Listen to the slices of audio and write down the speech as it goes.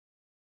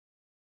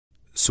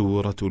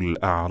سورة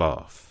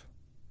الأعراف.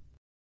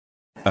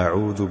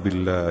 أعوذ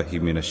بالله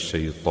من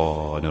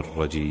الشيطان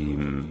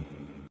الرجيم.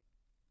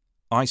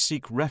 I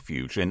seek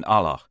refuge in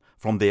Allah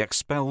from the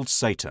expelled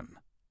Satan.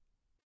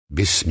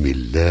 بسم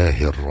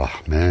الله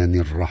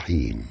الرحمن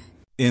الرحيم.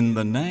 In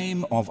the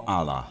name of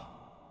Allah,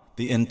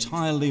 the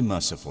entirely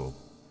merciful,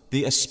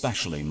 the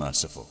especially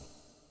merciful.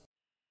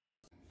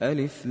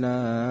 ألف لام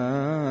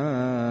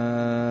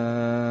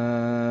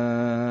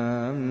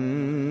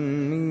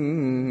ميم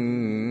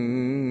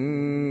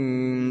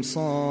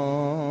صاد.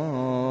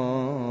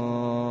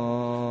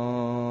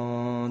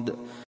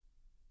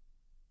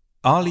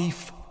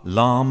 Alif,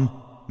 Lam,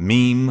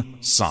 Mim,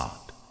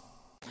 Sad.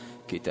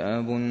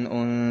 كتاب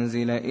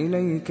أنزل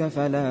إليك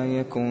فلا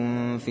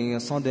يكن في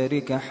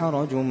صدرك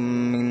حرج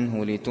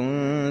منه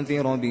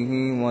لتنذر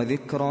به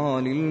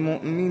وذكرى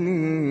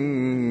للمؤمنين.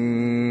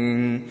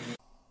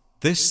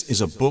 This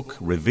is a book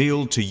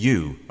revealed to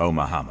you, O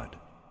Muhammad.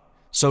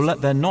 So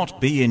let there not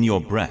be in your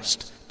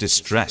breast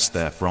distress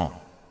therefrom,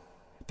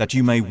 that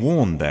you may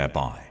warn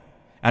thereby,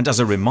 and as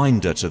a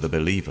reminder to the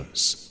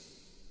believers.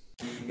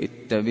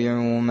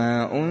 اتبعوا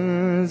ما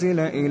أنزل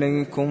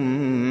إليكم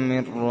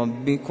من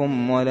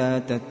ربكم ولا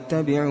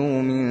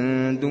تتبعوا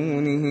من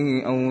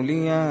دونه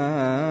أولياء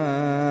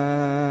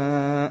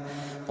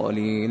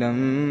قليلا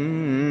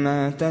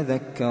ما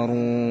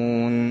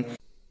تذكرون.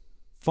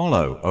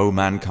 Follow, O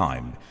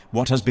mankind,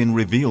 what has been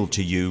revealed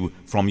to you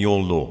from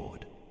your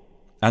Lord,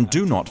 and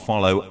do not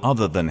follow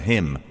other than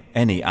Him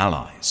any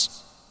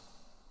allies.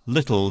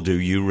 Little do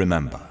you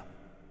remember.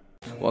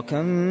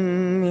 وكم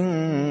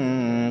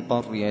من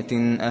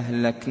قرية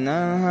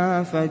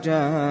أهلكناها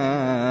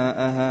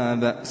فجاءها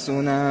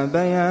بأسنا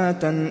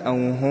بياتا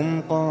أو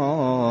هم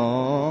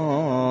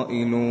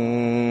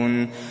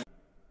قائلون.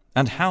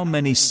 And how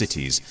many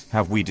cities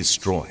have we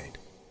destroyed,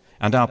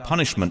 and our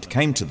punishment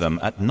came to them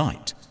at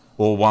night,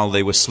 or while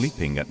they were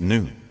sleeping at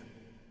noon.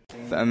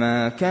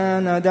 فما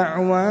كان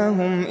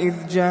دعواهم إذ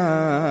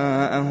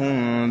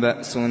جاءهم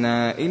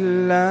بأسنا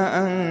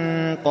إلا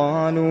أن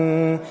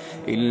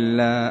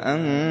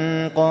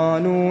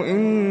قالوا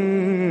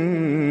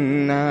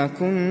إنا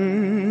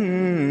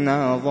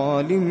كنا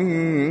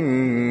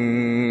ظالمين.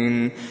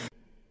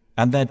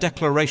 And their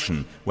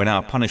declaration when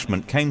our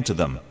punishment came to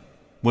them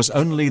was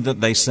only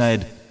that they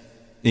said,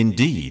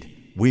 "Indeed,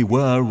 we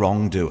were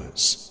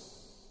wrongdoers."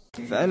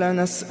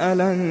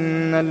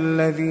 فلنسألن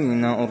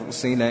الذين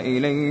أرسل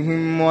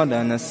إليهم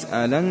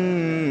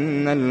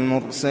ولنسألن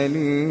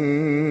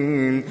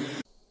المرسلين.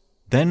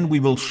 Then we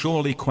will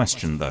surely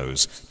question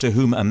those to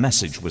whom a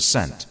message was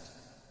sent,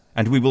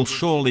 and we will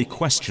surely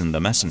question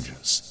the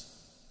messengers.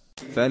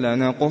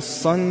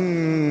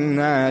 فلنقصن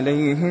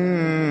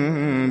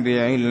عليهم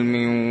بعلم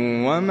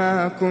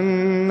وما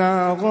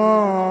كنا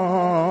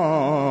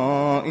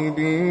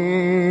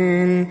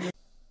غائبين.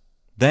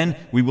 Then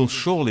we will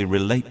surely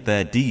relate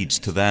their deeds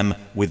to them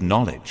with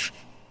knowledge,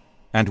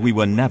 and we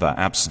were never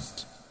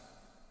absent.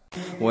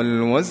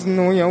 والوزن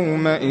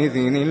يومئذ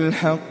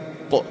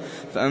الحق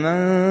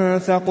فمن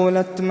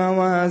ثقلت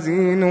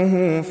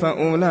موازينه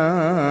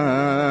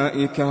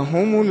فأولئك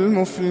هم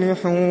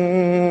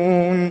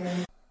المفلحون.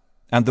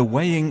 And the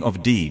weighing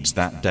of deeds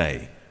that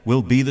day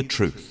will be the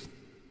truth.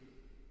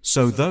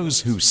 So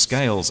those whose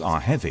scales are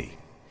heavy,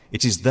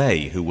 it is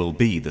they who will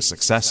be the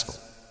successful.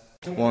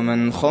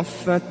 ومن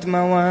خفت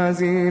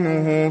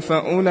موازينه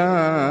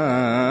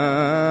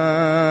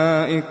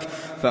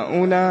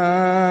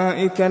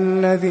فأولئك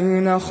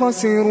الذين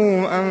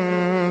خسروا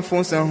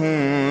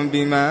أنفسهم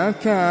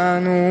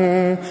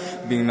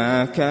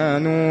بما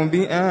كانوا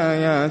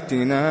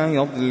بآياتنا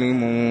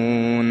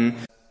يظلمون.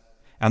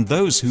 And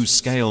those whose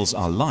scales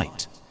are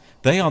light,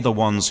 they are the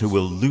ones who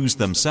will lose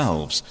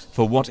themselves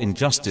for what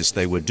injustice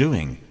they were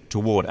doing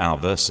toward our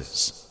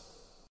verses.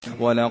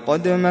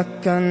 وَلَقَدْ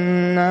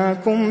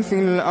مَكَّنَّاكُمْ فِي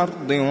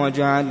الْأَرْضِ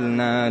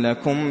وَجَعَلْنَا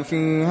لَكُمْ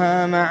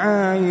فِيهَا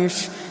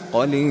مَعَايِشَ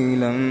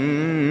قَلِيلًا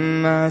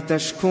مَا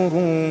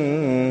تَشْكُرُونَ.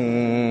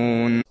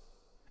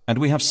 And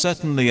we have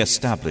certainly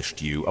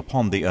established you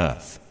upon the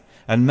earth,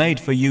 and made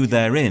for you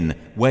therein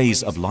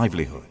ways of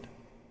livelihood.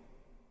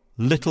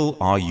 Little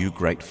are you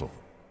grateful.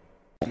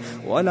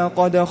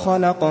 وَلَقَدْ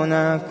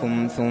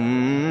خَلَقْنَاكُمْ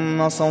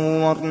ثُمَّ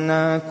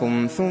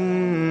صَوَّرْنَاكُمْ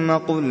ثُمَّ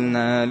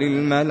قُلْنَا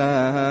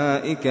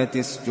لِلْمَلَائِكَةِ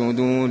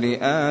اسْجُدُوا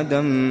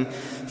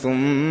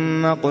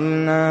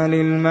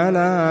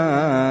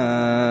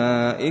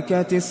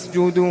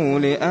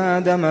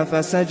لِآدَمَ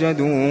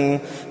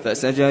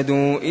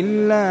فسجدوا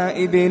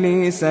إِلَّا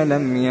إِبْلِيسَ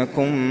لَمْ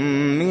يَكُنْ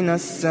مِنَ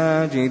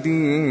السَّاجِدِينَ.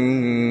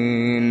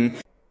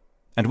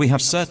 And we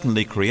have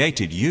certainly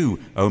created you,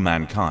 O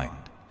mankind,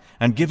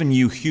 and given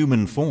you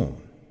human form.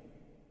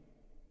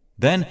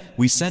 Then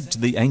we said to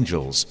the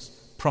angels,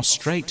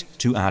 "Prostrate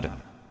to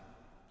Adam."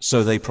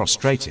 So they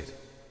prostrated,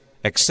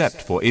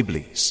 except for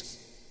Iblis.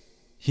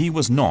 He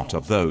was not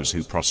of those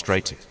who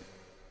prostrated.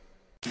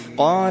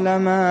 قال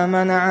ما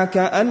منعك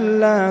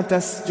ألا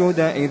تسجد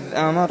إذ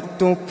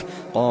أمرتك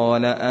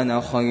قال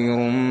أنا خير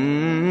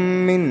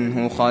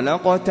منه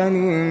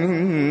خلقتني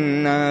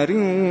من نار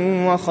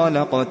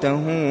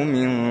وخلقته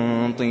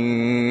من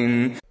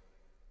طين.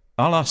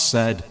 Allah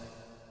said,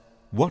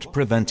 "What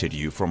prevented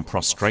you from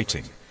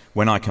prostrating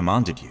when I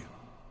commanded you?"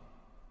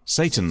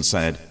 Satan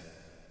said,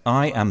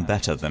 "I am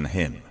better than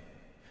him.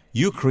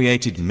 You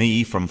created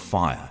me from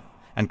fire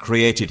and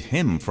created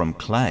him from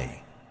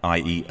clay,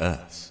 i.e.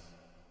 earth."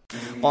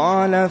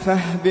 قال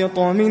فاهبط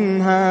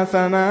منها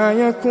فما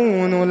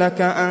يكون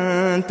لك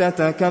أن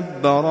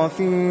تتكبر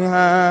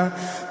فيها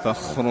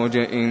فاخرج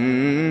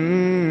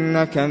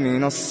إنك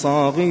من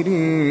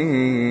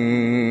الصاغرين.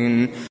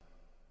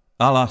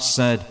 Allah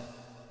said,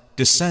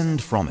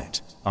 "Descend from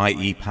it,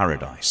 i.e.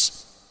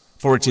 paradise,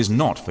 for it is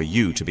not for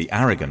you to be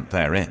arrogant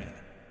therein.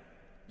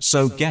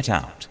 So get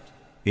out.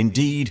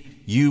 Indeed,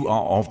 you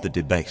are of the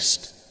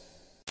debased."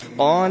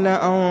 قال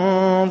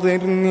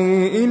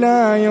أنظرني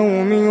إلى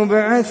يوم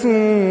يبعثون.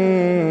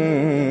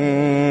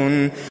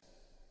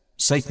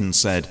 Satan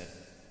said,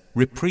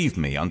 "Reprieve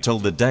me until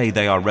the day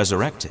they are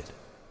resurrected."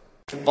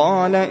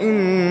 قال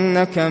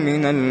إنك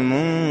من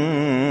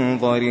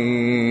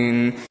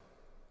المنظرين.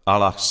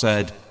 Allah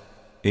said,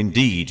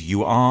 "Indeed,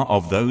 you are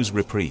of those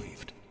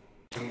reprieved."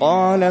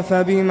 قال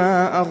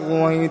فبما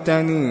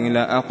أغويتني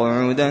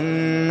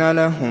لأقعدن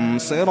لهم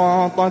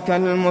صراطك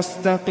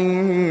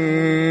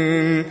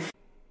المستقيم.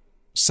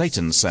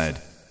 Satan said,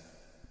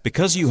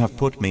 "Because you have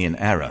put me in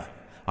error,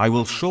 I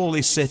will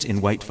surely sit in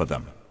wait for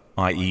them,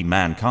 i.e.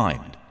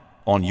 mankind,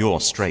 on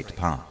your straight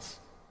path.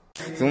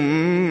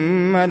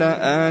 ثم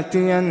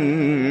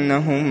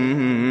لآتينهم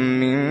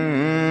من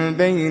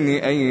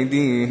بين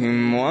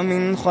أيديهم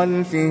ومن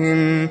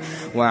خلفهم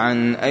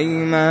وعن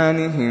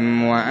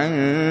أيمانهم وعن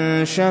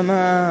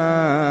شمائلهم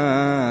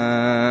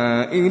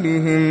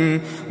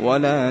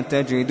ولا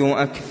تجد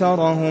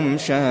أكثرهم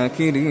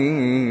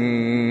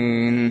شاكرين.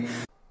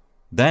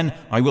 Then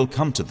I will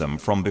come to them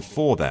from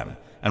before them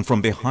and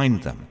from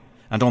behind them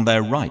and on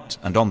their right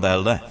and on their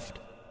left,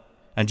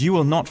 and you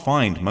will not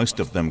find most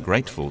of them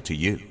grateful to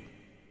you.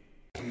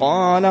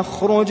 قال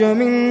اخرج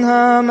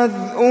منها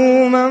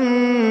مذءوما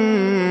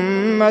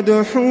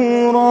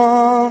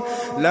مدحورا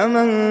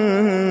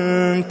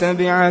لمن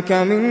تبعك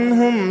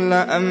منهم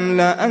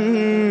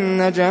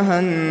لأملأن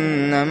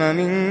جهنم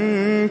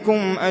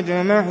منكم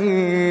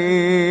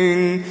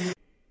أجمعين.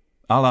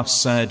 Allah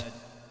said,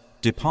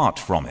 "Depart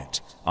from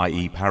it,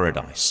 i.e.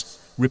 paradise,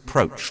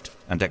 reproached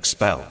and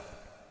expel.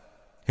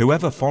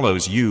 Whoever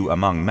follows you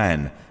among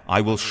men,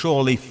 I will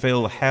surely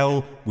fill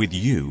hell with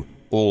you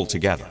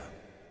altogether."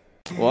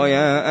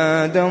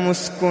 ويا آدم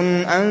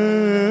اسكن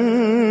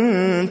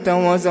أنت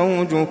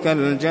وزوجك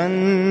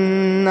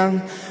الجنة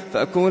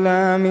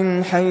فكلا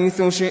من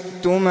حيث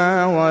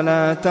شئتما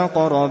ولا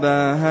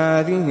تقربا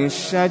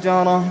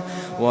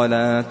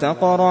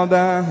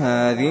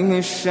هذه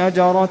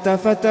الشجرة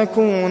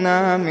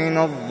فتكونا من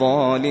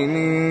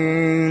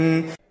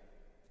الظالمين.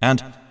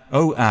 And,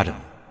 O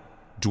Adam,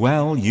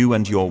 dwell you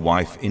and your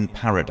wife in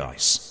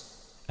paradise,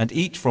 and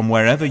eat from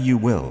wherever you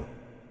will,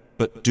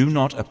 but do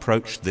not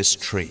approach this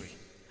tree,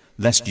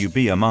 lest you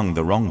be among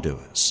the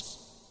wrongdoers.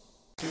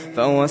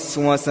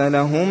 فوسوس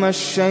لهما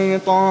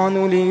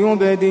الشيطان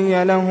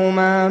ليبدي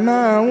لهما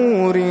ما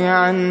وري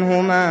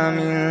عنهما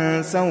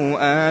من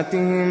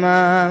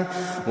سوآتهما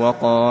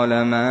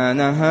وقال ما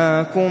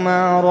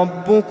نهاكما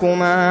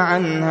ربكما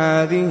عن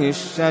هذه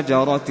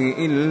الشجرة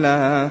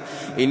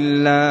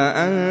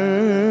إلا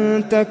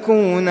أن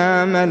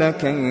تكونا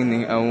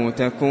ملكين أو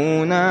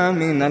تكونا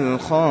من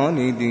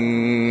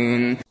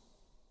الخالدين.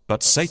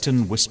 But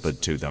Satan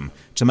whispered to them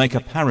to make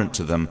apparent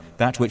to them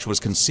that which was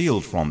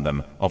concealed from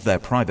them of their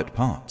private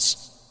parts.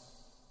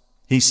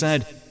 He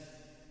said,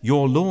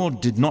 "Your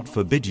Lord did not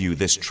forbid you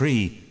this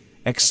tree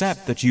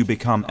except that you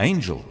become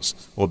angels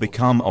or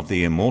become of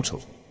the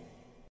immortal."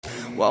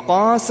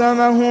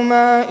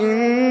 وقاسمهما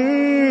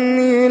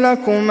إني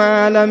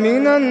لكما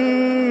لمن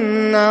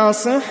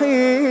الناصحين.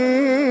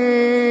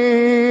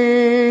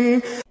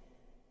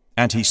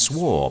 And he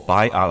swore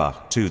by Allah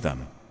to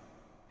them,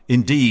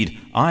 "Indeed,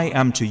 I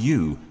am to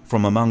you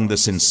from among the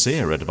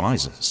sincere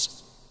advisers."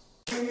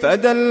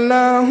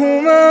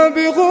 فدلاهما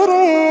بغرور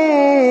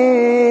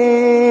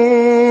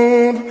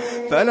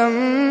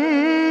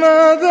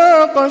فلما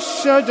ذاقا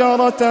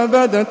الشجرة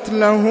بدت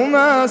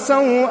لهما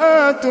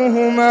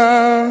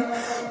سوآتهما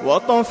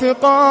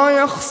وطفقا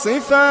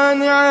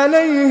يخصفان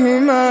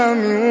عليهما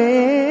من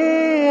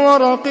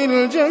ورق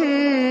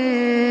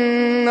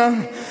الجنة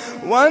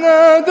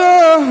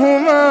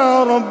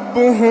وناداهما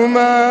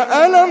ربهما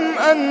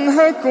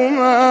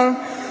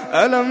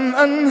ألم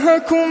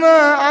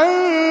أنهكما عن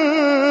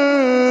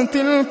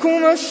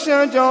تلكما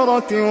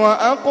الشجرة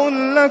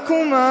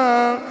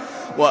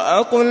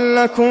وأقل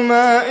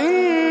لكما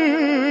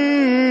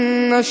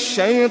إن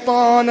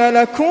الشيطان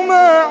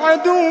لكما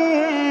عدو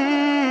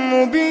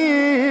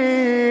مبين.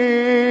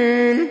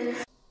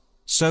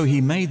 So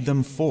he made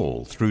them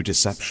fall through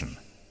deception.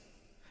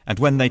 And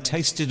when they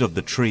tasted of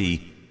the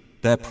tree,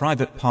 their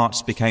private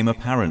parts became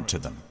apparent to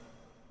them.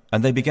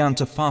 And they began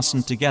to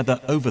fasten together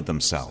over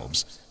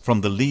themselves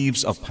from the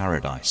leaves of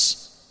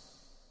paradise.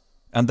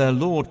 And their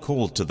Lord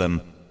called to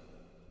them,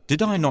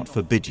 "Did I not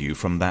forbid you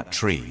from that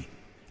tree,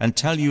 and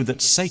tell you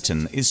that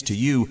Satan is to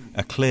you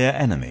a clear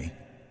enemy?"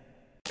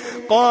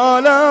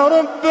 قالا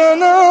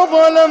ربنا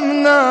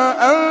ظلمنا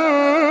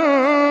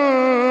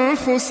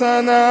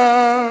أنفسنا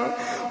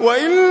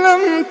وإن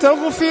لم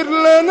تغفر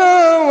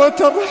لنا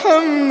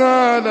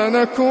وترحمنا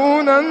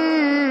لنكونن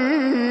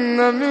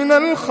من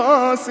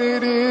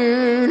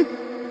الخاسرين.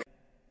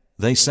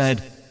 They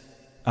said,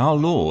 "Our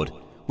Lord,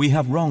 we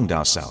have wronged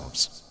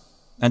ourselves,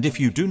 and if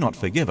you do not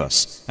forgive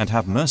us and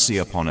have mercy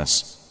upon us,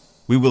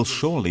 we will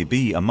surely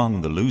be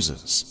among the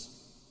losers."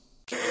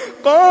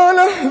 قال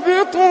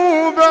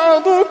اهبطوا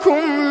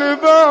بعضكم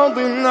لبعض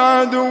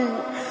عدو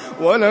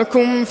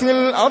ولكم في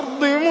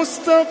الأرض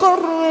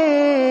مستقر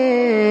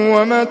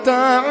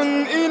ومتاع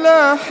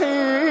إلى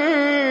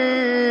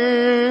حين.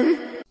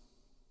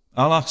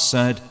 Allah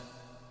said,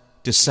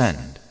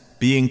 "Descend,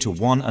 being to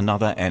one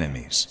another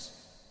enemies,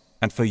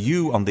 and for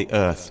you on the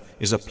earth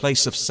is a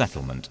place of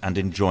settlement and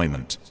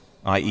enjoyment,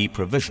 i.e.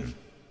 provision,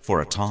 for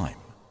a time."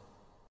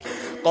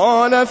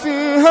 قال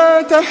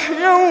فيها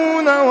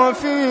تحيون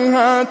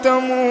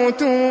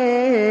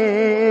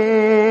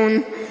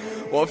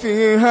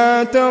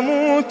وفيها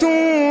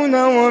تموتون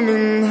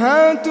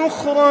ومنها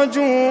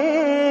تخرجون.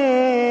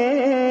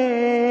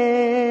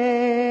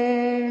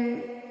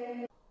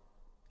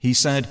 He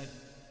said,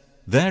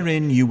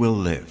 "Therein you will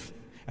live,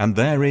 and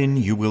therein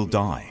you will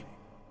die,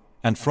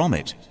 and from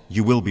it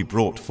you will be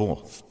brought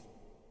forth."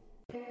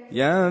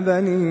 يا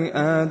بني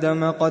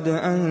آدم قد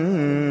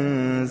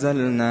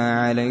أنزلنا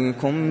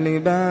عليكم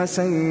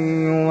لباسا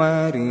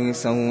يواري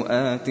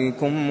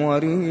سوآتكم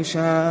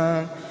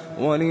وريشا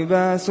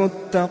ولباس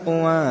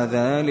التقوى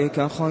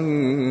ذلك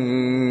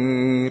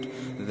خير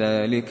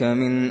ذلك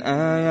من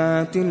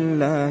آيات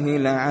الله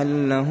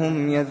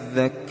لعلهم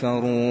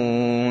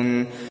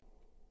يذكرون.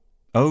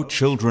 O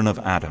children of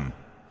Adam,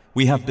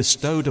 we have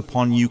bestowed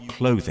upon you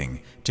clothing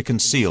to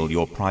conceal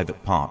your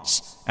private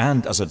parts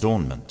and as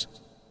adornment.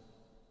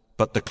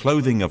 But the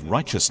clothing of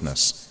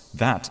righteousness,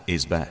 that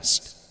is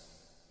best.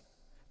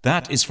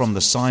 That is from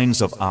the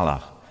signs of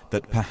Allah,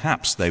 that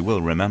perhaps they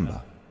will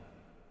remember.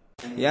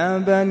 يا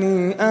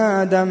بني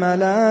آدم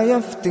لا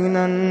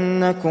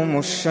يفتننكم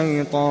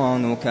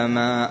الشيطان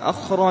كما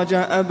أخرج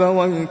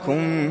أبويكم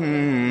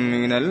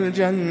من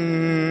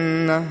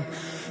الجنة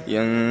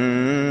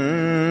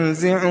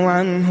ينزع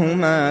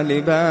عنهما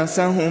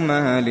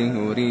لباسهما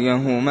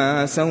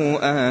ليريهما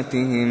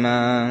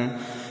سوآتهما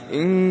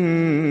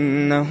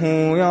إنه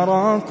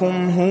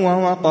يراكم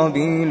هو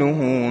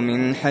وقبيله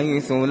من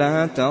حيث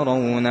لا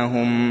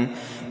ترونهم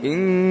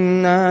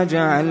إنا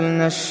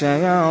جعلنا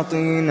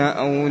الشياطين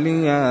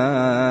أولياء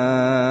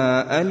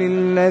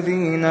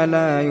للذين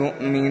لا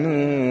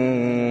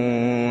يؤمنون.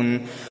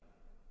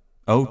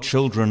 O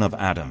children of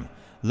Adam,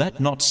 let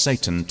not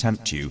Satan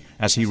tempt you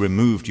as he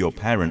removed your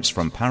parents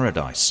from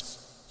paradise,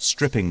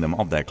 stripping them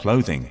of their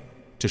clothing,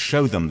 to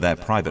show them their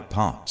private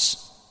parts.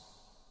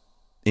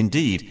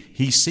 Indeed,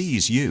 he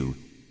sees you,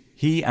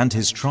 he and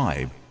his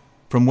tribe,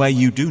 from where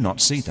you do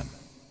not see them.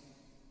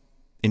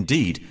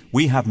 Indeed,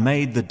 we have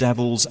made the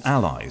devils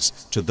allies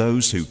to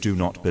those who do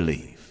not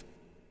believe.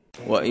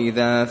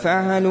 وَإِذَا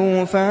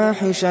فَعَلُوا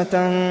فَاحِشَةً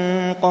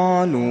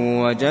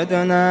قَالُوا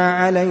وَجَدْنَا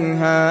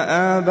عَلَيْهَا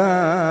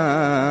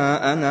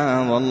آبَاءَنَا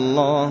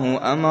وَاللَّهُ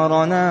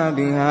أَمَرَنَا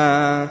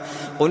بِهَا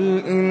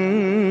قُلْ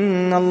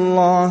إِنَّ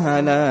اللَّهَ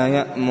لَا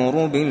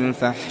يَأْمُرُ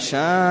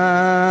بِالْفَحْشَاءِ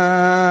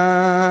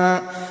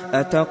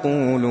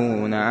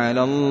أَتَقُولُونَ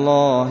عَلَى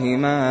اللَّهِ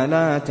مَا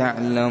لَا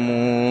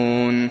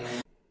تَعْلَمُونَ.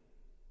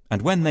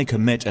 And when they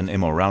commit an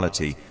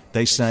immorality,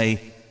 they say,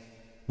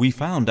 "We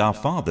found our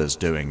fathers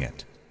doing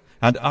it,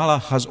 and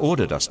Allah has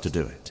ordered us to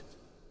do it."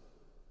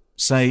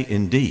 Say,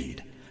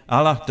 indeed,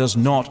 Allah does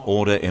not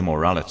order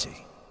immorality.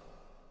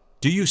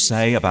 Do you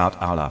say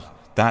about Allah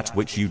that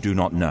which you do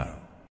not know?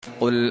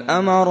 قُلْ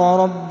أَمَرَ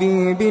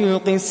رَبِّي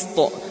بِالْقِسْطِ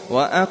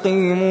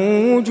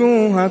وَأَقِيمُوا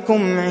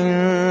وُجُوهَكُمْ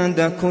عِندَ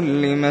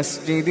كُلِّ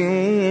مَسْجِدٍ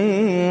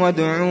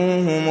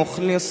وَادْعُوهُ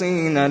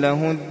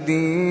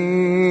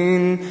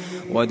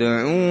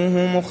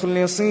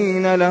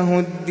مُخْلِصِينَ له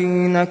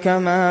الدين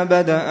كما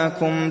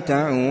بدأكم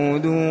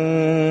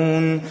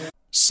تعودون.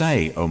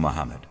 Say, O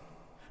Muhammad,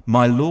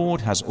 my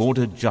Lord has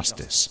ordered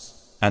justice,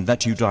 and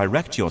that you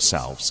direct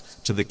yourselves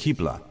to the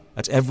Qibla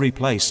at every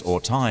place or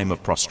time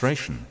of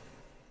prostration,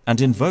 and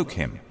invoke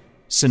Him,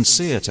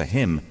 sincere to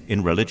Him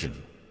in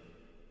religion.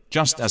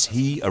 Just as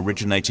He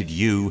originated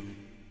you,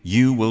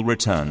 you will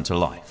return to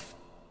life.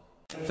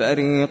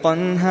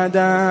 فريقا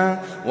هدى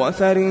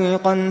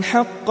وفريقا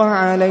حق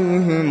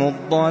عليهم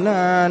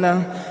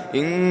الضلالة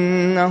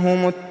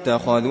إنهم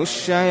اتخذوا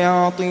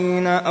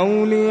الشياطين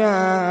أولياء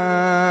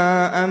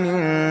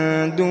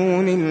من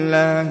دون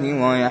الله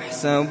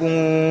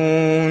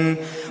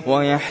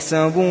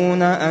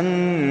ويحسبون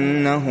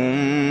أنهم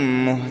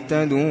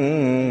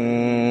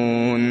مهتدون.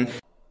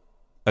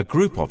 A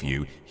group of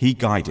you He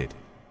guided,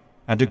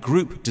 and a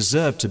group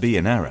deserved to be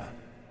in error.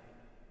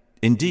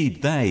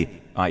 Indeed, they,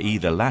 i.e.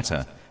 the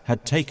latter,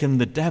 had taken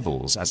the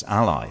devils as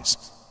allies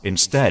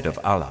instead of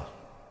Allah,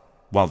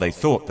 while they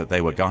thought that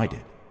they were guided.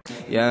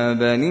 يا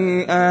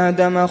بني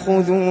آدم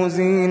خذوا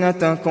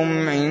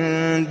زينتكم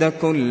عند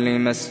كل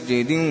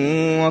مسجد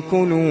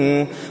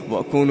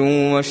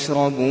وكلوا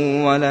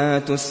واشربوا ولا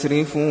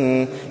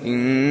تسرفوا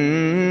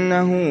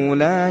إنه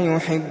لا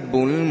يحب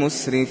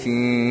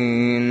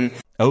المسرفين.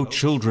 O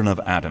children of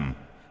Adam,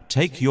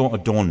 take your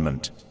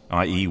adornment,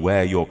 i.e.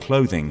 wear your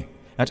clothing,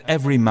 at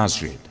every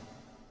masjid,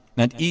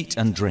 and eat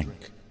and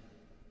drink,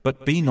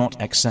 but be not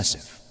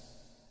excessive.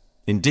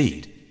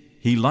 Indeed,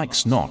 He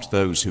likes not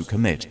those who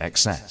commit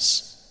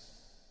excess.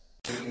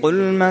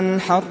 قل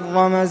من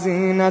حرم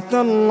زينة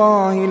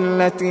الله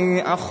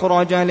التي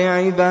أخرج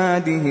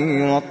لعباده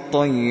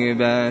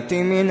والطيبات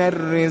من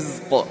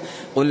الرزق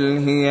قل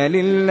هي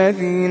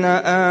للذين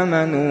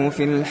آمنوا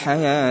في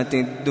الحياة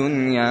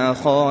الدنيا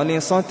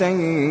خالصة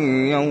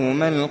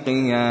يوم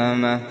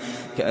القيامة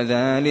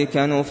كذلك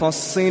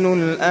نفصل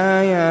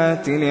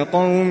الآيات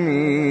لقوم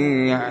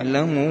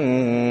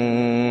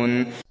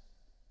يعلمون.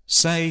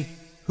 Say,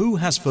 who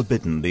has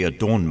forbidden the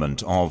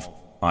adornment of,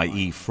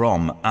 i.e.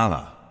 from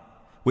Allah,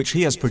 which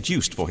He has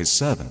produced for His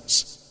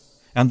servants,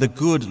 and the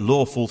good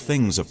lawful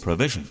things of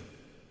provision?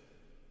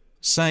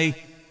 Say,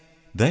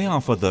 they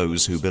are for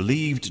those who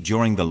believed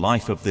during the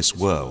life of this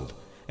world,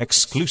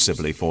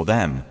 exclusively for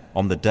them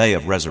on the day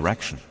of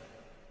resurrection.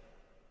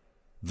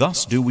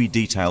 Thus do we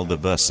detail the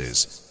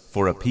verses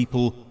for a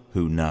people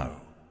who know.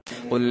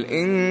 قل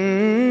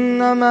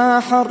إنما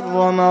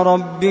حرم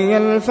ربي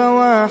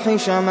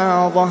الفواحش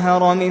ما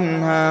ظهر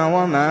منها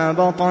وما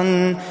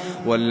بطن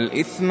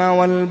والإثم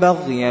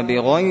والبغي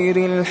بغير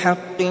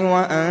الحق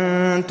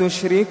وأن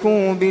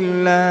تشركوا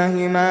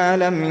بالله ما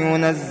لم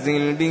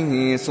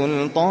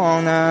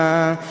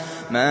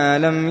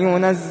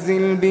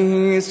ينزل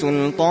به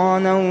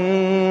سلطانا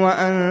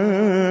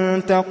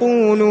وأن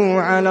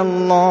تقولوا على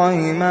الله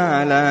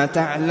ما لا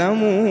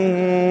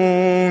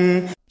تعلمون.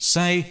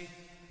 Say,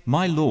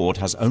 my Lord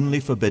has only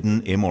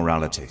forbidden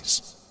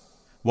immoralities,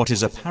 what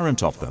is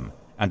apparent of them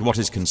and what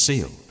is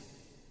concealed,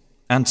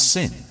 and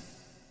sin,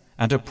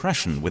 and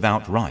oppression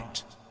without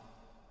right,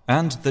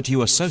 and that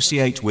you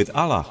associate with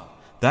Allah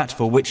that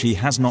for which He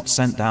has not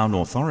sent down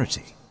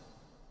authority,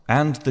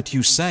 and that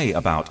you say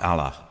about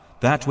Allah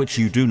that which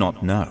you do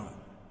not know.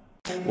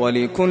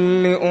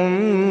 ولكل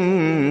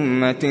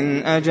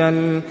أمة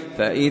أجل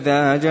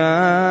فإذا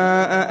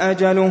جاء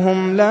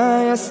أجلهم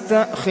لا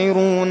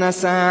يستأخرون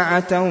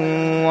ساعة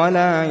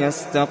ولا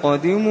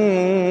يستقدمون.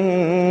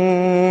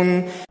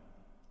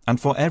 And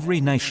for every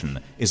nation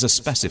is a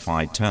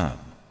specified term.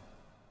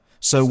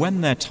 So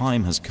when their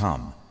time has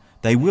come,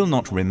 they will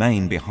not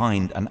remain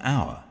behind an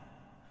hour,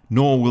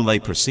 nor will they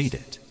precede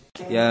it.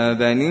 يا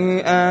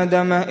بني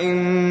آدم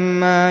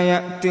إما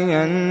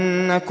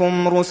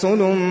يأتينكم رسل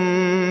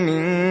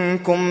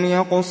منكم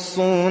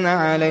يقصون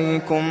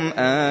عليكم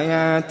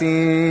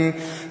آياتي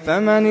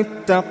فمن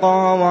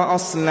اتقى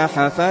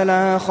وأصلح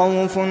فلا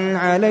خوف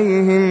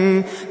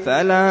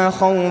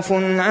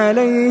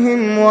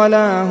عليهم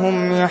ولا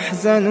هم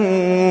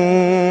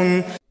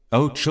يحزنون.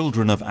 O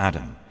children of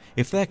Adam,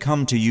 if there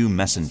come to you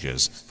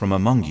messengers from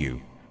among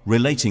you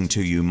relating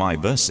to you my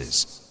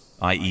verses,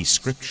 i.e.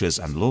 scriptures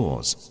and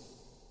laws,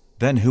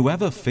 then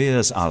whoever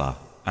fears Allah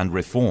and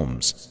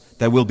reforms,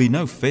 there will be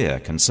no fear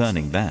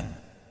concerning them,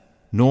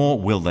 nor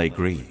will they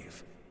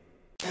grieve.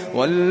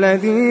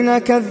 والذين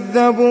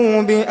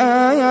كذبوا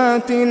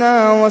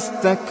بآياتنا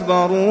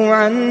واستكبروا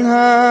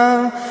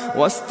عنها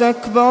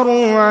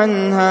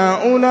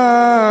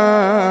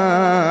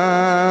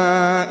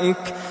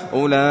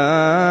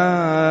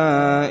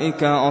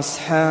أولئك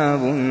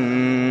أصحاب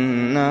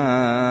النار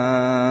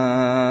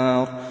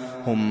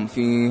هم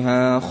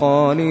فيها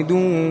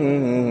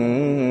خالدون.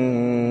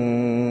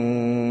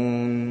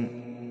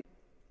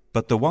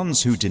 But the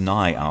ones who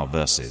deny our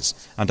verses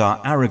and are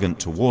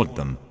arrogant toward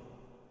them,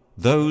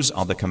 those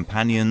are the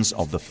companions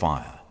of the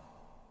fire.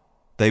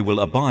 They will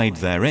abide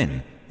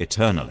therein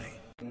eternally.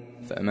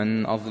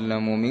 فمن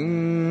أظلم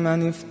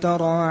ممن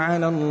افترى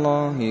على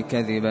الله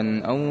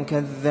كذبا أو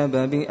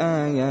كذب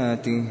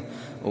بآياته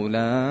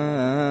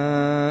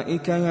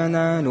أولئك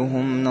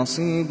ينالهم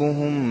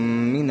نصيبهم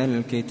من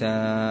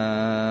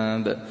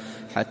الكتاب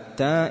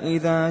حتى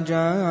إذا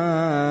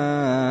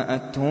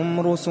جاءتهم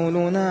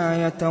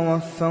رسلنا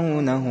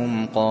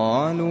يتوفونهم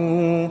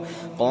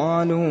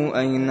قالوا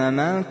أين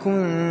ما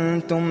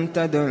كنتم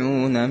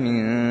تدعون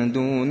من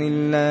دون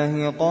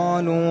الله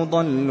قالوا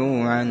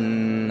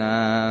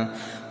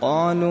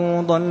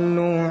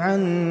ضلوا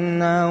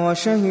عنا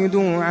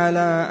وشهدوا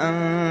على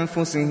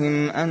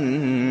أنفسهم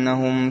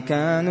أنهم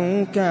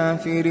كانوا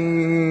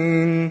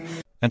كافرين.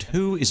 And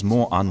who is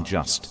more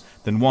unjust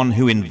than one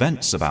who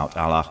invents about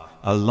Allah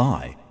a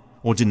lie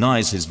or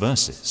denies His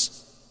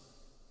verses?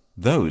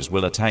 Those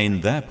will attain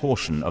their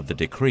portion of the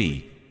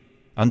decree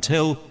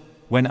until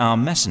when our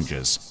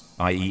messengers,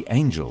 i.e.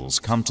 angels,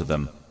 come to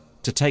them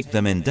to take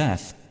them in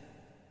death,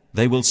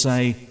 they will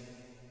say,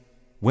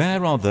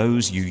 "Where are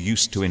those you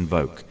used to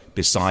invoke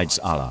besides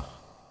Allah?"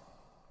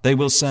 They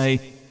will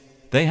say,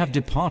 they have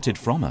departed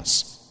from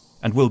us,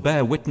 and will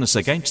bear witness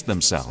against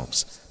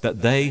themselves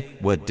that they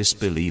were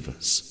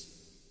disbelievers.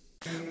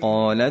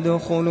 قال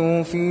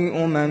ادخلوا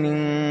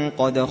في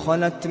قد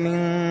خلت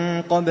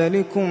من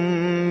قبلكم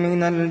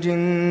من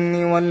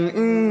الجن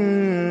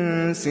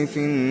والإنس في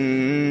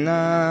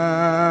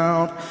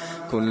النار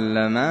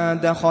كلما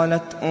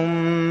دخلت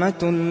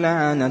أمة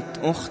لعنت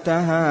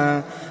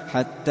أختها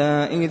حتى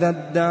إذا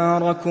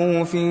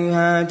اداركوا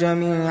فيها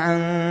جميعا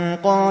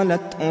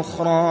قالت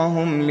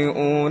أخراهم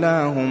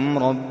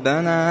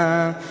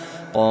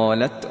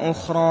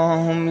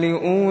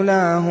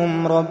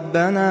لأولاهم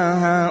ربنا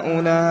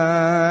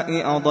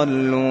هؤلاء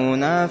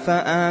أضلونا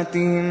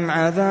فآتهم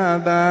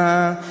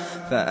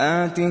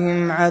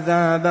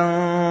عذابا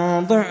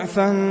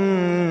ضعفا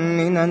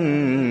من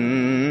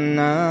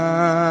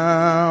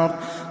النار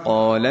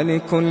قال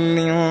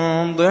لكل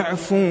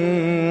ضعف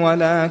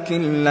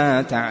ولكن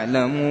لا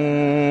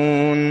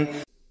تعلمون.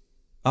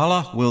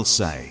 Allah will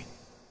say,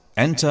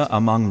 enter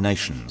among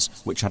nations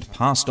which had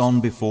passed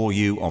on before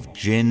you of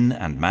jinn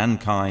and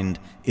mankind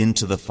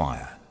into the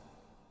fire.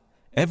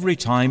 Every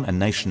time a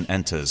nation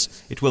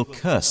enters, it will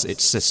curse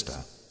its sister,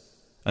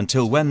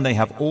 until when they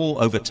have all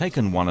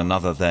overtaken one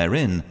another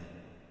therein,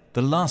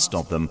 the last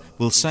of them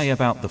will say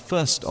about the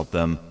first of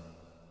them,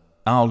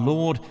 Our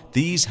Lord,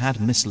 these had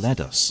misled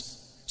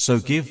us, so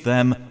give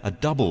them a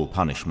double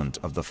punishment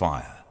of the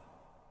fire.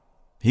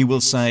 He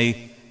will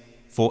say,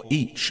 For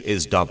each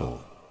is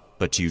double,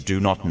 but you do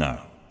not know.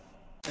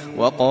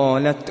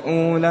 وقالت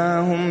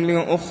أولاهم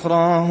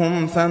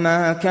لأخراهم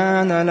فما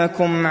كان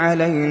لكم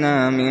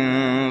علينا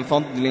من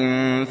فضل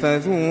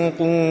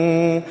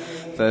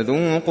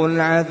فذوقوا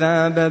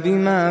العذاب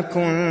بما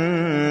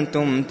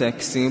كنتم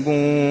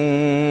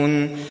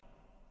تكسبون.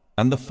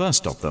 And the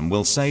first of them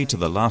will say to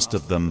the last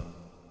of them,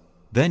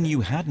 Then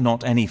you had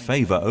not any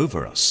favor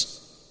over us,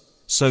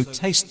 so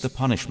taste the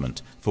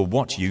punishment for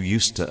what you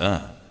used to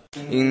earn.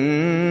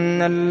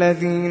 إن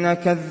الذين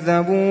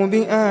كذبوا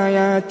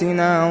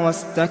بآياتنا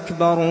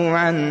واستكبروا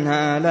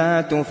عنها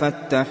لا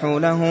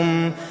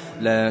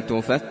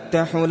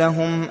تفتح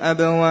لهم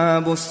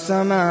أبواب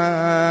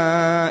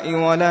السماء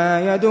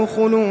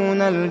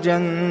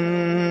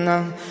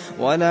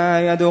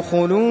ولا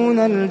يدخلون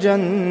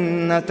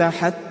الجنة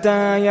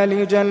حتى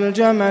يلج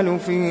الجمل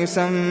في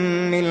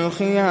سم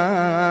الخياط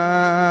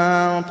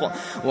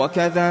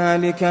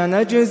وكذلك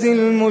نجزي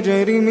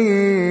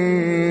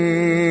المجرمين.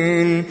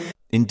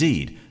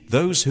 Indeed,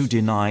 those who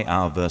deny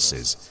our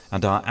verses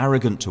and are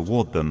arrogant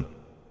toward them,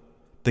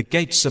 the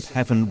gates of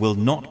heaven will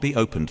not be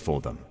opened for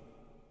them,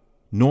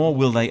 nor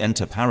will they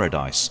enter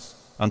paradise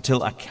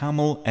until a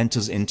camel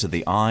enters into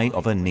the eye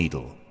of a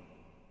needle,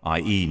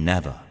 i.e.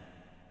 never.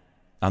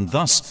 And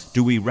thus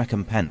do we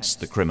recompense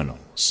the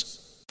criminals.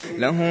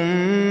 لهم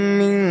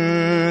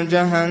من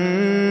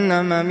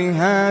جهنم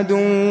مهاد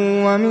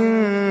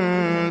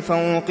ومن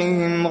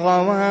فوقهم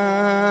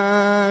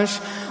غواش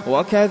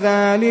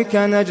وكذلك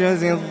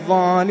نجزي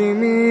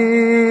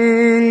الظالمين.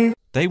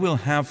 They will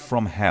have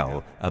from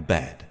hell a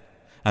bed,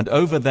 and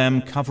over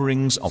them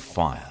coverings of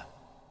fire.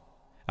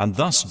 And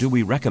thus do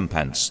we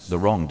recompense the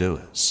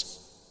wrongdoers.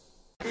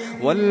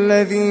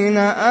 والذين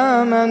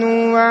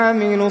آمنوا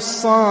وعملوا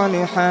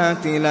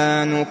الصالحات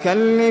لا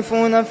نكلف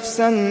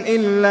نفسا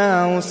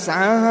إلا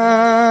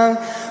وسعها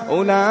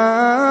أولئك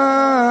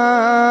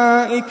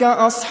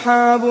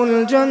أصحاب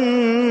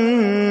الجنة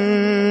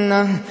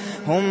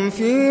هم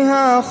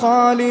فيها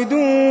خالدون.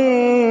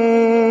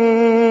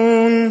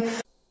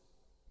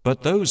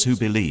 But those who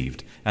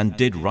believed and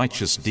did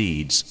righteous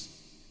deeds,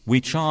 we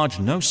charge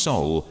no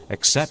soul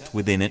except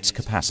within its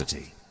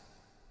capacity.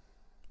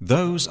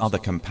 Those are the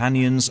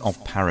companions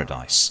of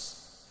paradise.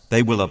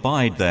 They will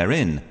abide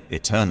therein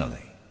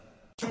eternally.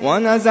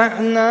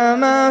 ونزعنا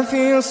ما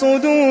في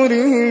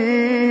صدورهم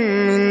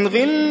من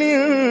غل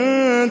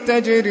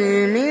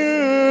تجري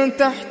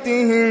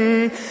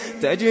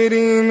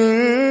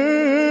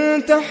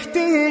من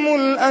تحتهم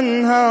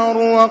الأنهار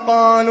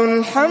وقالوا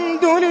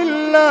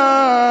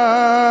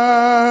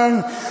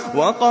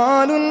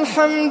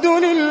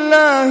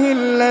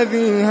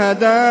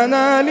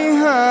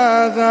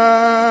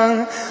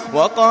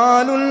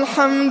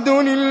الحمد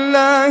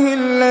لله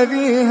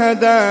الذي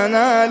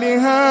هدانا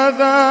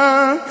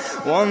لهذا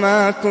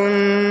وما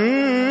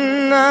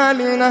كنا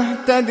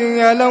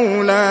لنهتدي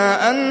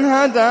لولا أن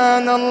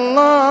هدانا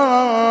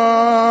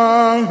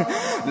الله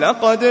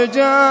لقد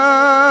جاءت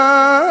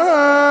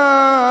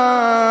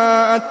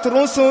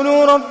رسل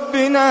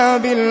ربنا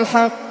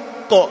بالحق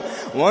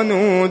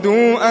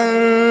ونودوا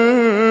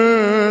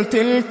أن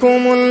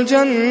تلكم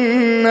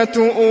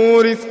الجنة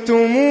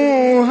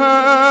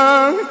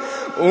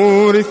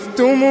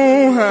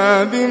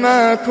أورثتموها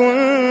بما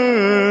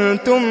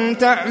كنتم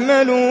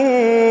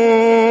تعملون.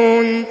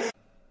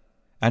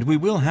 And we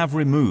will have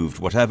removed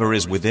whatever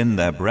is within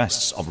their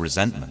breasts of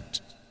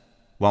resentment,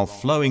 while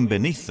flowing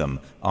beneath them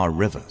are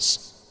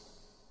rivers.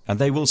 And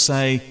they will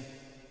say,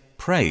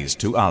 Praise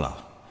to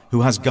Allah,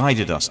 who has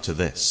guided us to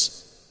this.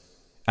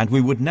 And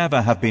we would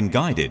never have been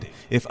guided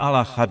if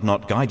Allah had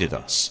not guided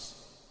us.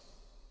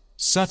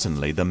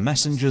 Certainly the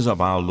messengers of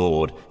our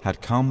Lord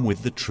had come with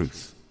the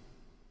truth,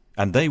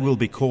 and they will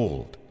be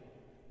called,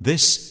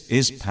 "This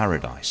is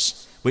paradise,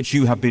 which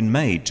you have been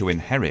made to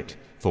inherit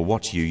for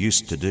what you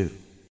used to do."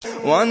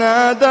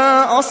 ونادى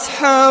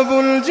أصحاب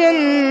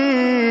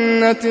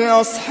الجنة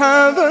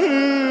أصحاب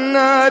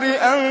النار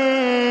أن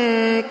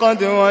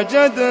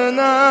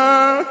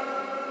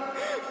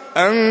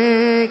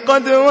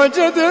قد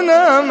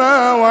وجدنا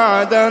ما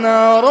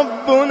وعدنا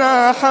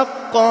ربنا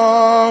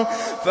حقا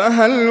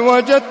فهل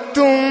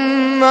وجدتم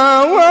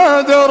ما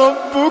وعد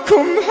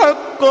ربكم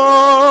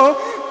حقا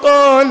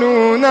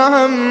قالوا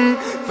نعم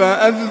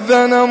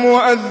فأذن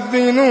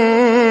مؤذن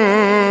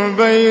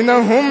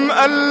بينهم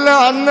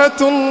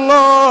اللعنة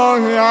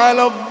الله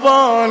على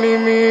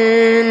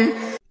الظالمين.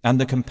 And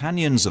the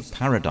companions of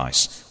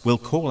paradise will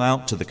call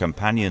out to the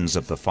companions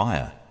of the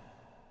fire,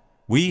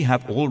 "We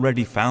have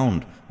already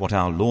found what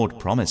our Lord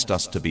promised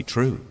us to be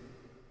true.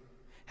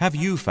 Have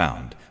you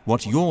found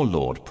what your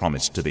Lord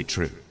promised to be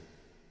true?"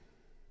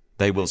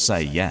 They will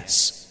say yes.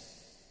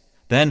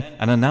 Then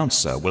an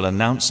announcer will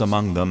announce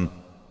among them,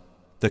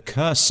 "The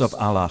curse of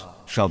Allah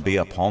shall be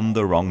upon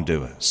the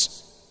wrongdoers."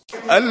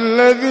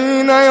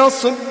 الذين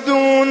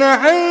يصدون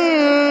عن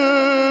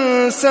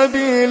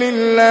سبيل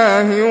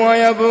الله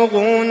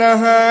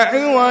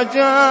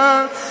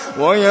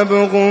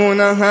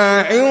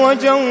ويبغونها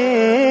عوجا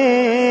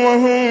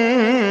وهم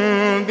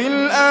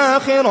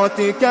بالآخرة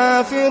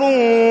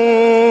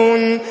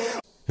كافرون.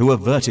 Who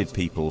averted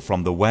people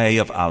from the way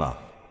of Allah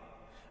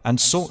and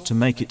sought to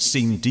make it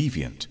seem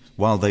deviant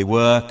while they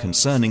were,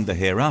 concerning the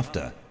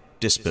hereafter,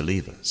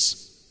 disbelievers.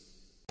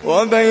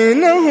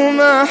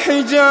 وبينهما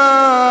حجاب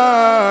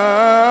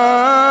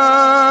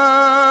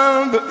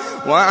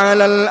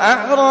وعلى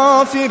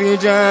الأعراف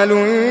رجال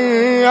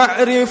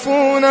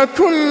يعرفون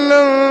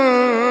كلا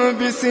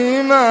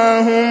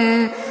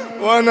بسيماهم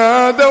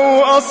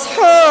ونادوا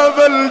أصحاب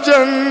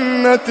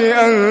الجنة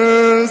أن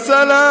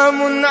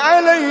سلام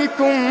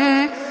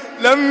عليكم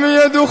لم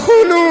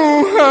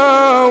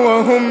يدخلوها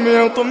وهم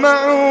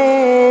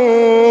يطمعون.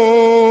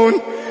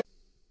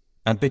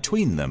 And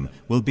between them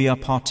will be a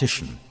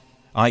partition,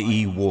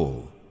 i.e.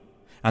 wall,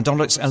 and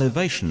on its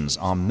elevations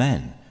are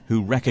men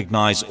who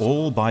recognize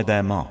all by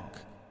their mark.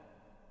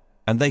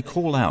 And they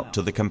call out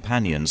to the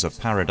companions of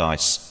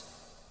paradise,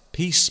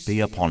 "Peace be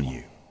upon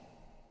you."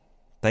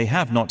 They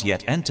have not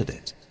yet entered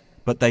it,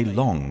 but they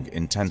long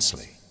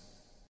intensely.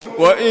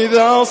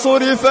 وَإِذَا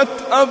صُرِفَتْ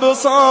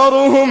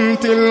أَبْصَارُهُمْ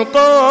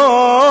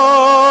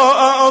تِلْقَاءَ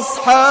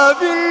أَصْحَابِ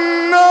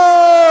النَّارِ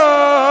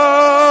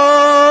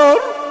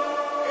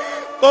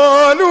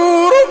قَالُوا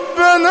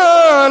رَبَّنَا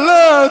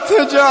لَا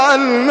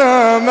تَجْعَلْنَا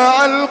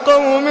مَعَ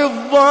الْقَوْمِ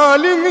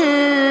الظَّالِمِينَ.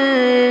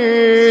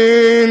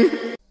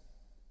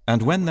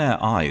 And when their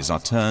eyes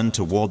are turned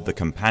toward the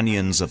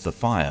companions of the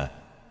fire,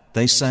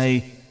 they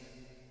say,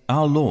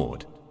 "Our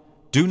Lord,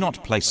 do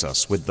not place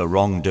us with the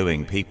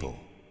wrongdoing people."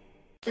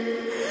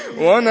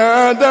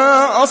 ونادى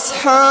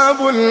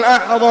أصحاب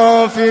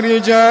الأعراف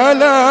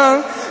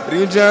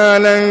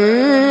رجالا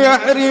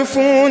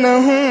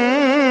يعرفونهم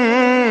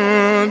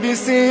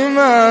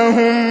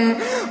بسيماهم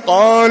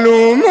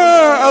قالوا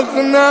ما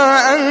أغنى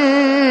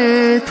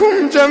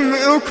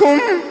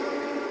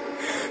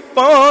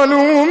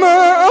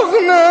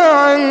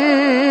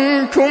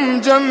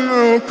عنكم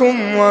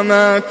جمعكم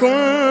وما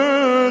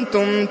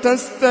كنتم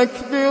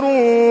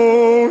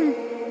تستكبرون.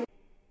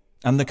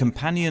 And the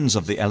companions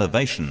of the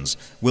elevations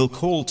will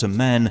call to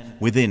men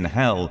within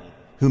hell,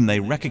 whom they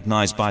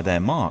recognize by their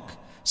mark,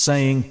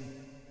 saying,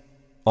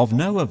 "Of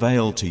no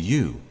avail to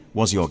you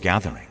was your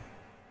gathering,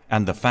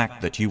 and the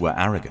fact that you were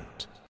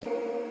arrogant."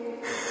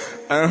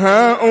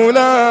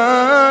 أهؤلاء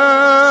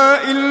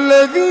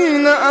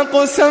الذين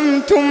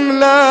أقسمتم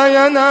لا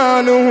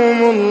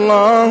ينالهم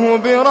الله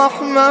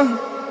برحمة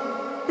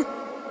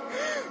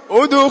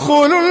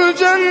ادخلوا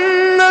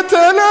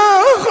الجنة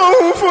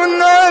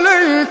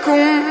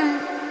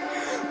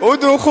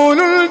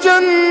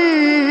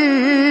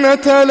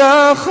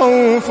لا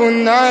خوف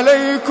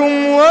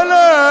عليكم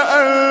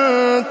ولا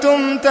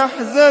أنتم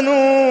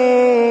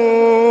تحزنون.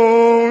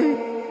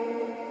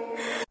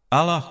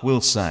 Allah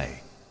will say,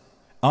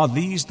 "Are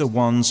these the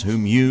ones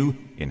whom you,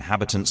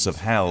 inhabitants of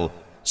hell,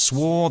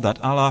 swore that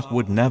Allah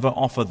would never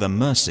offer them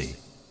mercy?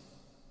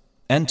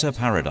 Enter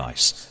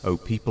paradise, O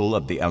people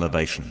of the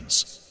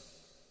elevations.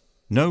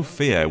 No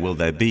fear will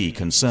there be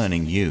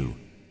concerning you,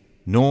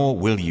 nor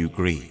will you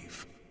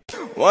grieve."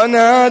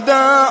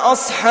 ونادى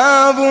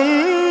أصحاب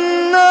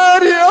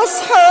النار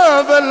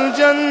أصحاب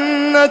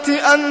الجنة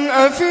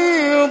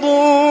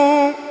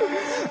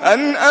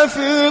أن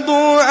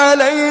أفيضوا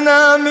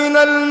علينا من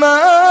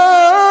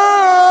الماء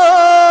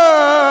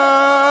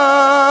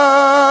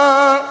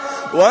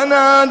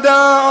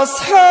ونادى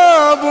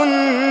أصحاب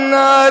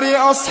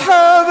النار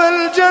أصحاب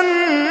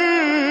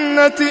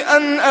الجنة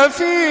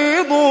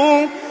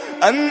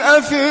أن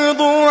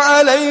أفيضوا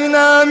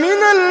علينا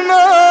من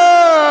الماء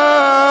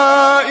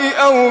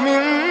أو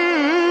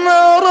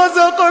مما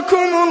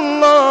رزقكم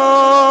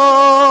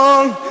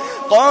الله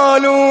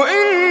قالوا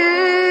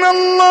إن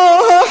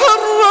الله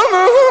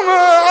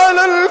حرمهما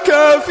على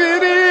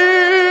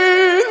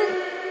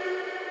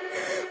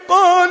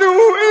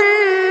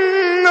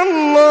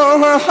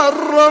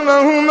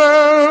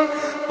حرمهما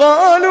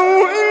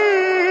قالوا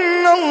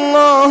إن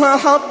الله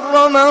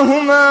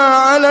حرمهما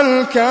على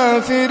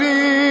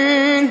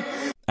الكافرين.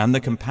 And the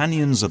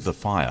companions of the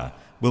fire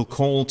will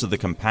call to the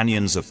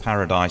companions of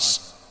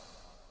paradise,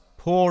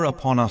 pour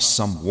upon us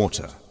some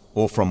water,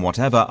 or from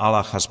whatever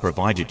Allah has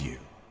provided you.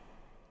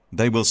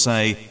 They will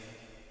say,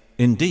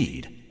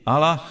 indeed,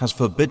 Allah has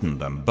forbidden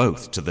them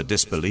both to the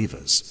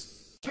disbelievers.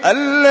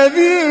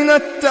 الذين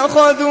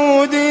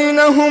اتخذوا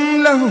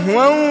دينهم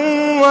لهوا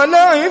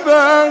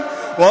ولعبا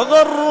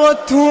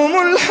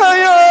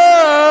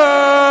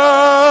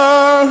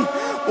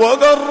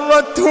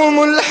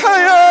وغرتهم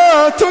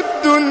الحياة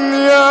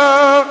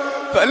الدنيا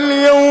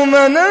فاليوم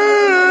ننساهم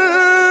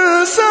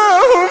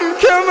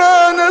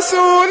كما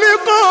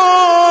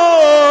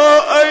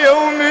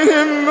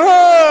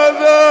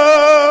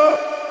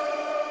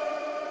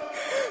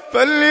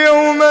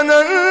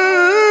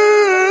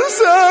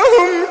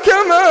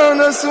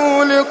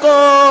نسوا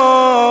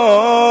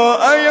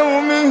لقاء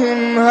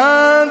يومهم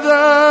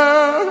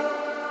هذا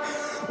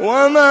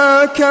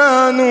وما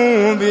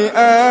كانوا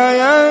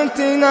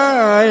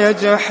بآياتنا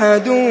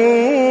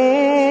يجحدون.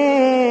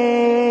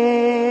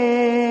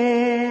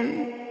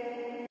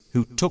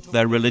 Who took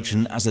their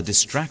religion as a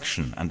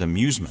distraction and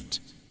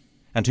amusement,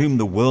 and whom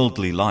the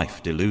worldly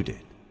life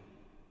deluded.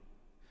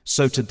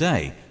 So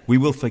today we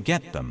will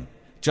forget them,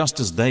 just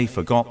as they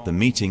forgot the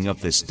meeting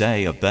of this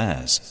day of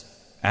theirs,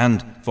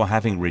 and for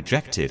having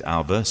rejected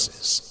our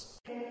verses.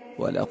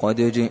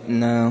 وَلَقَدْ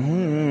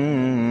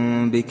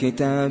جِئْنَاهُمْ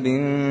بِكِتَابٍ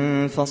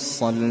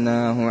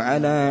فَصَّلْنَاهُ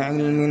عَلَى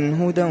عِلْمٍ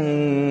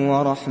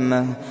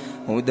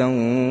هُدًى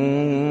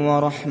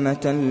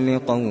وَرَحْمَةً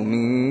لِقَوْمٍ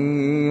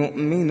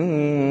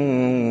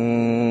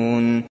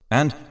يُؤْمِنُونَ.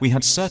 And we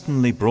had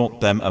certainly brought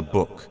them a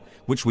book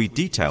which we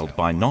detailed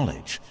by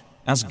knowledge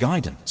as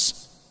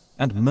guidance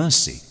and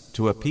mercy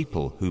to a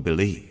people who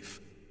believe.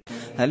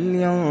 هل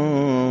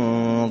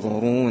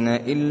ينظرون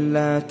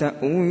إلا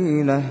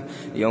تأويله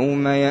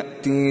يوم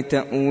يأتي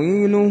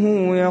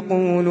تأويله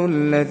يقول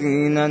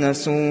الذين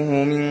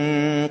نسوه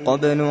من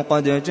قبل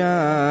قد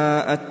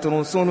جاءت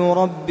رسل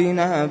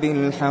ربنا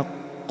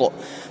بالحق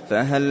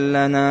فهل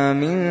لنا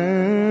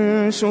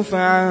من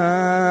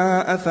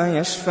شفعاء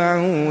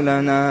فيشفعوا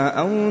لنا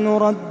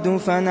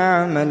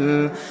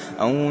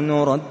أو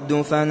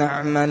نرد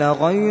فنعمل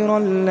غير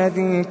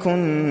الذي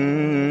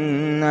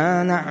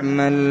كنا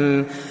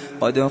نعمل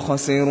قد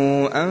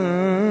خسروا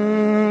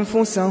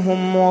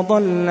أنفسهم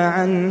وضل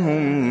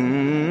عنهم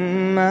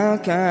ما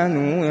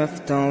كانوا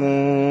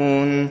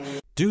يفترون.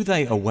 Do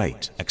they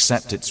await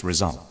except its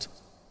result?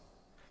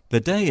 The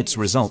day its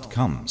result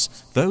comes,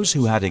 those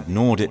who had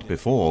ignored it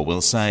before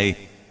will say,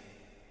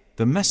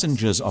 the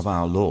messengers of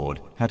our Lord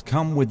had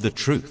come with the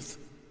truth.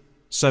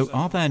 So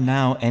are there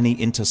now any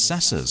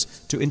intercessors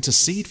to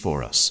intercede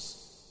for us?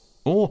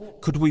 Or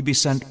could we be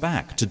sent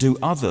back to do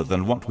other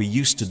than what we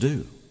used to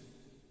do?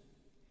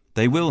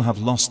 They will have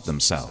lost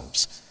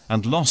themselves,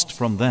 and lost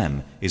from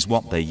them is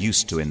what they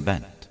used to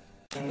invent.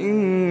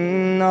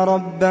 إن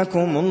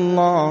ربكم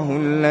الله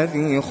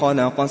الذي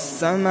خلق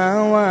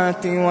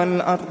السماوات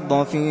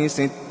والأرض في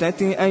 6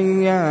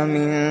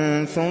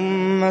 أيام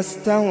ثم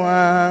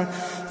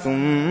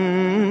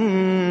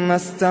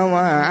استوى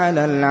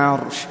على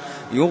العرش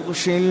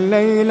يغشي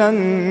الليل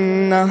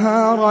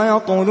النهار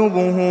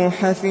يطلبه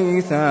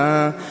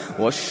حثيثا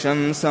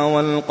والشمس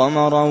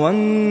والقمر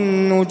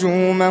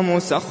والنجوم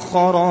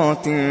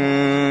مسخرات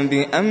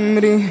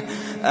بأمره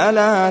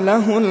ألا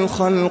له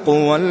الخلق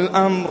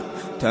والأمر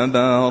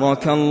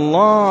تبارك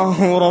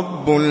الله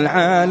رب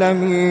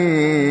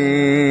العالمين.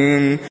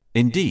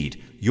 Indeed,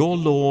 your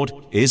Lord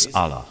is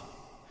Allah,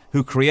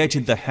 who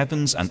created the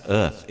heavens and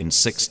earth in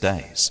 6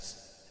 days,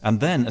 and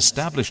then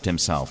established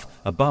himself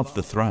above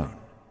the throne.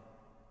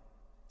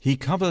 He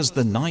covers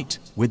the night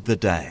with the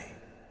day,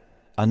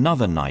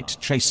 another night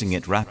chasing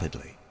it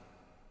rapidly.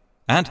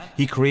 And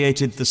he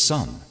created the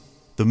sun,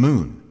 the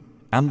moon,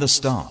 and the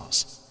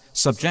stars,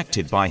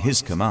 subjected by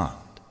his command.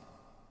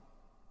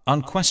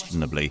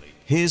 Unquestionably,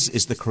 his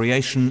is the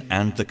creation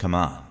and the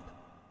command.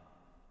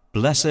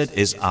 Blessed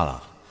is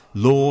Allah,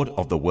 Lord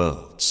of the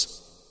worlds.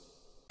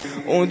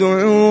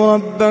 ادعوا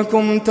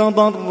ربكم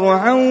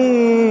تضرعا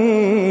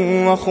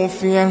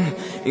وخفية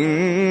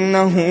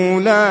إنه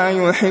لا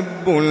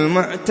يحب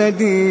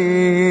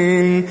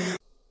المعتدين.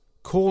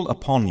 Call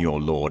upon your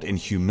Lord in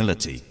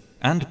humility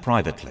and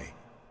privately.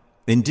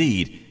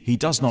 Indeed, he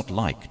does not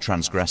like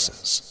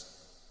transgressors.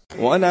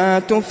 ولا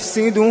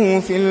تفسدوا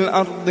في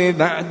الأرض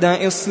بعد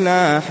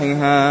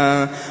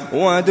إصلاحها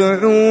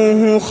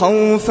وادعوه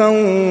خوفا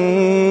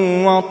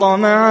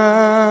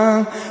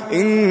وطمعا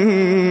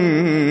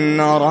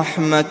إن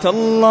رحمة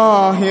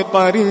الله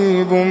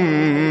قريب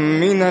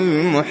من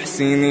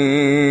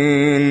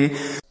المحسنين.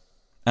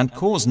 And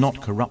cause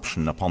not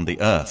corruption upon the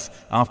earth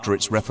after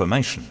its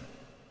reformation,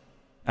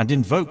 and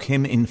invoke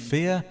him in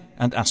fear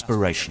and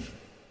aspiration.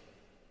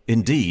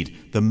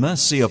 Indeed, the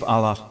mercy of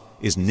Allah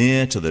is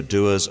near to the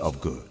doers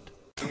of good.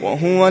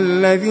 وهو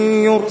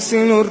الذي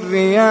يرسل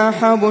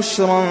الرياح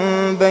بشرا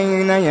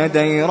بين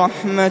يدي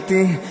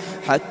رحمته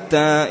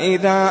حتى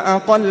إذا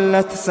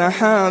أقلت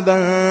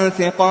سحابا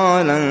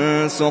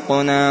ثقالا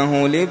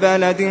سقناه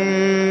لبلد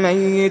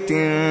ميت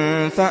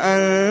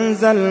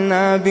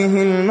فأنزلنا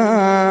به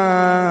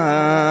الماء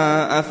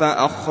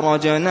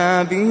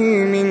فأخرجنا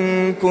به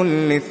من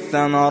كل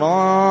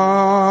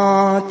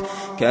الثمرات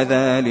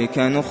كذلك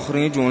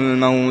نخرج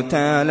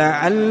الموتى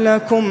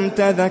لعلكم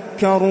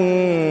تذكرون.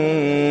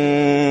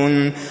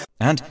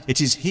 And it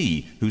is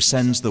He who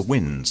sends the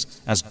winds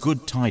as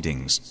good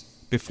tidings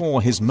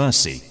before His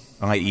mercy,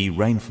 i.e.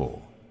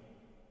 rainfall,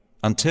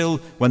 until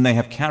when they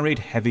have carried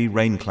heavy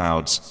rain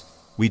clouds,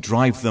 we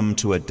drive them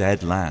to a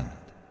dead land.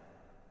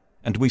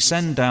 And we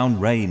send down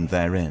rain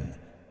therein,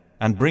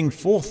 and bring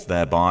forth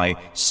thereby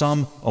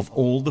some of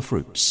all the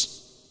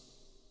fruits.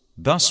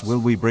 Thus will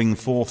we bring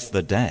forth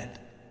the dead.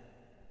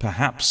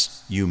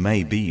 Perhaps you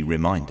may be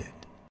reminded.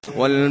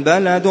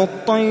 والبلد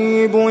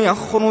الطيب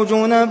يخرج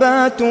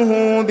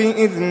نباته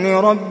بإذن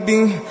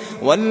ربه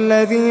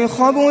والذي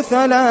خبث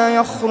لا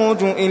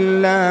يخرج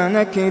إلا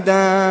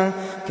نكدا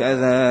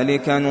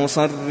كذلك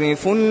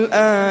نصرف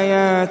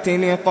الآيات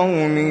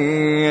لقوم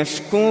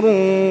يشكرون.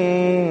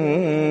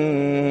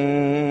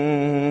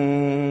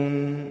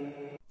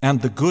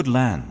 And the good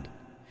land,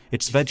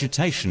 its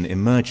vegetation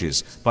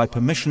emerges by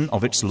permission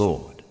of its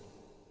Lord.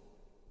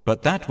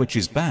 But that which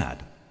is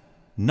bad,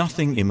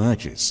 nothing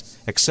emerges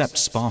except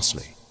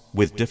sparsely,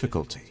 with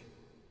difficulty.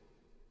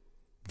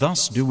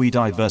 Thus do we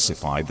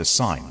diversify the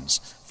signs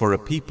for a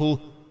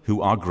people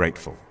who are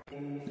grateful.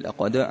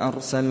 لقد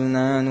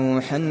أرسلنا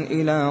نوحا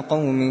إلى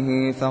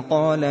قومه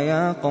فقال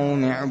يا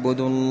قوم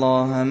اعبدوا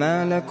الله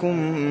ما لكم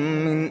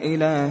من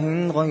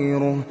إله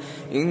غيره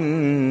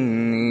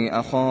إني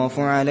أخاف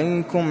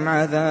عليكم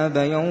عذاب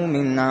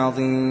يوم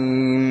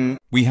عظيم.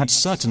 We had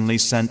certainly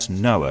sent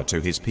Noah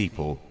to his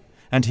people,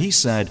 and he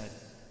said,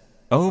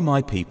 O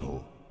my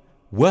people,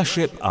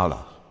 worship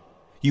Allah.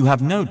 You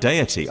have no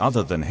deity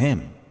other than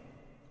Him.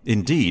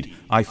 Indeed,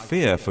 I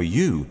fear for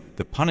you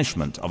the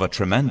punishment of a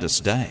tremendous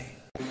day.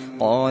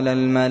 قال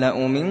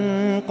الملأ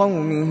من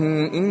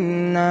قومه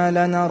إنا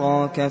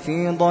لنراك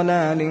في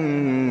ضلال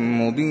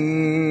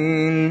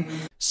مبين.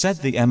 Said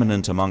the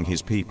eminent among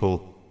his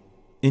people,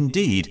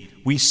 Indeed,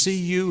 we see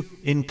you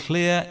in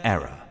clear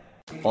error.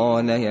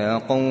 قال يا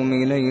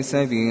قوم ليس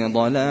بي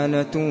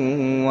ضلالة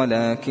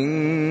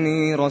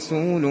ولكني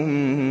رسول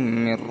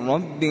من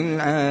رب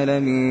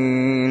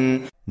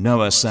العالمين.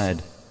 Noah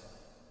said,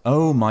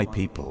 O my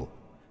people,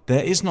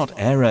 there is not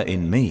error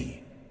in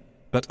me,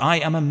 but I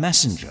am a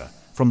messenger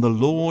from the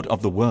Lord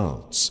of the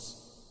worlds.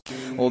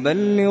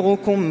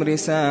 أبلغكم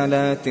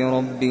رسالات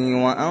ربي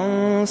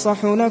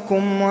وأنصح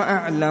لكم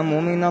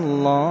وأعلم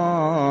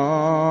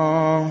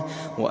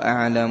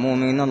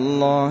من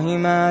الله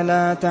ما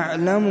لا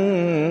تعلمون.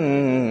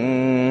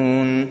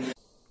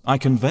 I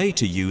convey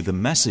to you the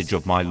message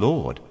of my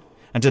Lord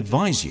and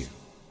advise you,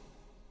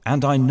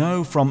 and I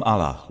know from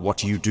Allah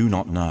what you do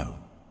not know.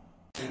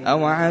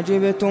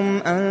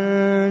 أَوَعَجِبْتُمْ أَنْ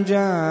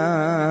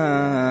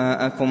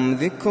جَاءَكُمْ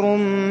ذِكْرٌ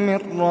مِّن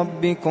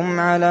رَّبِّكُمْ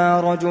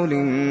عَلَى رَجُلٍ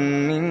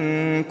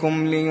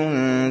مِّنكُمْ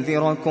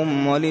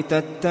لِيُنذِرَكُمْ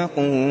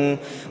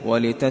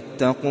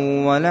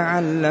وَلِتَتَّقُوا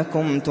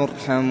وَلَعَلَّكُمْ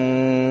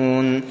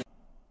تُرْحَمُونَ.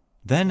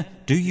 Then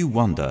do you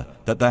wonder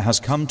that there has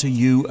come to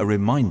you a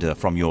reminder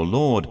from your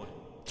Lord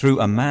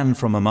through a man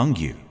from among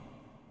you,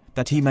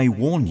 that he may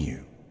warn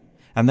you,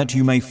 and that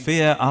you may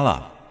fear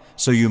Allah,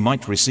 so you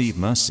might receive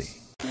mercy?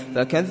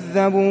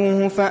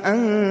 فكذبوه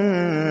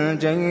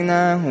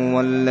فأنجيناه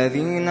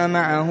والذين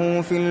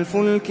معه في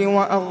الفلك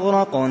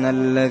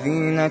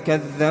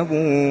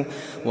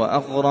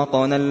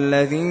وأغرقنا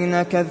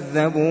الذين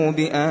كذبوا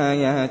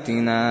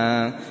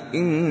بآياتنا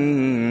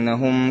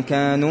إنهم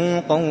كانوا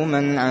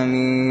قوما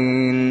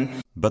عمين.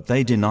 But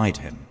they denied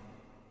him.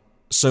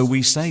 So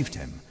we saved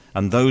him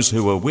and those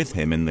who were with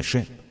him in the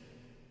ship,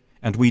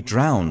 and we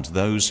drowned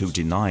those who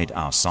denied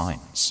our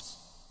signs.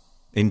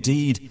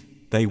 Indeed,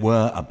 they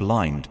were a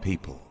blind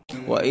people.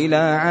 وإلى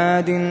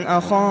عاد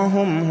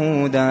أخاهم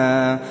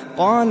هودا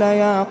قال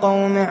يا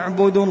قوم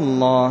اعبدوا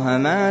الله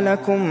ما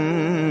لكم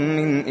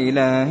من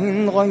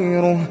إله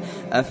غيره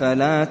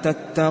أفلا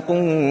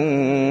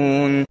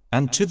تتقون.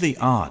 And to the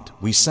Ad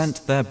we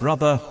sent their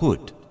brother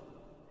Hud.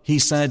 He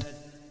said,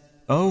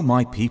 O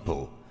my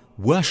people,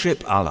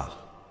 worship Allah.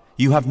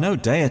 You have no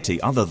deity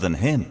other than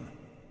Him.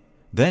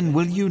 Then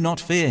will you not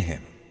fear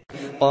Him?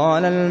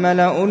 قال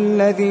الملأ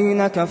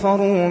الذين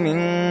كفروا من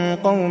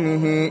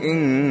قومه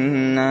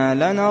إنا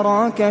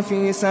لنراك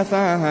في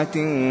سفاهة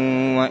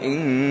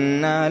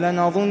وإنا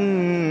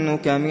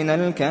لنظنك من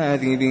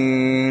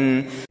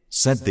الكاذبين.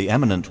 Said the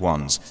eminent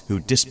ones who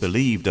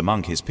disbelieved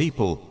among his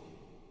people,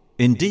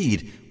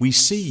 Indeed, we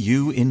see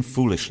you in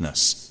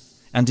foolishness,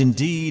 and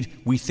indeed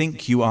we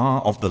think you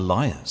are of the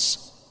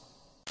liars.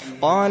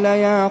 قال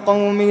يا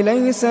قوم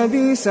ليس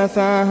بي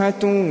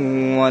سفاهة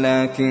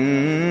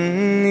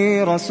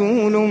ولكني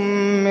رسول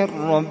من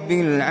رب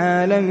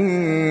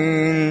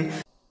العالمين.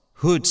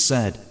 Hud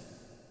said,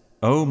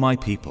 O my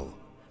people,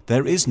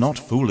 there is not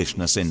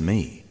foolishness in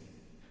me,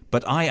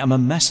 but I am a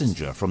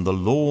messenger from the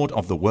Lord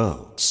of the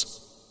worlds.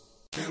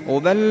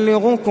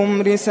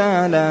 أبلغكم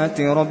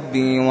رسالات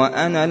ربي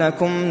وأنا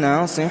لكم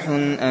ناصح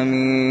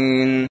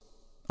أمين.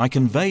 I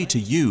convey to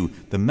you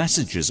the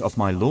messages of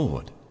my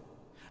Lord,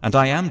 and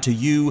I am to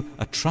you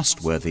a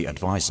trustworthy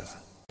advisor.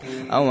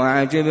 أو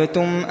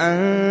عجبتم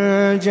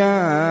أن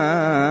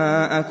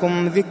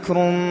جاءكم ذكر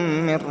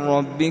من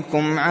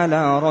ربكم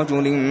على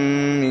رجل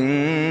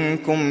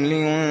منكم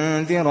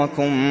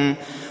لينذركم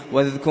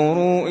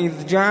واذكروا إذ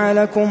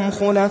جعلكم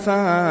خلفاء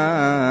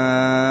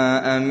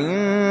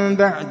من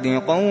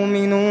بعد قوم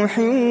نوح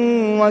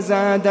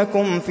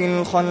وزادكم في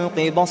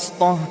الخلق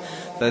بسطة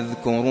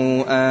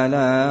فاذكروا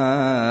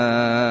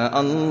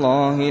آلاء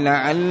الله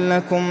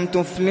لعلكم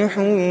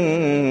تفلحون.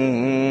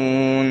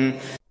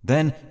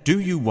 Then do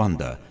you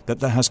wonder that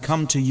there has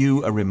come to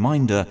you a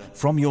reminder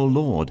from your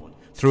Lord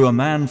through a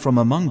man from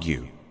among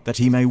you, that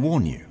he may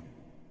warn you?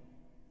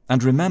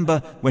 And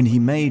remember when he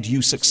made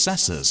you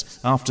successors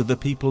after the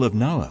people of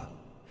Noah,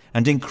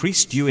 and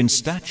increased you in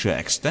stature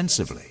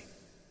extensively.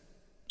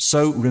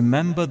 So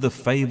remember the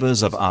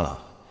favors of Allah,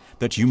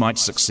 that you might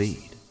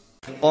succeed.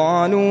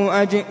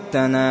 قالوا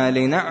أجئتنا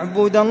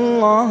لنعبد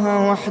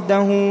الله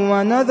وحده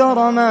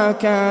ونذر ما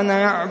كان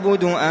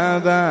يعبد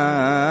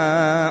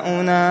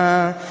آباؤنا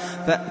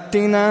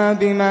فأتنا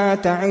بما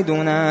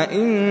تعدنا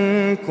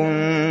إن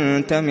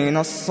كنت من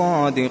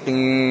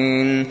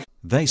الصادقين.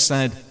 They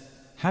said,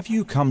 have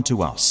you come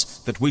to us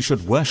that we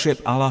should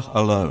worship Allah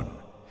alone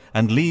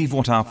and leave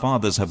what our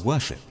fathers have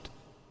worshipped?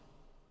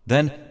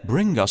 Then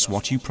bring us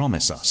what you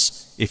promise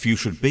us, if you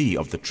should be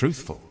of the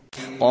truthful.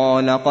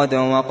 قال قد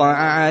وقع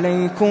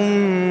عليكم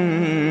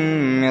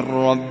من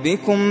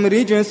ربكم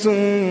رجس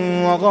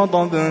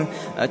وغضب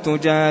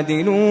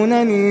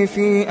أتجادلونني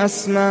في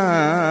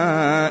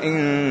أسماء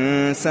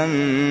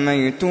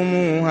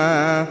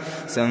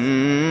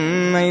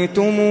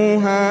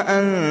سميتموها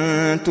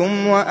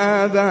أنتم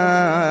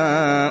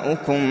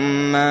وآباؤكم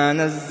ما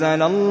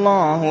نزل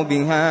الله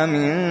بها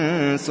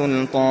من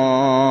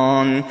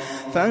سلطان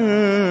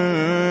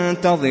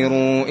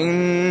فانتظروا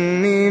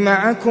إني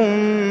معكم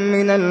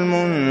من المنتظرين.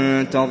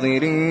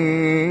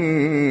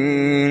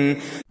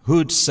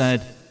 Hud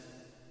said,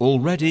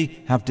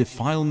 already have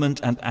defilement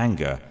and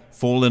anger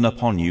fallen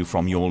upon you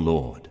from your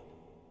Lord.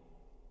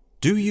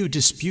 Do you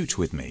dispute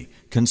with me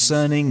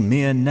concerning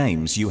mere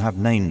names you have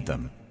named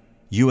them,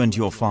 you and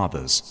your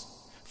fathers,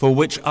 for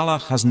which Allah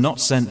has not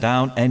sent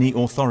down any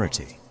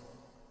authority?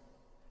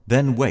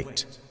 Then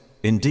wait.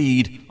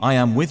 Indeed, I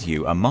am with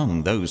you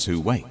among those who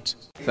wait.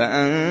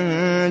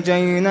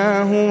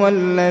 فأنجيناه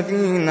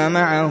والذين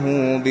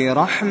معه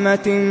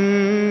برحمة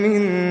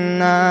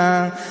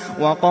منا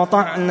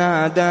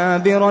وقطعنا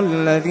دابر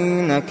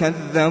الذين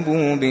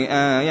كذبوا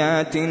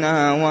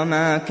بآياتنا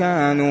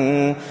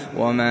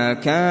وما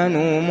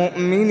كانوا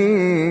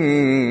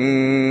مؤمنين.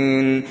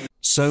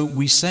 So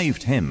we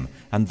saved him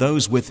and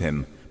those with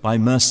him by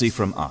mercy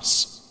from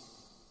us,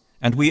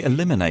 and we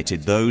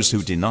eliminated those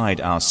who denied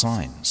our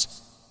signs,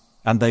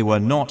 and they were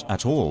not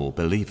at all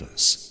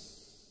believers.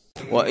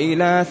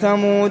 وإلى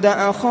ثمود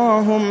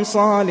أخاهم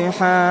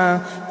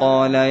صالحا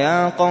قال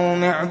يا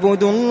قوم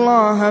اعبدوا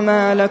الله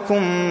ما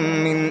لكم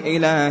من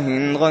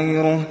إله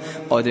غيره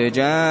قد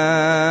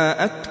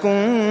جاءتكم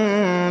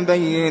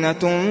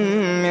بينة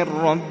من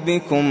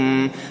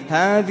ربكم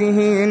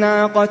هذه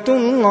ناقة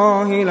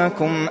الله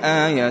لكم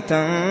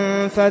آية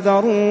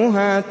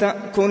فذروها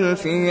تأكل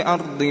في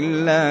أرض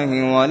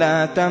الله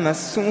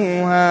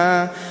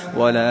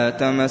ولا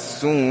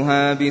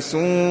تمسوها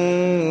بسوء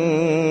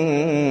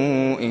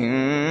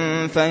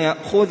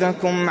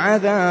فيأخذكم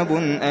عذاب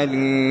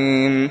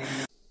أليم.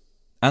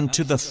 And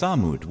to the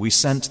Thamud we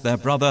sent their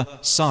brother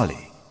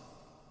Salih.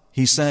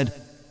 He said,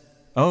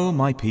 O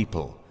my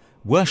people,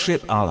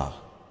 worship Allah.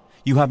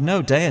 You have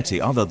no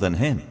deity other than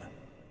Him.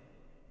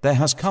 There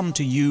has come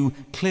to you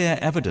clear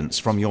evidence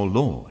from your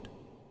Lord.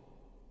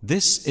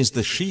 This is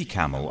the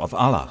she-camel of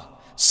Allah,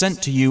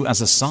 sent to you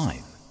as a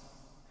sign.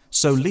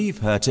 So leave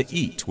her to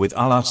eat with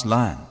Allah's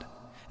land,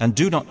 and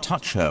do not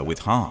touch her with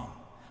harm,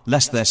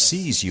 lest there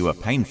seize you a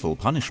painful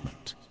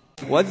punishment.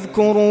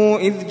 واذكروا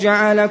إذ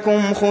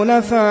جعلكم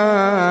خلفاء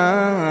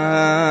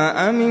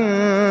من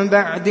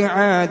بعد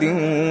عاد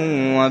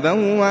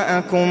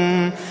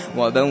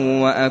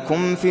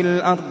وبوأكم في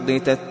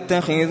الأرض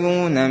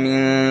تتخذون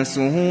من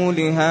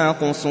سهولها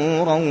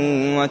قصورا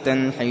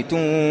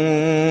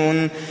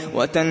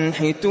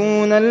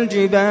وتنحتون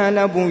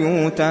الجبال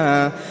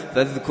بيوتا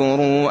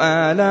فاذكروا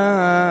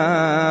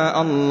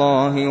آلاء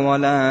الله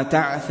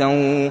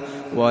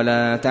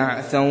ولا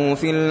تعثوا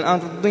في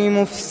الأرض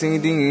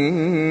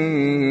مفسدين.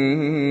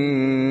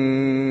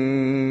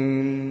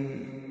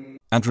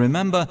 And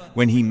remember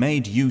when He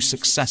made you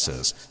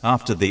successors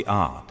after the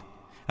Ard,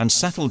 and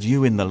settled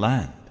you in the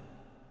land,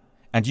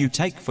 and you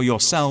take for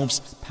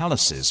yourselves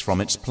palaces from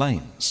its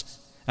plains,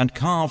 and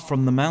carve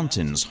from the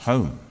mountains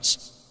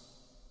homes.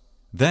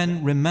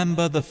 Then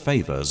remember the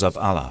favors of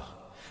Allah,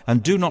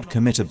 and do not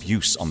commit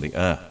abuse on the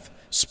earth,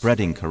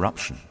 spreading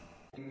corruption.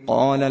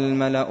 قال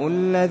الملأ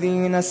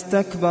الذين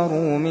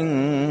استكبروا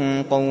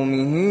من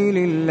قومه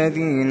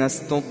للذين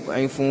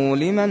استضعفوا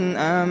لمن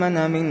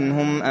آمن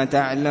منهم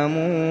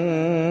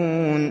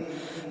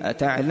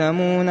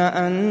أتعلمون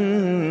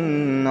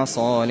أن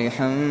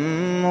صالحا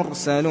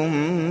مرسل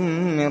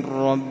من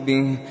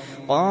ربه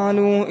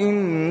قالوا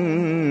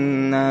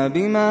إنا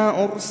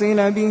بما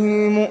أرسل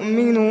به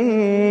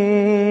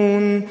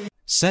مؤمنون.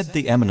 Said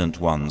the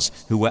eminent ones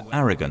who were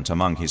arrogant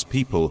among his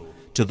people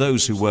to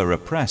those who were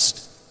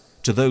oppressed,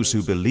 to those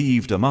who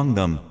believed among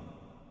them,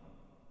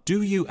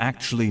 "Do you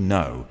actually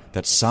know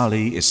that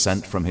Salih is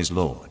sent from his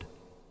Lord?"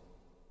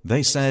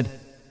 They said,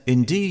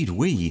 "Indeed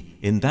we,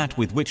 in that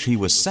with which he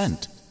was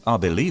sent, are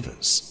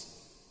believers."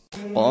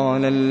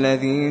 قال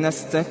الذين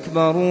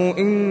استكبروا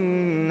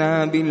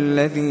إنا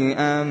بالذي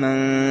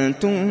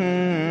آمنتم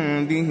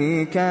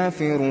به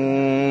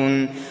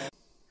كافرون.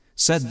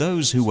 Said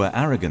those who were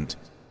arrogant,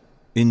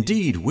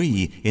 "Indeed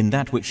we, in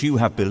that which you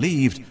have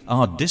believed,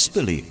 are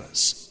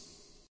disbelievers."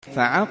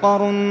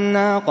 فعقروا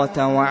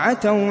الناقة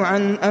وعتوا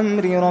عن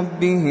أمر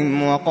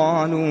ربهم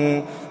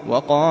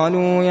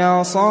وقالوا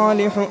يا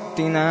صالح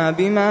ائتنا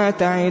بما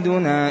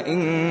تعدنا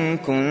إن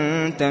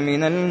كنت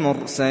من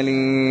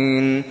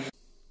المرسلين.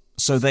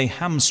 So they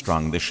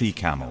hamstrung the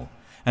she-camel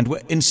and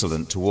were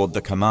insolent toward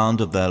the command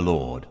of their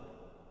Lord,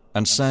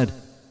 and said,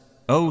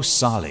 "O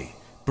Salih,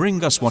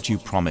 bring us what you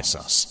promise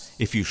us,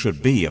 if you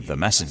should be of the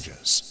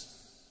messengers."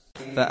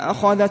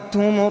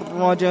 فأخذتهم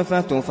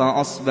الرجفة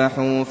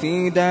فأصبحوا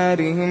في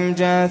دارهم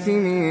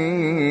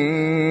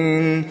جاثمين.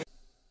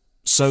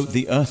 So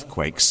the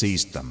earthquake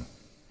seized them,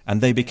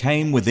 and they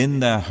became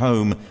within their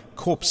home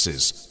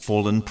corpses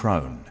fallen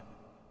prone.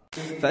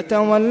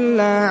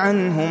 فتولى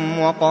عنهم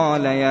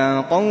وقال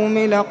يا قوم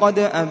لقد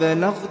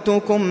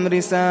أبلغتكم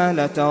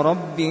رسالة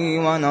ربي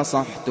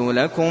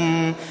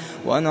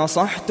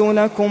ونصحت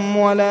لكم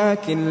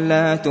ولكن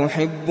لا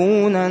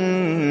تحبون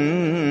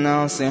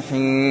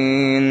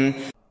الناصحين.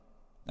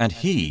 And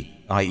he,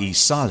 i.e.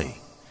 Salih,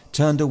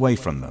 turned away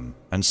from them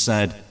and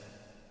said,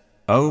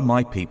 "O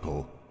my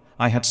people,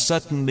 I had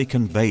certainly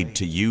conveyed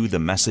to you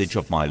the message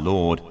of my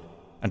Lord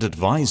and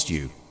advised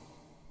you,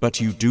 but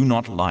you do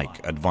not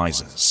like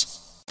advisers."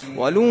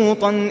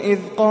 ولوطا إذ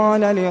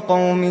قال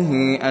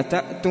لقومه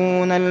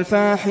أتأتون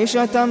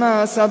الفاحشة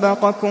ما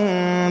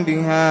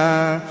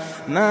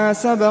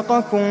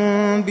سبقكم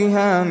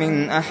بها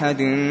من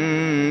أحد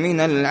من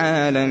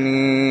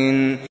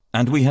العالمين.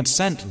 And we had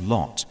sent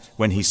Lot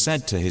when he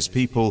said to his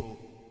people,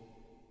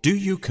 "Do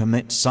you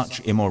commit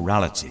such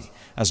immorality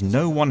as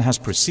no one has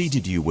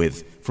preceded you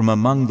with from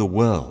among the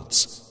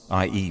worlds,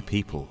 i.e.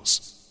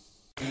 peoples?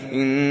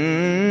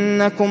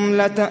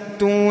 إنكم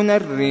لتأتون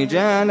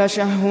الرجال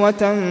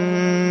شهوة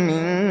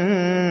من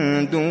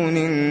دون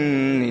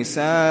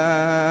النساء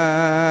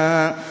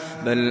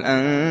بل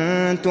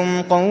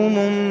أنتم قوم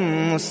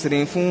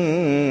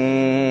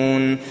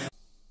مسرفون."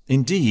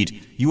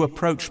 Indeed, you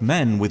approach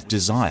men with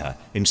desire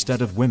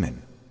instead of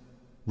women.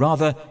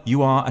 Rather,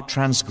 you are a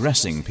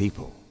transgressing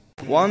people.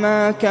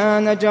 وما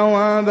كان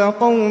جواب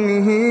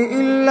قومه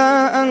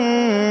إلا أن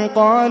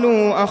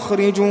قالوا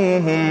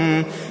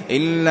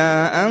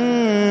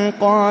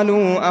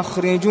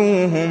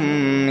أخرجوهم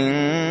من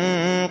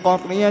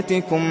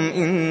قريتكم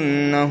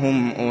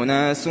إنهم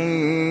أناس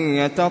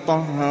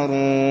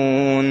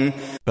يتطهرون.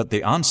 But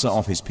the answer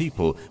of his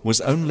people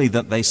was only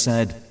that they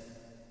said,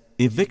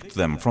 "Evict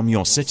them from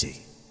your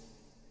city.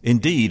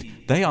 Indeed,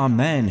 they are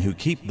men who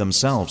keep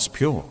themselves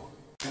pure."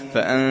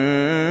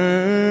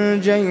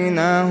 فأنجيناه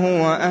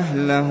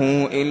وأهله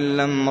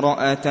إلا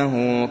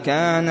امرأته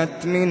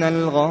كانت من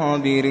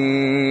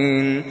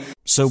الغابرين.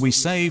 So we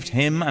saved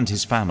him and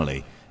his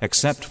family,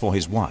 except for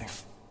his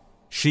wife.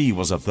 She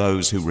was of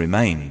those who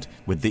remained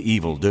with the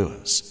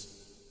evildoers.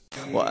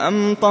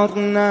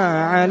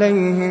 وأمطرنا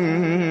عليهم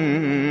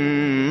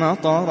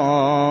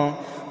مطرا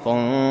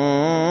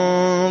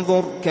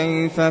فانظر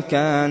كيف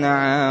كان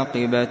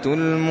عاقبة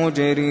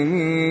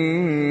المجرمين.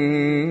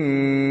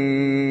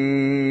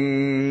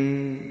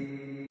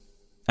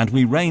 And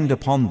we rained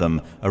upon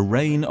them a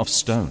rain of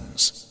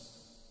stones.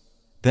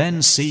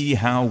 Then see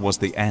how was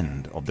the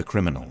end of the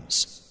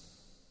criminals.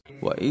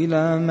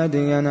 وإلى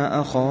مدين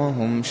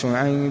أخاهم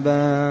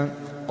شعيبا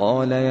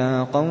قال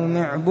يا قوم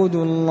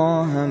اعبدوا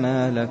الله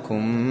ما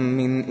لكم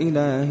من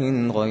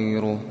إله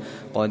غيره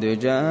قد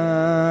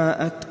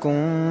جاءتكم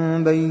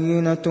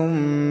بينة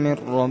من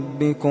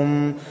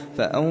ربكم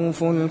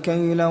فأوفوا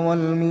الكيل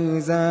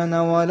والميزان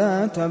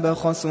ولا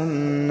تبخسوا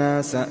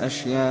الناس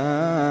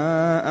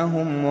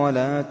أشياءهم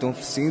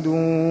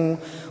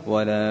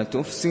ولا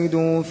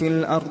تفسدوا في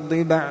الأرض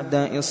بعد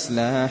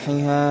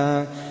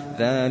إصلاحها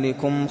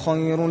ذلكم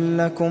خير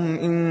لكم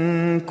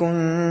إن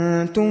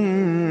كنتم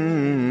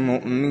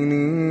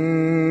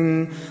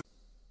مؤمنين.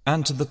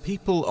 And to the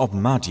people of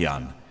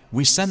Madian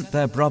we sent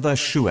their brother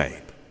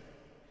Shu'aib.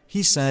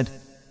 He said,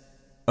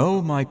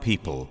 "O my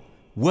people,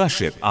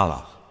 worship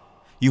Allah.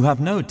 You have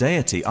no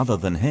deity other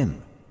than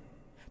Him.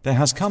 There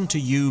has come to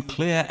you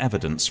clear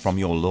evidence from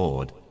your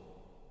Lord.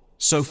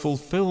 So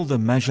fulfill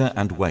the measure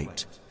and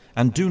weight,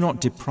 and do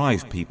not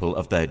deprive people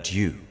of their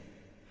due,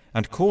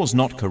 and cause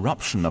not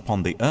corruption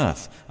upon the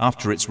earth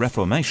after its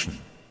reformation.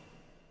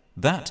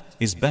 That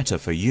is better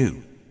for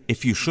you,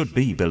 if you should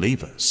be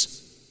believers.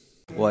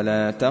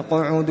 ولا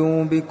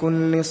تقعدوا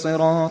بكل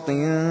صراط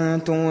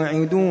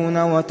توعدون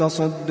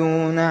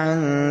وتصدون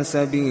عن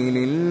سبيل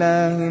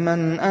الله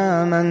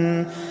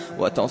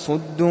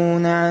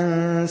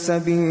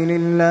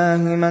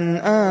من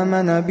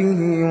آمن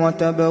به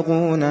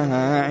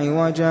وتبغونها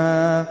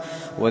عوجا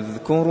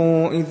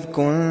واذكروا إذ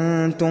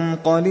كنتم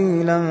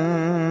قليلا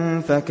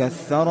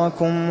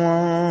فكثركم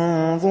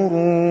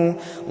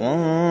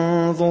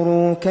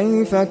وانظروا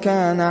كيف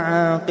كان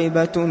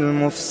عاقبة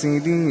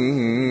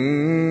المفسدين.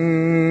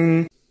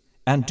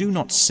 And do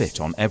not sit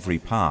on every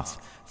path,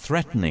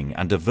 threatening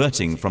and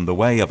averting from the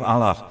way of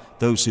Allah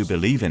those who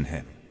believe in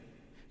Him,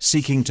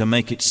 seeking to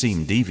make it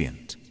seem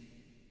deviant.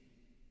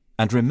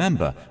 And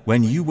remember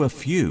when you were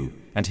few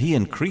and He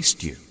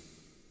increased you,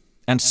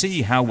 and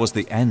see how was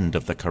the end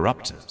of the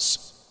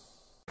corruptors.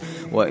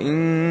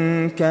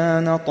 وَإِن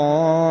كَانَ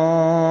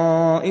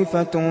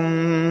طَائِفَةٌ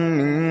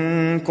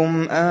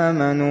مِّنكُمْ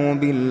آمَنُوا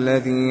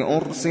بِالَّذِي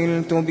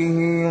أُرْسِلْتُ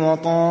بِهِ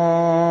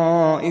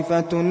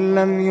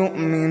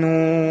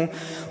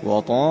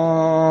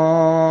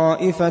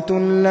وطائفة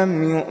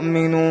لم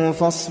يؤمنوا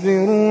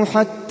فاصبروا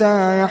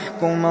حتى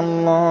يحكم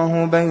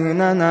الله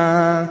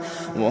بيننا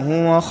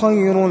وهو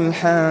خير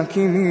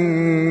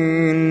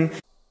الحاكمين.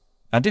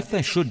 And if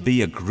there should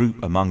be a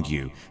group among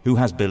you who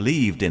has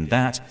believed in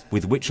that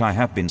with which I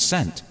have been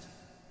sent,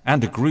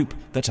 and a group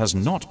that has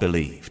not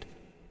believed,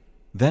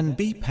 then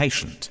be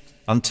patient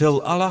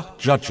until Allah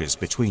judges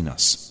between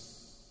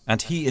us,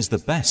 and He is the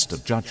best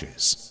of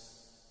judges.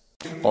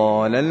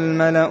 قال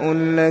الملأ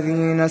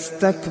الذين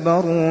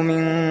استكبروا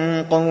من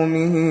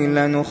قومه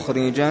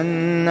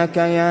لنخرجنك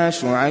يا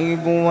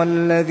شعيب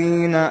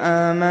والذين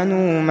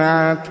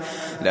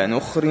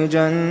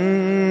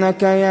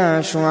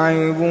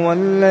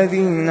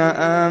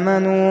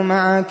آمنوا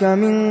معك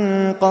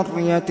من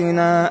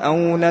قريتنا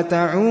أو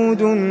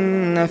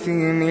لتعودن في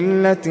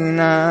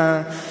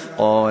ملتنا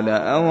قال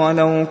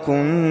أولو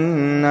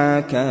كنا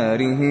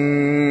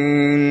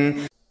كارهين.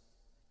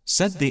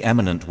 Said the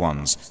eminent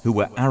ones who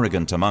were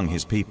arrogant among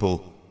his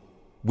people,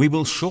 "We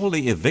will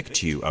surely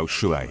evict you, O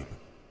Shu'aib,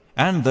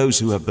 and those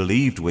who have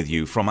believed with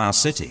you from our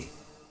city,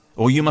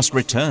 or you must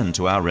return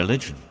to our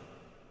religion."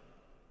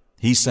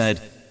 He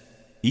said,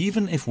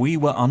 "Even if we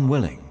were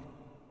unwilling,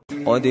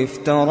 قد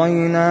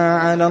افترينا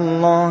على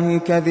الله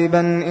كذبا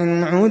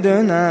إن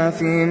عدنا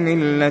في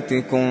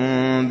ملتكم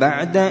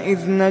بعد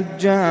إذ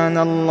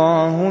نجانا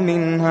الله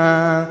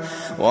منها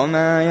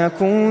وما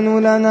يكون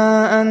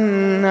لنا أن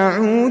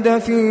نعود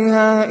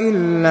فيها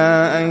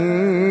إلا أن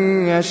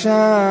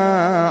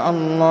يشاء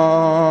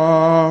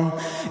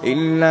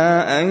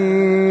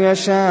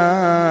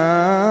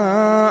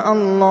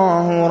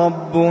الله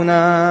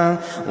ربنا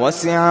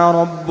وسع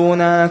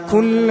ربنا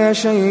كل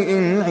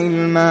شيء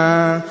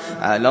علما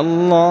على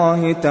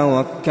الله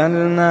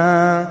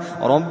توكلنا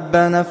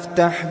ربنا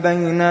افتح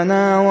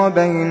بيننا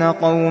وبين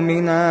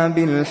قومنا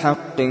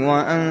بالحق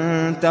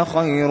وأنت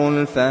خير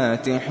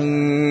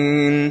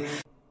الفاتحين.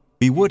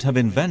 We would have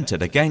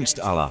invented against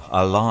Allah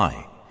a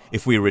lie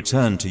if we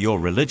returned to your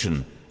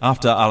religion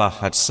after Allah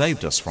had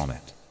saved us from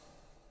it.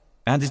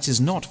 And it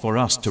is not for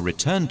us to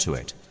return to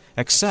it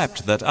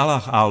except that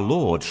Allah our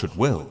Lord should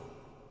will.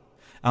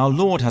 Our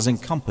Lord has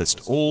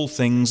encompassed all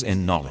things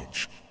in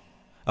knowledge.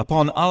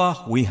 Upon Allah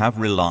we have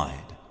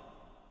relied.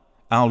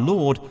 Our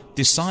Lord,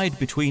 decide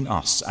between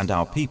us and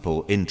our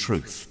people in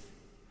truth,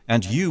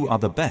 and you are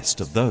the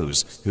best of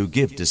those who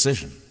give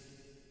decision.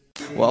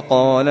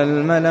 وقال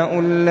الملأ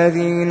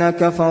الذين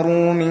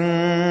كفروا من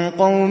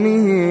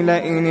قومه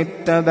لئن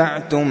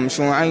اتبعتم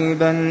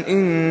شعيبا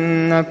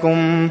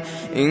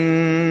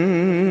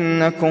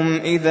إنكم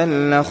إذا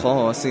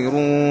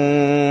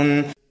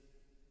لخاسرون.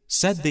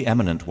 Said the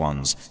eminent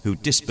ones who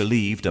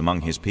disbelieved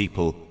among his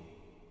people,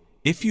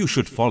 "If you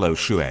should follow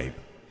Shu'aib,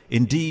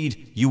 indeed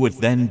you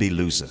would then be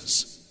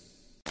losers."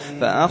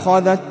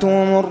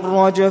 فأخذتهم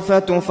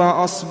الرجفة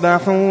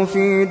فأصبحوا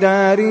في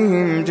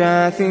دارهم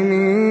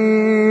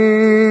جاثمين.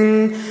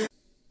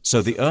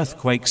 So the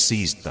earthquake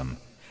seized them,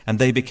 and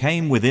they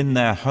became within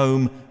their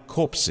home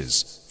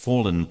corpses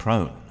fallen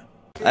prone.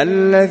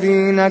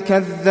 الذين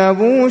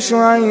كذبوا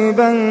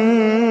شعيبا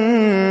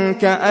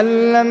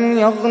كأن لم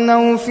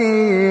يغنوا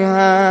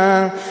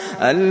فيها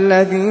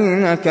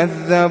الذين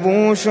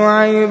كذبوا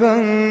شعيبا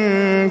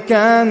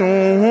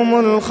كانوا هم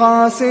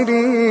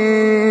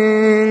الخاسرين.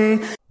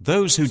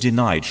 Those who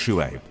denied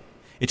Shu'aib,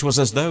 it was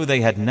as though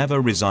they had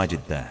never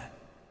resided there.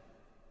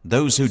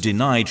 Those who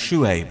denied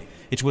Shu'aib,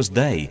 it was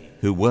they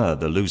who were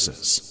the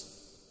losers.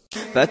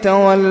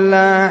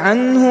 فتولى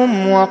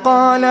عنهم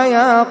وقال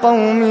يا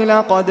قوم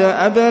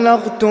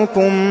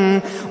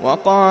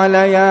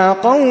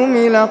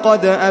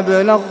لقد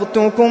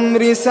أبلغتكم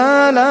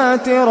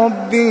رسالات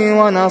ربي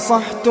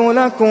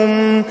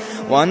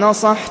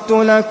ونصحت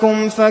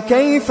لكم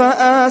فكيف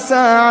آسى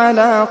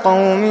على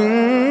قوم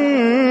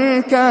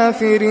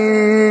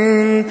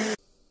كافرين.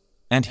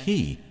 And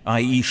he,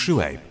 i.e.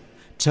 Shu'aib,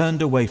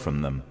 turned away from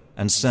them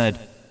and said,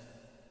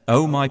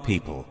 O my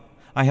people,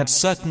 I had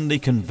certainly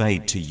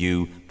conveyed to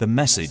you the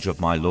message of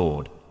my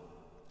Lord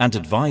and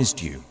advised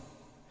you.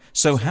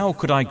 So how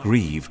could I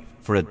grieve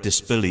for a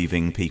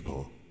disbelieving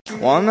people?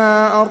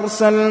 وما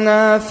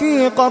أرسلنا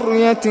في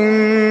قرية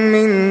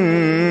من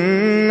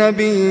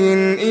نبي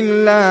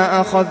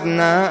إلا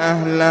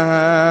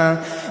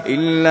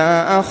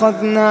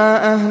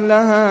أخذنا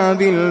أهلها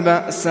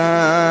بالبأساء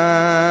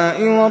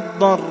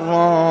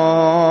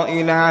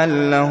والضراء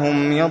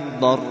لعلهم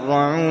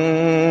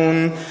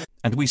يضرعون.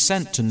 And we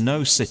sent to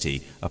no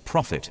city a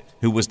prophet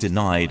who was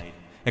denied,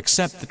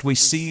 except that we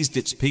seized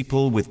its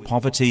people with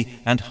poverty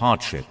and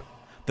hardship,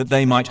 that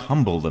they might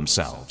humble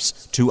themselves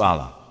to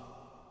Allah.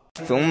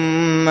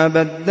 ثم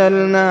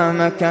بدلنا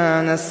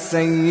مكان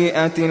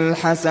السيئة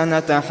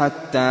الحسنة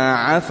حتى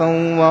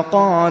عفوا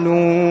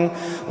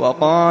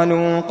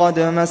وقالوا قد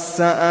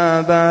مس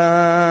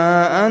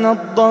آباءنا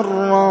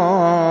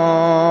الضراء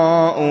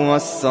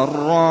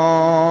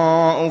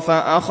والسراء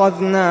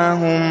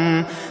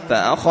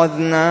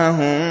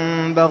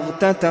فأخذناهم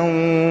بغتة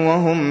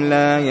وهم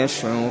لا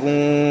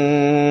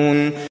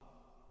يشعرون.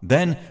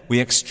 Then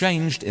we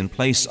exchanged in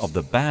place of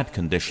the bad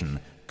condition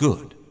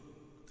good,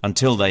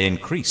 until they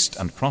increased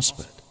and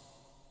prospered,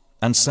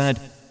 and said,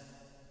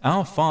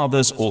 Our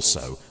fathers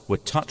also were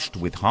touched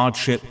with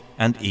hardship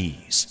and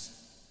ease.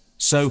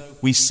 So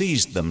we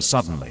seized them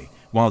suddenly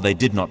while they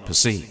did not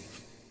perceive.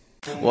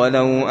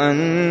 ولو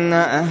أن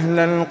أهل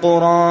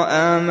القرى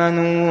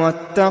آمنوا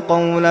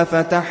واتقوا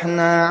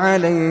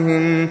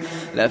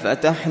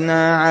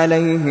لفتحنا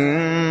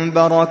عليهم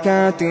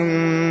بركات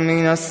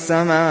من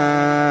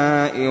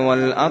السماء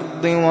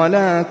والأرض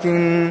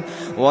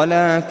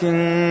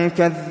ولكن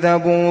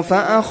كذبوا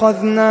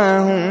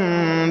فأخذناهم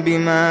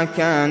بما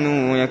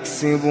كانوا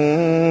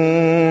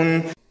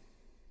يكسبون.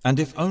 And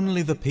if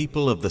only the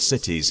people of the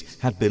cities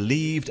had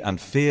believed and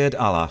feared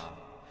Allah,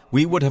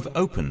 we would have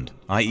opened,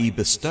 i.e.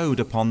 bestowed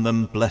upon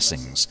them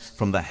blessings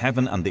from the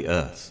heaven and the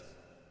earth.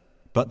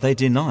 But they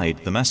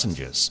denied the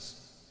messengers,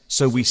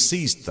 so we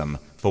seized them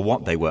for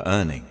what they were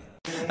earning.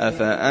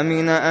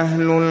 أفأمن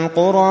أهل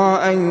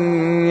القرى أن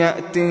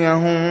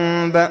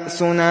يأتيهم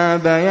بأسنا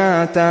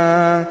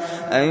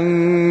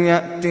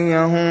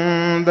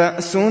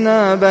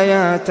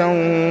بياتا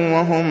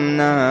وهم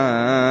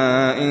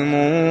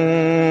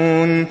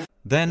نائمون.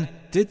 Then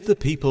did the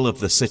people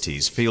of the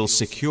cities feel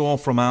secure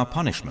from our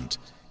punishment,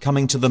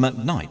 coming to them at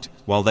night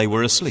while they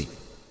were asleep?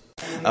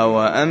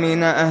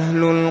 أوأمن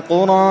أهل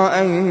القرى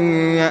أن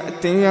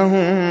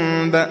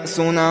يأتيهم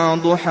بأسنا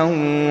ضحى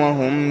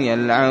وهم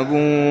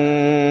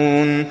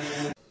يلعبون.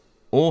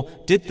 Or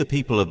did the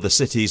people of the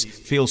cities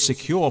feel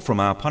secure from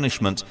our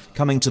punishment,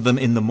 coming to them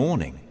in the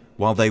morning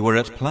while they were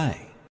at play?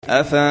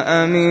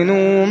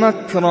 أفأمنوا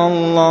مكر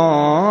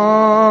الله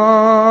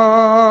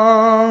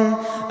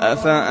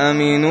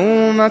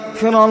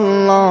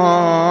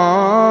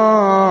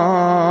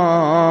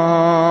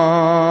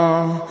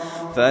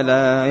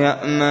فلا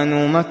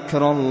يأمن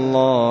مكر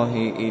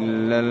الله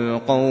إلا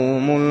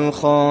القوم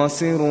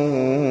الخاسرون.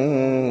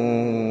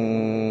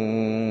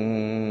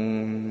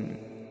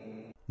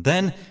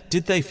 Then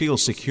did they feel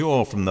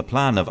secure from the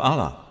plan of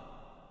Allah?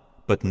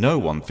 But no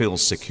one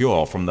feels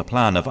secure from the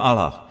plan of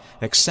Allah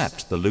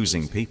except the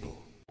losing people.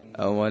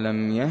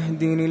 أولم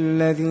يهد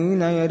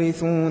للذين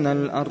يرثون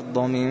الأرض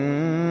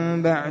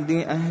من بعد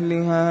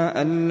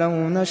أهلها أن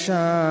لو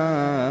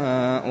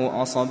نشاء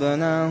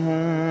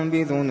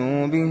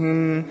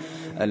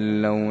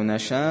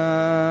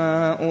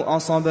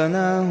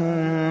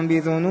أصبناهم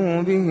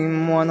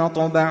بذنوبهم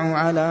ونطبع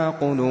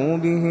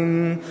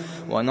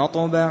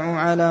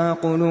على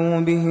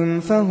قلوبهم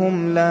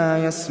فهم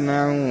لا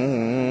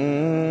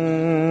يسمعون.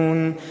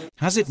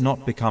 Has it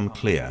not become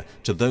clear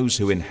to those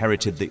who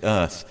inherited the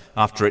earth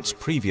after its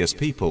previous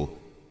people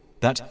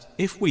that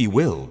if we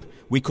willed,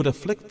 we could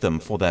afflict them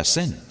for their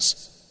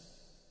sins?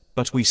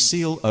 But we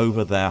seal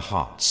over their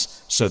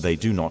hearts so they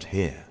do not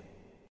hear.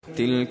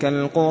 تلك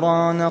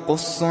القرى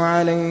نقص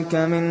عليك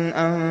من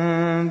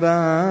أنبائها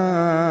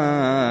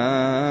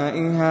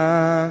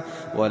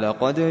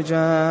ولقد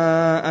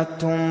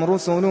جاءتهم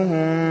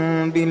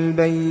رسلهم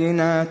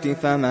بالبينات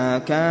فما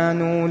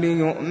كانوا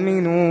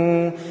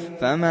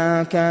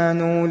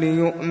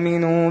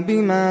ليؤمنوا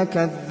بما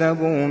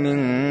كذبوا من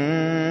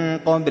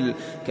قبل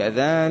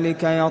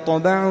كذلك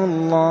يطبع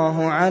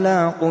الله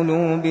على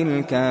قلوب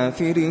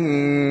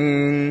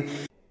الكافرين.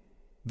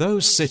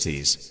 Those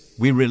cities,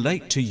 we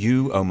relate to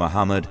you, O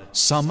Muhammad,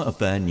 some of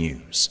their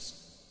news.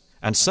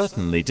 And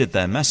certainly did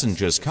their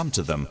messengers come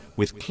to them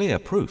with clear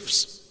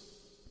proofs.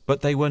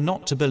 But they were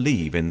not to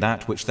believe in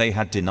that which they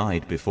had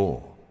denied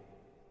before.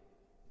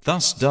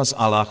 Thus does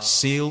Allah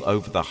seal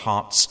over the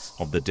hearts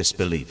of the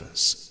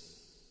disbelievers.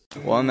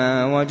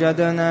 وما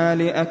وجدنا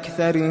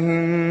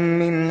لأكثرهم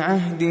من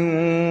عهد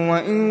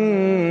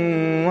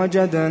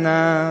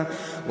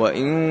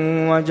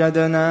وإن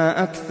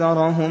وجدنا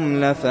أكثرهم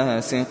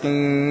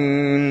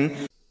لفاسقين.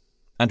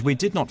 And we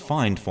did not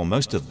find for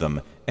most of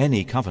them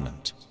any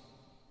covenant.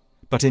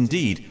 But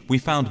indeed, we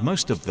found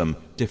most of them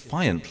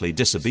defiantly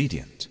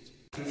disobedient.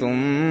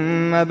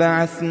 ثم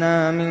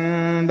بعثنا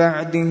من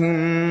بعدهم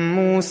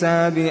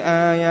موسى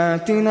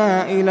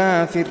بآياتنا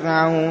إلى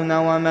فرعون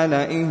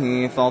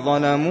وملئه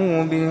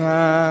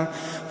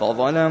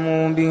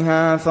فظلموا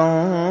بها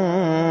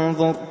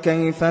فانظر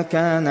كيف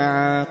كان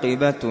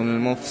عاقبة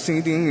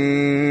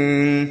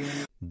المفسدين.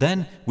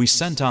 Then we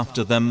sent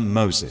after them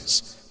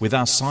Moses with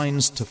our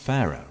signs to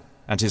Pharaoh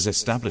and his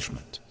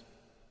establishment.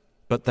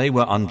 But they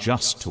were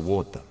unjust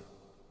toward them.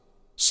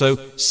 So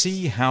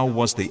see how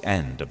was the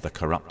end of the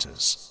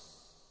corruptors.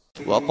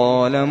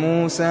 وقال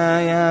موسى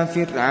يا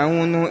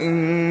فرعون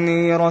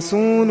إني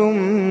رسول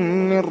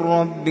من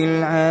رب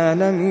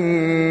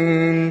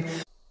العالمين.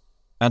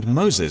 And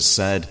Moses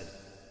said,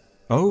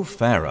 O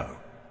Pharaoh,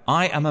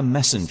 I am a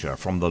messenger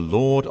from the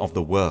Lord of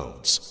the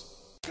worlds.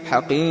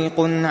 حقيق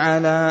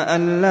على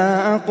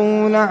ألا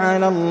أقول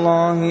على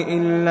الله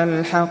إلا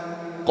الحق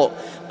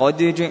قد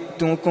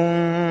جئتكم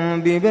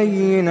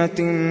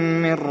ببينة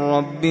من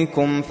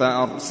ربكم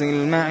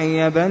فأرسل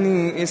معي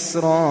بني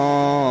إسرائيل.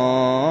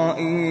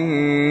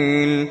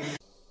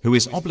 Who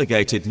is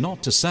obligated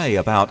not to say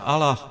about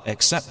Allah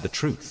except the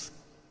truth.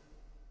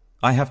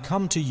 I have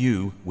come to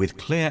you with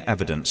clear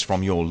evidence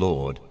from your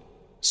Lord,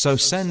 so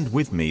send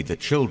with me the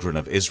children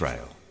of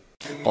Israel.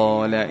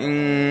 قال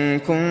إن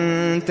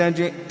كنت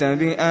جئت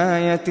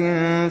بآية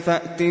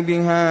فأت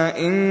بها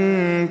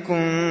إن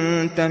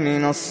كنت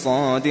من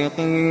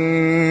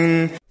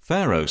الصادقين.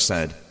 Pharaoh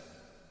said,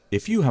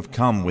 If you have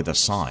come with a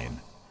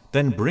sign,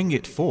 then bring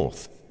it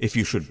forth if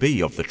you should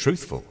be of the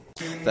truthful.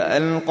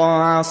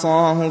 فألقى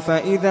عصاه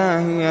فإذا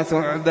هي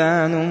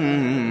ثعبان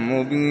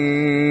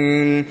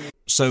مبين.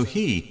 So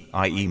he,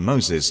 i.e.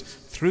 Moses,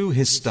 threw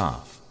his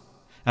staff,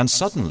 and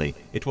suddenly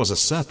it was a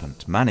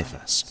serpent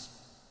manifest.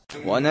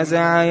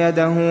 ونزع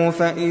يده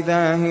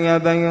فإذا هي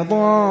بيضاء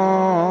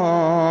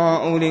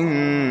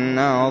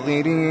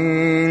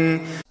للناظرين.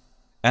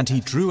 And he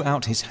drew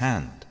out his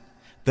hand.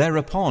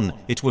 Thereupon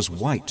it was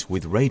white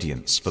with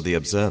radiance for the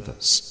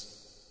observers.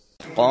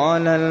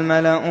 قال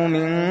الملأ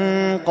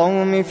من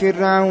قوم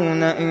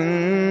فرعون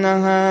إن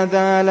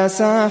هذا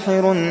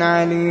لساحر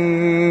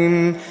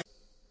عليم.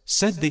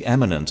 Said the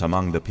eminent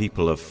among the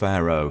people of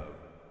Pharaoh,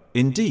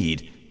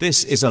 Indeed,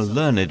 this is a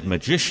learned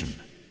magician.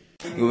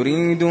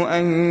 يريد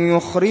أن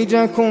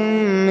يخرجكم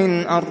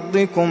من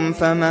أرضكم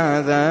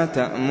فماذا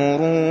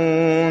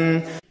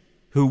تأمرون.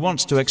 Who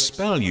wants to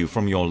expel you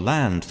from your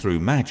land through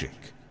magic.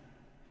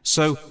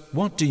 So,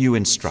 what do you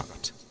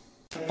instruct?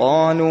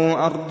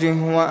 قالوا أرجه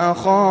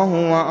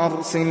وأخاه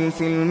وأرسل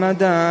في المدائن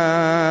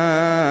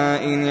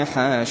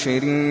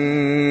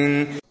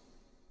حاشرين.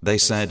 They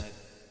said,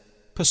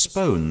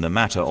 Postpone the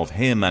matter of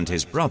him and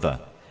his brother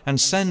and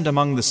send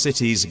among the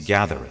cities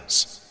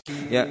gatherers.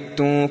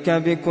 يأتوك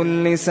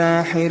بكل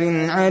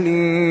ساحر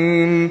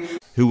عليم.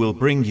 Who will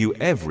bring you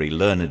every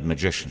learned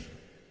magician.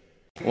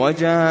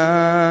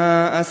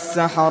 وجاء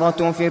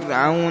السحرة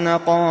فرعون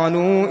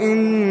قالوا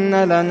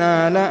إن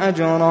لنا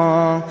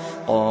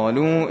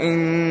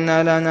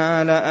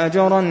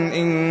لأجرا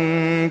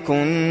إن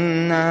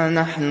كنا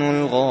نحن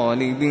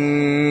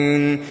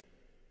الغالبين.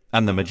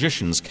 And the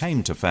magicians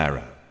came to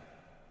Pharaoh.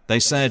 They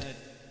said,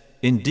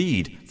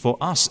 Indeed, for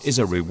us is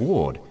a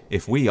reward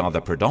if we are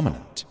the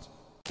predominant.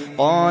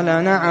 قال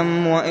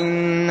نعم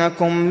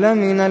وإنكم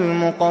لمن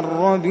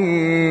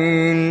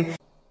المقربين.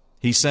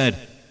 He said,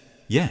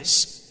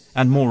 Yes,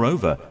 and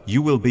moreover,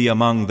 you will be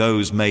among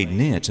those made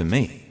near to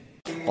me.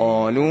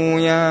 قالوا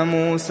يا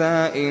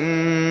موسى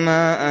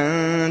إما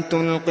أن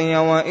تلقي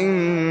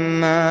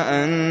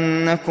وإما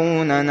أن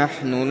نكون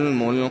نحن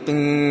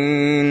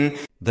الملقين.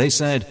 They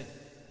said,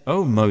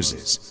 O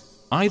Moses,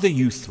 either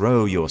you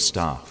throw your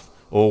staff,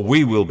 or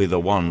we will be the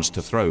ones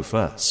to throw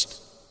first.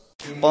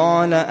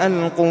 قال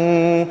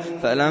ألقوا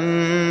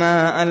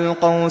فلما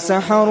ألقوا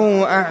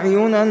سحروا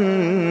أعين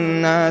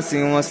الناس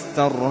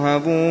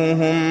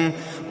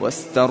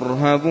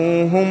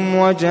واسترهبوهم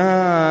وجاءوا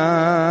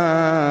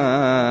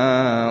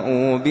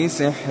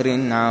بسحر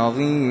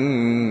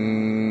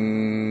عظيم.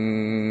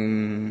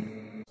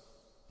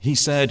 He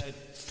said,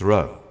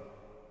 Throw.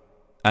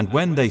 And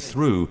when they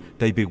threw,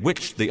 they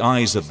bewitched the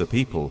eyes of the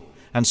people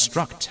and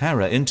struck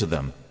terror into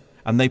them,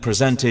 and they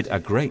presented a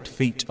great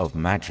feat of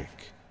magic.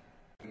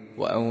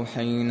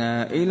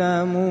 وأوحينا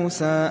إلى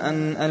موسى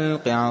أن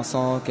ألق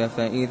عصاك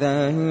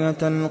فإذا هي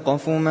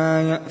تلقف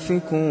ما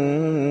يأفكون.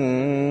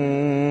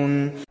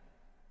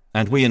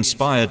 And we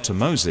inspired to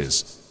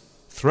Moses,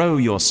 Throw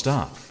your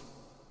staff.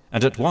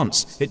 And at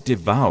once it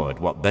devoured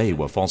what they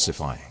were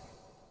falsifying.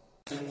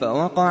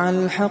 فوقع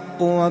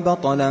الحق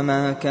وبطل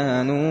ما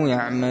كانوا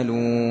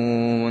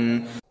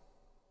يعملون.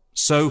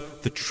 So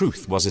the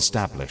truth was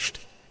established,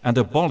 and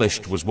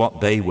abolished was what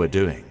they were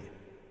doing.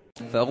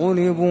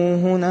 فغلبوا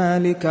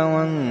هنالك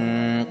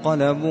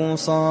وانقلبوا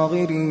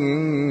صاغرين.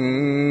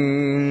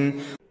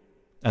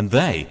 And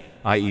they,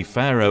 i.e.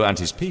 Pharaoh and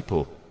his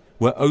people,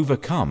 were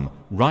overcome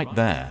right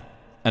there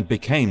and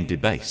became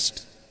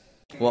debased.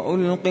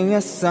 وألقي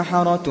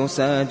السحرة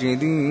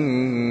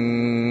ساجدين.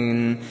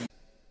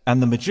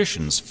 And the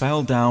magicians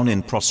fell down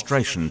in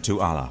prostration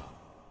to Allah.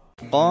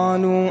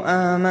 قالوا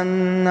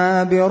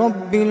آمنا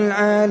برب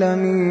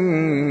العالمين.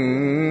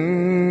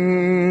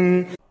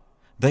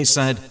 They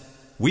said,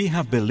 "We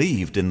have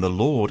believed in the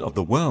Lord of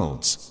the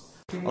worlds,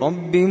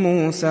 رب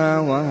موسى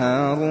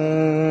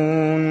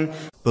وهارون.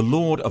 the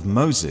Lord of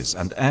Moses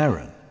and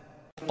Aaron."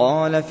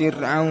 قال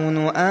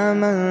فرعون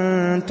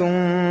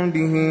آمنتم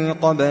به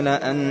قبل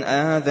أن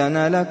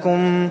آذن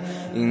لكم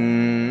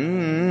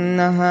إن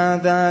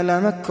هذا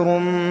لمكر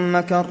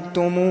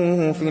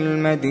مكرتموه في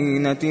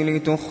المدينة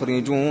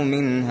لتخرجوا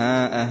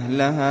منها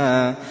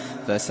أهلها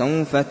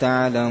فسوف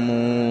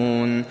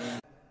تعلمون.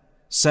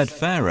 Said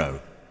Pharaoh,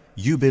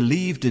 "You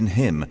believed in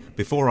him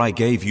before I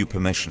gave you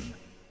permission.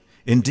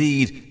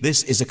 Indeed,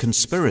 this is a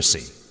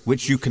conspiracy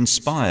which you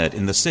conspired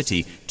in the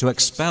city to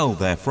expel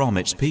therefrom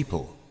its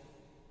people.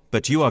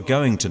 But you are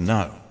going to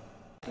know.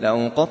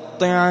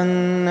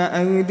 لأقطعن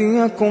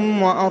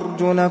أيديكم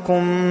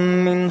وأرجلكم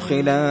من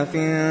خلاف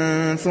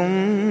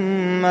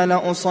ثم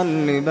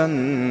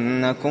لأصلبنكم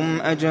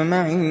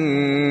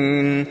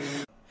أجمعين.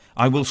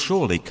 I will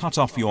surely cut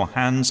off your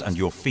hands and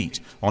your feet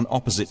on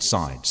opposite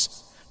sides.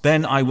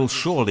 Then I will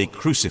surely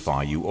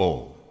crucify you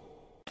all."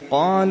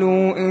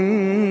 قالوا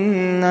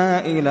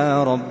إنا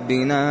إلى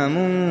ربنا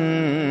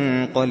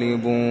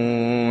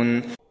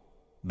منقلبون.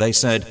 They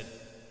said,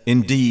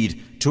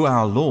 "Indeed, to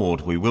our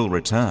Lord we will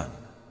return."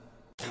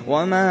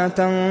 وما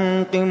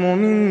تنقم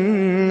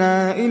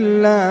منا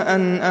إلا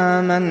أن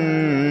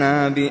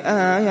آمنا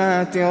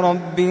بآيات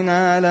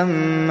ربنا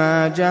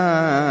لما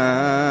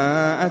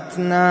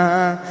جاءتنا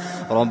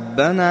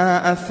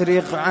ربنا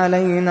أفرغ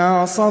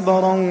علينا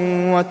صبرا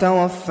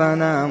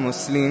وتوفنا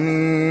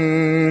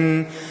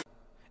مسلمين.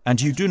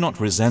 And you do not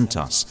resent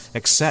us,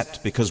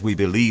 except because we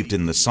believed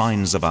in the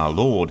signs of our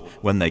Lord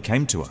when they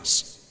came to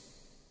us.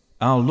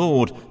 Our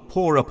Lord,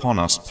 pour upon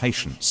us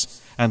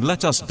patience, and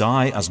let us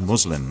die as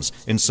Muslims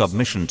in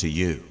submission to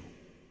you.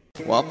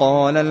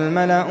 وقال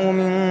الملأ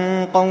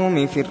من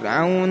قوم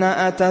فرعون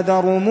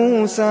أتذر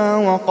موسى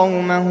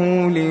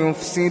وقومه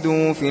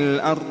ليفسدوا في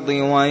الأرض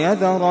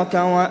ويذرك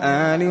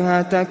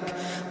وآلهتك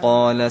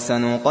قال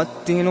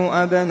سنقتل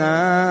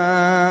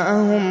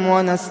أبناءهم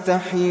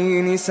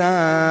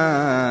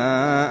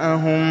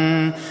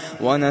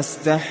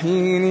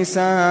ونستحيي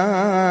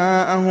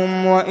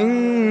نساءهم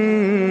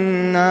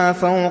وإنا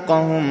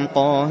فوقهم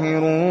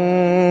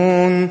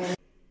قاهرون.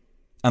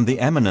 And the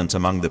eminent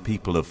among the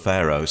people of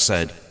Pharaoh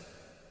said,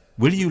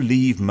 "Will you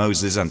leave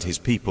Moses and his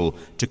people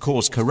to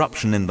cause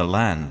corruption in the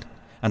land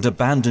and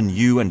abandon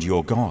you and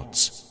your gods?"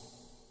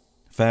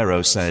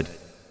 Pharaoh said,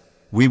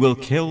 "We will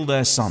kill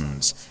their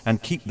sons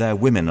and keep their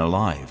women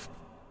alive,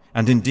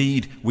 and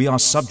indeed we are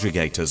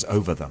subjugators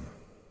over them."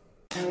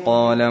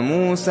 قال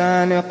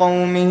موسى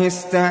لقومه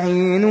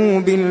استعينوا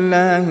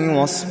بالله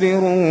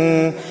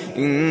واصبروا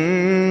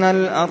إن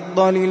الأرض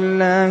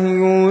لله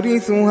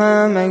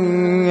يورثها من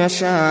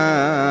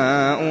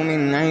يشاء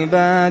من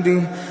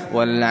عباده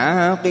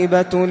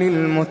والعاقبة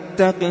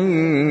للمتقين.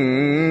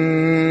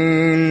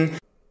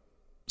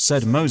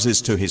 Said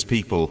Moses to his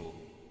people,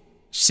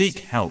 "Seek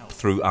help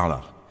through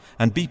Allah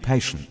and be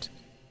patient.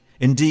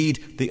 Indeed,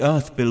 the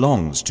earth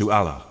belongs to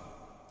Allah.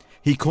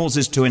 He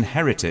causes to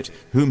inherit it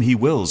whom He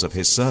wills of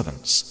His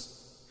servants,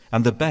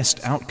 and the best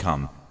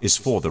outcome is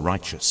for the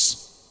righteous."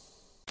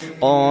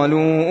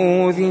 قالوا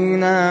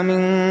أوذينا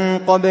من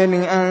قبل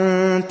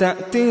أن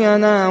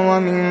تأتينا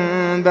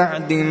ومن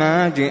بعد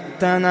ما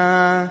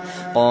جئتنا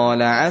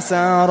قال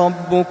عسى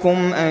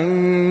ربكم أن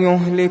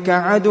يهلك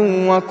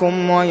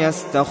عدوكم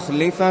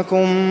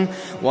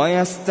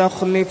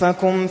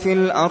ويستخلفكم في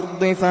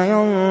الأرض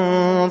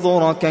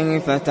فينظر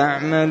كيف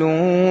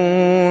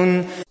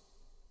تعملون.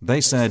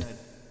 They said,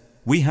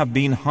 "We have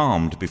been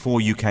harmed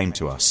before you came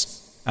to us,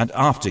 and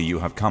after you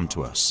have come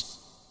to us."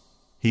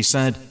 He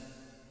said,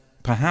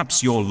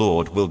 "Perhaps your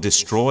Lord will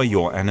destroy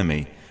your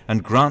enemy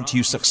and grant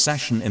you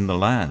succession in the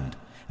land,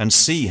 and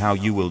see how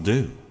you will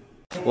do."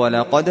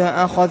 وَلَقَدْ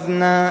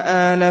أَخَذْنَا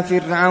آلَ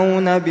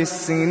فِرْعَوْنَ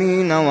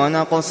بِالسِّنِينَ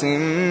وَنَقْصٍ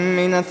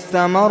مِّنَ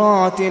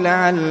الثَّمَرَاتِ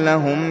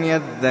لَعَلَّهُمْ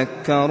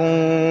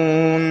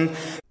يَذَّكَّرُونَ.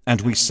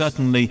 And we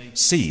certainly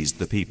seized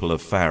the people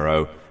of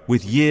Pharaoh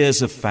with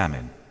years of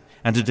famine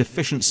and a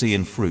deficiency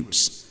in fruits,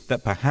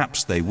 that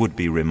perhaps they would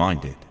be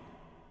reminded.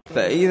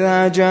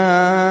 فإذا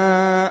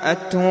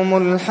جاءتهم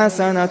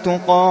الحسنة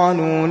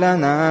قالوا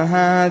لنا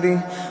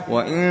هذه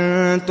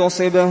وإن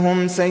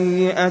تصبهم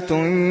سيئة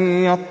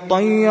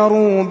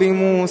يطيروا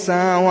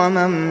بموسى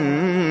ومن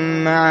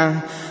معه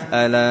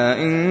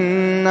ألا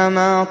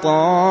إنما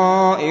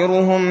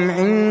طائرهم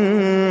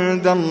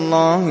عند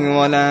الله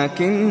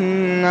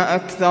ولكن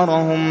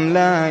أكثرهم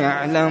لا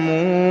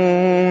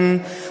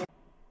يعلمون.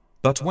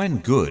 But when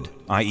good,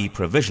 i.e.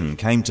 provision,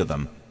 came to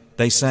them,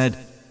 they said,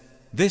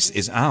 "This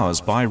is ours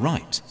by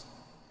right."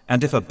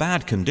 And if a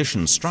bad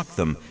condition struck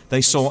them, they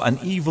saw an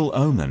evil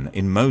omen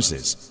in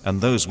Moses and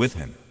those with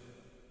him.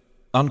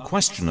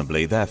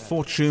 Unquestionably, their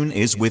fortune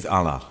is with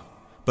Allah,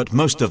 but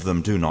most of them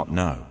do not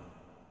know.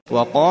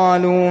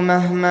 وقالوا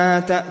مهما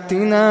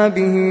تأتنا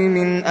به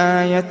من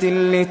آية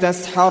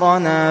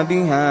لتسحرنا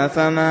بها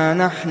فما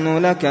نحن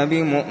لك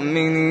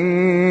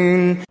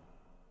بمؤمنين.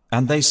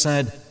 And they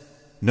said,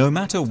 no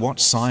matter what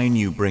sign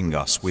you bring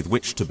us with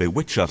which to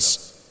bewitch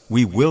us,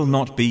 we will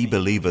not be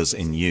believers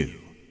in you.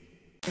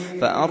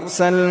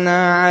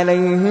 فأرسلنا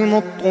عليهم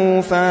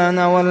الطوفان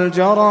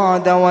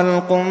والجراد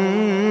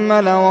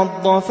والقمل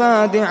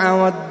والضفادع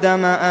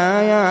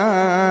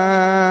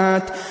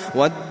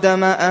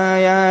والدم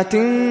آيات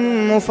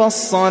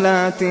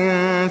مفصلات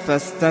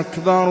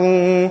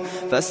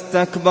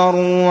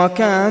فاستكبروا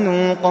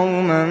وكانوا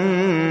قوما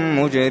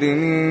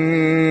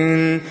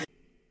مجرمين.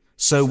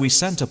 So we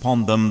sent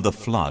upon them the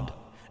flood,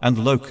 and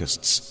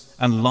locusts,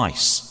 and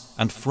lice,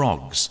 and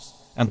frogs,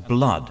 and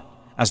blood,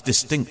 as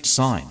distinct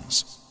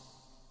signs.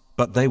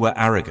 But they were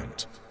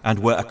arrogant, and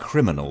were a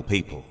criminal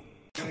people.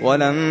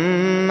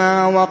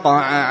 ولما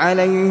وقع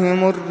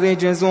عليهم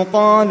الرجز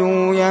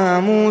قالوا يا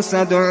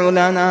موسى ادع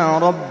لنا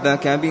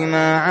ربك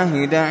بما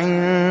عهد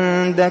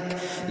عندك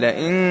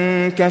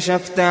لئن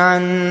كشفت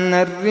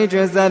عنا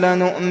الرجز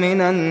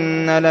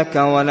لنؤمنن لك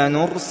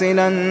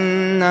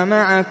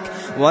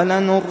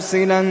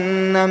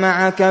ولنرسلن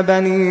معك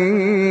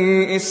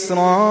بني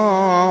إسرائيل.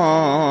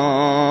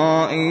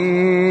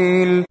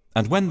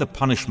 And when the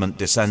punishment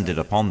descended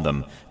upon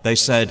them, they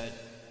said,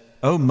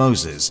 O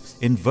Moses,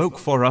 invoke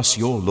for us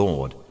your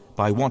Lord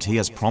by what he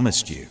has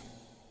promised you.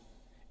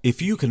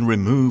 If you can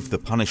remove the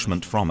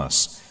punishment from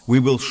us, we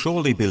will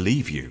surely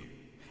believe you,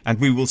 and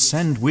we will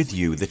send with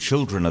you the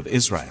children of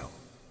Israel.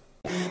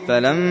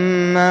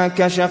 فلما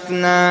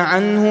كشفنا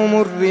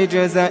عنهم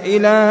الرجز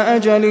إلى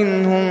أجل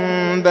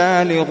هم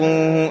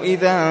بالغوه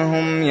إذا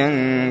هم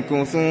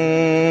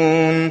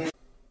ينكثون.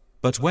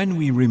 But when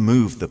we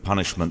removed the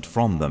punishment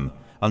from them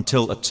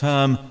until a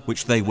term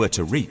which they were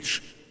to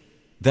reach,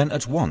 then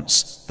at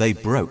once they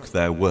broke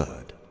their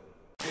word.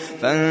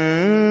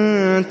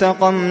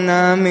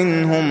 فانتقمنا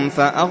منهم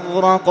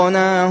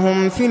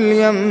فأغرقناهم في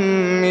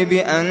اليم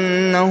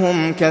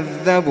بأنهم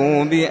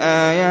كذبوا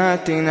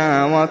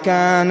بآياتنا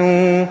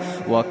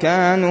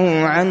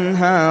وكانوا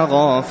عنها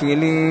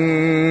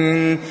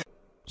غافلين.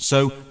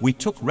 So we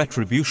took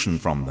retribution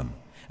from them,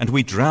 and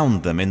we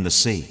drowned them in the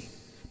sea,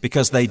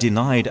 because they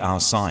denied our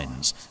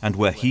signs and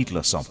were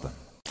heedless of them.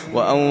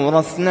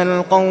 وأورثنا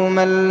القوم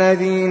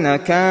الذين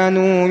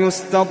كانوا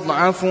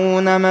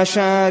يستضعفون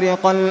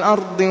مشارق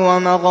الأرض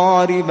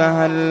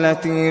ومغاربها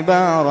التي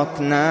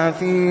باركنا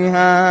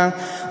فيها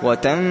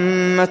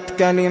وتمت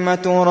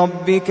كلمة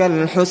ربك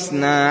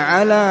الحسنى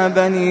على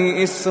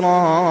بني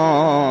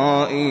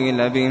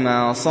إسرائيل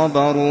بما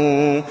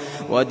صبروا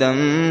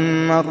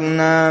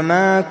ودمرنا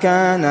ما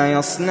كان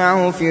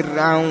يصنع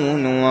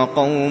فرعون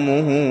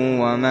وقومه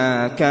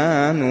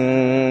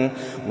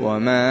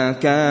وما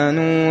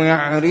كانوا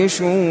يعرشون.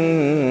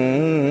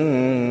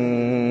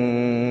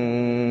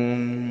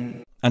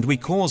 And we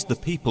caused the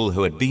people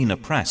who had been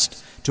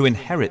oppressed to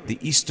inherit the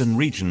eastern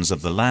regions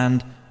of the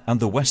land and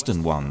the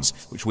western ones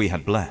which we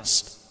had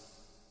blessed.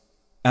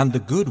 And the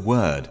good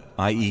word,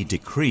 i.e.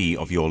 decree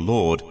of your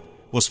Lord,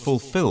 was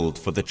fulfilled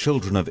for the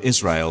children of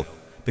Israel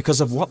because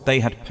of what they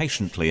had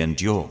patiently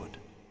endured.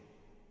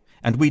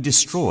 And we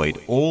destroyed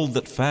all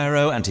that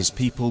Pharaoh and his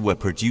people were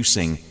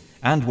producing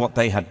and what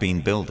they had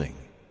been building.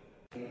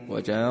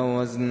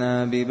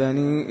 وجاوزنا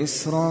ببني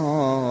إسرائيل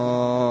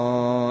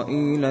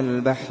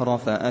البحر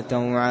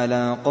فأتوا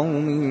على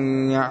قوم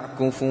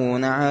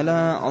يعكفون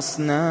على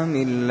أصنام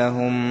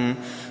لهم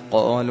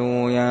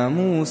قالوا يا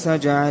موسى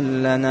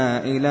اجعل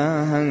لنا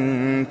إلها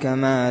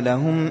كما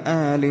لهم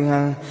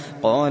آلهة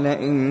قال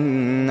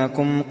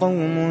إنكم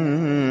قوم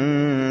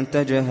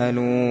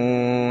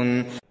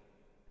تجهلون.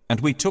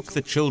 And we took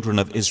the children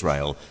of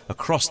Israel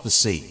across the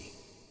sea.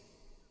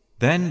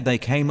 Then they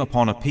came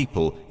upon a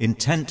people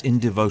intent in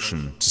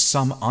devotion to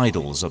some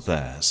idols of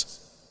theirs.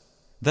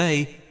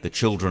 They, the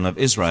children of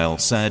Israel,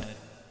 said,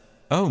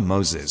 O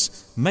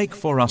Moses, make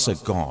for us a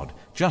god,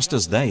 just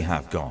as they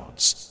have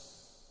gods.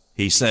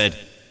 He said,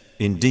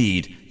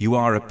 Indeed, you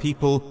are a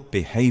people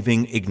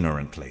behaving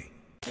ignorantly.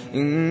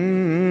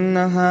 إن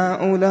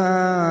هؤلاء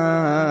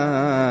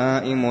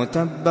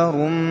متبر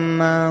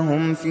ما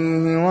هم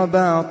فيه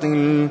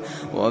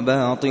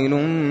وباطل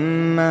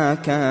ما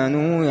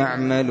كانوا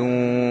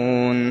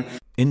يعملون.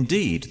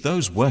 Indeed,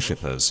 those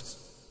worshippers,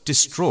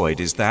 destroyed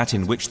is that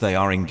in which they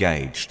are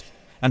engaged,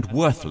 and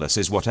worthless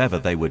is whatever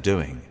they were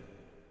doing.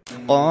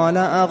 قال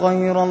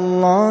أغير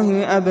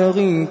الله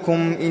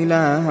أبغيكم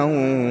إلها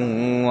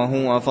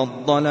وهو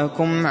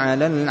فضلكم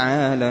على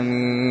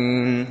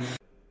العالمين.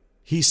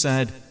 He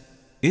said,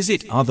 Is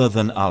it other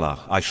than Allah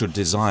I should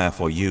desire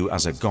for you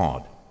as a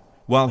God,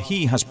 while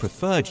He has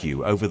preferred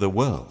you over the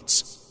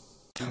worlds?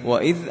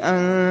 وَإِذْ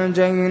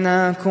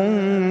أَنْجَيْنَاكُمْ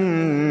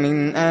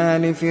مِنْ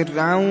آلِ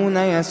فِرْعَوْنَ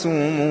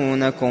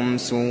يَسُومُونَكُمْ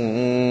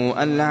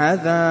سُوءَ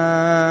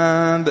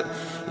الْعَذَابِ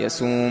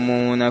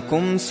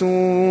يسومونكم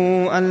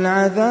سوء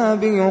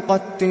العذاب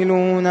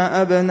يقتلون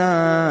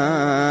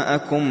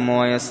أبناءكم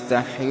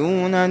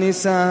ويستحيون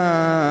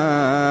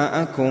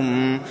نساءكم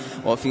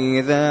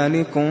وفي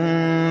ذلكم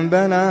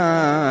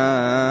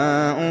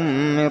بلاء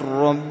من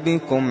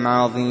ربكم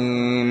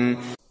عظيم.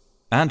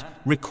 And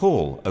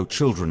recall, O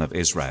children of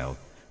Israel,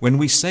 when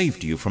we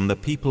saved you from the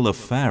people of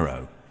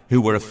Pharaoh,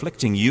 who were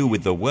afflicting you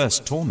with the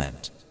worst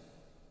torment,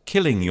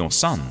 killing your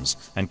sons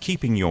and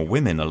keeping your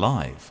women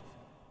alive.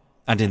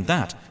 And in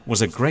that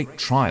was a great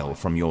trial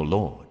from your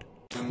Lord.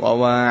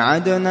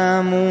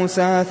 وواعدنا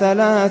موسى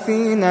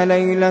 30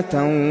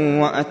 ليلة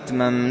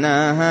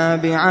وأتممناها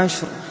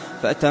ب10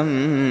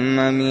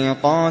 فتم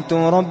ميقات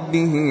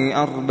ربه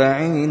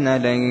 40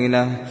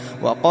 ليلة.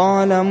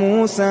 وقال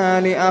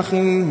موسى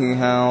لأخيه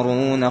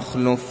هارون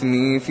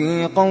اخلفني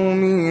في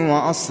قومي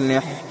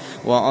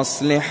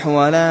وأصلح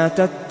ولا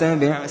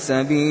تتبع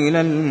سبيل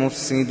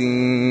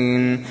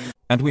المفسدين.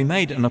 And we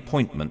made an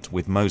appointment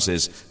with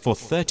Moses for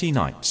 30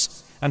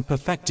 nights and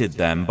perfected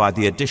them by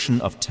the addition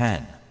of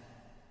 10.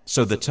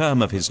 So the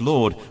term of his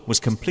Lord was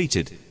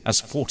completed as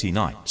 40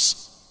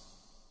 nights.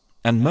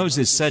 And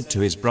Moses said to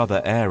his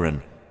brother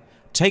Aaron,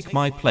 "Take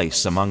my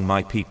place among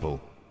my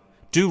people,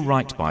 do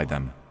right by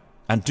them,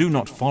 and do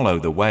not follow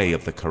the way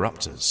of the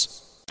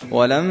corruptors."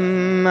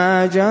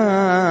 ولما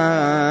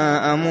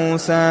جاء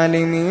موسى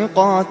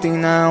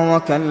لميقاتنا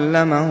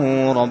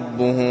وكلمه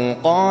ربه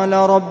قال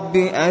رب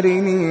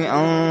أرني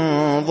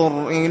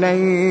أنظر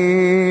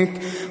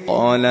إليك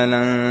قال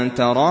لن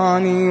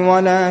تراني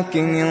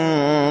ولكن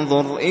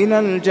انظر إلى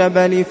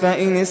الجبل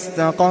فإن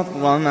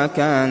استقر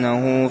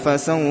مكانه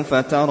فسوف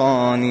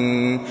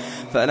تراني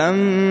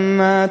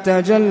فلما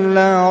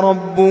تجلى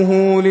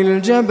ربه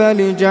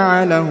للجبل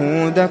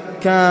جعله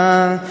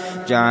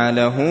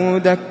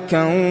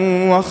دكا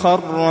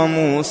وخر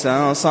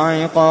موسى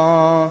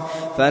صعقا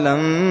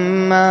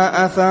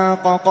فلما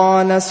أفاق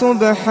قال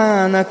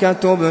سبحانك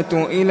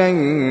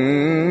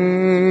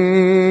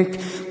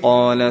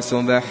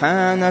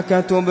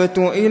تبت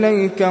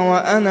إليك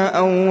وأنا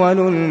أول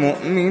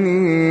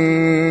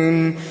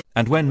المؤمنين.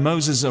 And when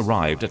Moses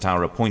arrived at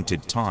our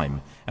appointed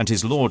time and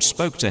his Lord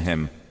spoke to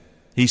him,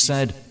 he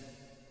said,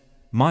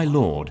 "My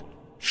Lord,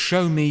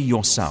 show me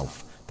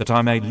yourself that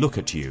I may look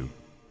at you."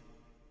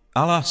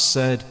 Allah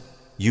said,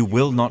 "You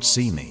will not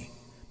see me,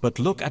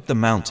 but look at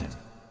the mountain.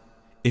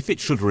 If it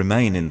should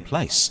remain in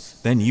place,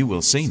 then you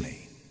will see me."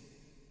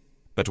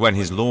 But when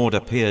his Lord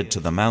appeared to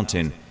the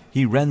mountain,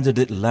 he rendered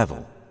it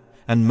level,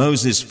 and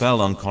Moses fell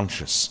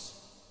unconscious.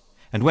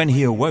 And when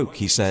he awoke,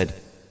 he said,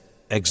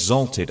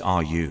 "Exalted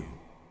are you.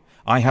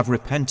 I have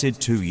repented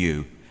to you,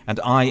 and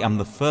I am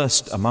the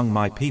first among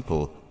my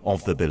people of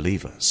the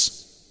believers."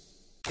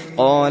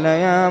 قال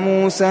يا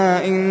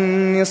موسى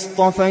إني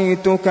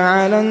اصطفيتك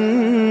على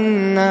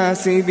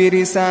الناس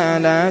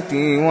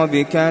برسالاتي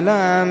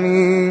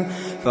وبكلامي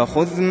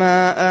فخذ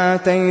ما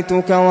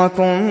آتيتك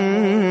وكن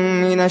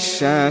من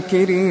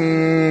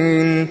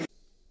الشاكرين.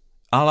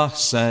 Allah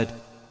said,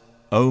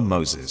 "O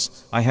Moses,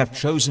 I have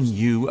chosen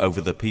you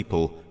over the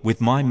people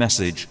with my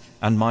message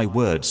and my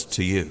words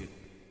to you.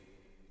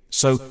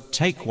 So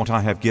take what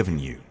I have given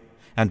you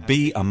and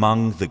be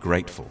among the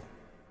grateful."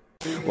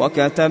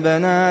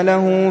 وكتبنا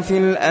له في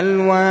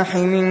الألواح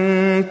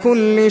من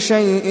كل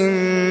شيء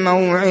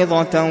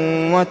موعظة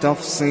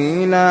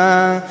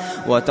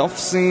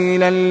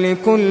وتفصيلا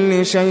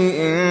لكل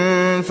شيء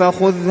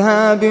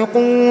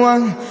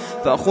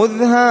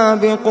فخذها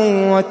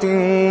بقوة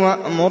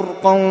وأمر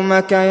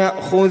قومك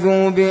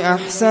يأخذوا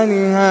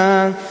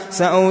بأحسنها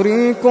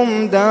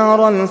سأريكم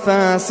دار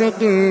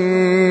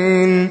الفاسقين.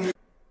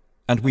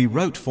 And we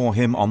wrote for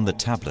him on the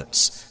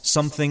tablets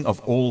something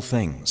of all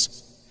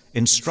things,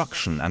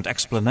 instruction and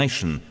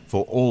explanation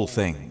for all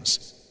things,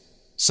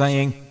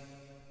 saying,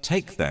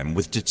 "Take them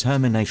with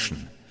determination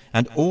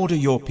and order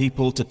your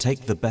people to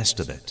take the best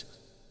of it.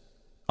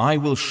 I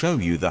will show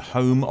you the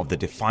home of the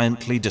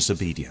defiantly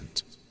disobedient."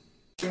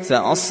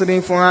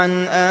 سأصرف عن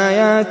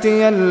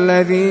آياتي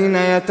الذين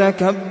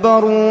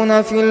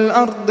يتكبرون في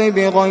الأرض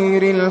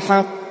بغير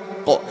الحق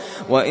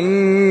وإن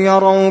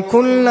يروا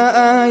كل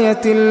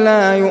آية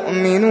لا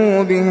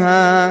يؤمنوا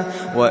بها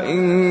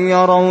وإن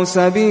يروا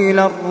سبيل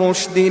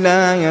الرشد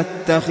لا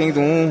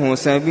يتخذوه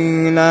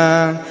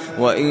سبيلا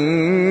وإن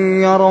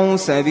يروا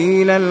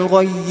سبيل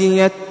الغي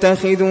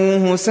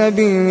يتخذوه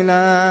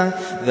سبيلا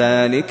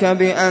ذلك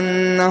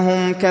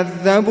بأنهم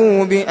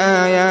كذبوا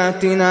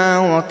بآياتنا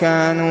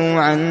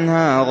وكانوا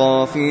عنها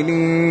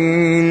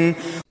غافلين.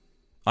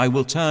 I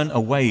will turn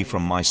away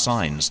from my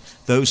signs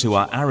those who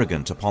are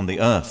arrogant upon the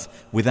earth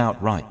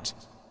without right.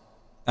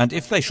 And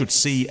if they should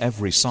see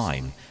every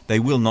sign, they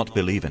will not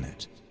believe in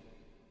it.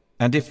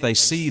 And if they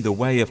see the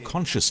way of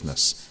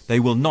consciousness, they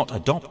will not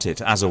adopt it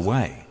as a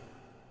way.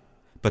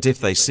 But if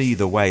they see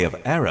the way of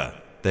error,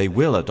 they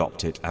will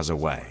adopt it as a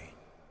way.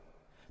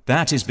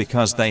 That is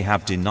because they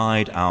have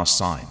denied our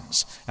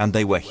signs, and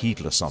they were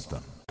heedless of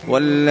them.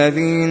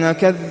 والذين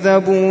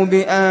كذبوا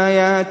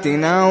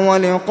بآياتنا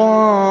ولقاء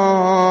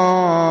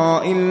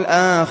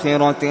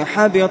الآخرة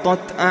حبطت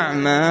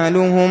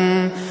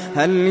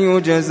هل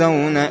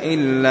يجزون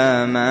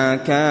إلا ما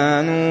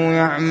كانوا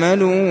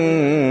يعملون.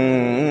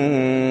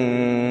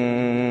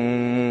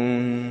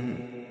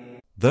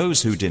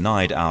 Those who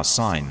denied our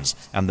signs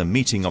and the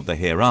meeting of the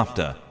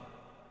hereafter,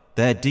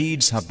 their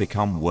deeds have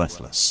become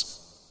worthless.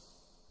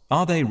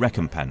 Are they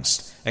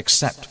recompensed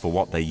except for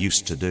what they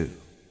used to do?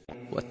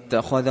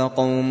 واتخذ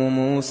قوم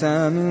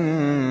موسى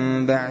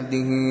من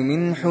بعده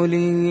من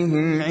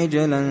حليهم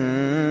عجلا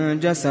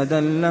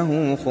جسدا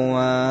له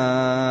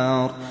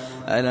خوار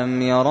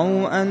ألم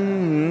يروا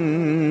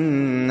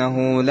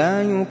أنه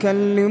لا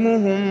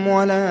يكلمهم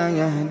ولا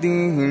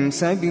يهديهم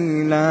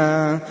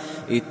سبيلا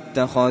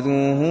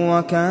اتخذوه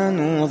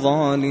وكانوا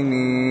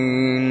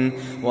ظالمين.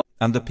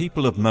 And the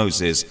people of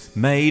Moses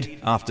made,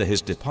 after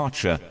his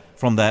departure,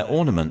 from their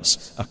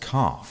ornaments a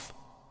calf,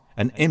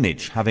 an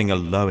image having a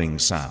lowing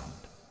sound.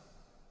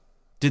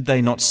 Did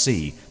they not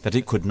see that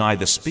it could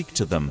neither speak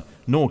to them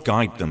nor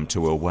guide them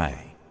to a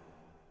way?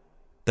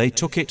 They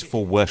took it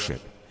for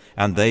worship,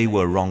 and they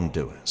were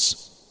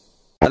wrongdoers.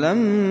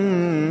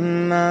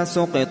 فلما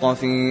سقط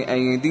في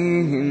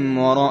أيديهم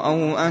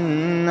ورأوا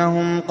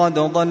أنهم قد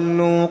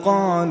ضلوا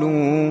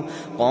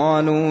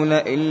قالوا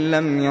لئن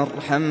لم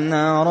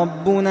يرحمنا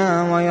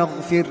ربنا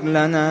ويغفر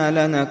لنا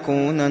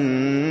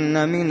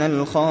لنكونن من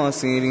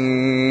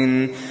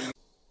الخاسرين.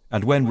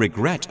 And when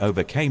regret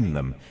overcame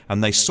them,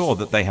 and they saw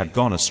that they had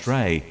gone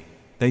astray,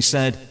 they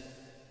said,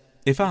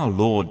 "If our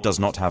Lord does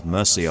not have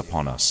mercy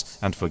upon us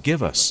and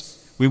forgive us,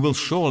 we will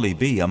surely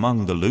be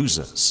among the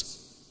losers."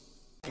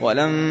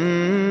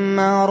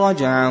 ولما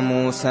رجع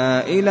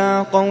موسى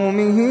إلى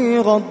قومه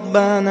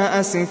غضبان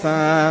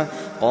أسفا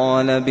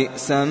قال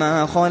بئس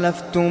ما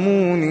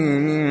خلفتموني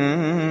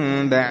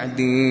من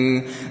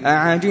بعدي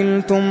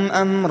أعجلتم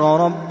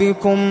أمر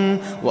ربكم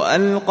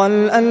وألقى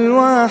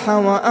الألواح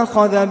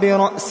وأخذ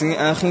برأس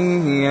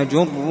أخيه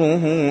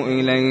يجره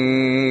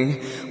إليه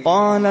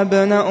قال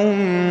ابن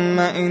أم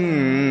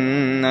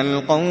إن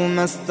القوم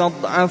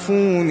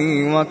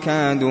استضعفوني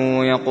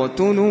وكادوا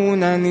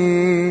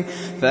يقتلونني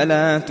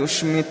فلا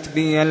تشمت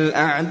بي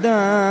الأعداء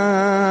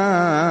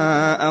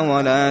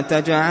ولا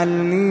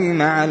تجعلني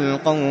مع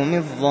القوم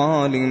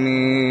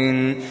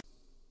الظالمين.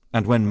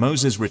 And when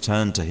Moses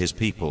returned to his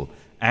people,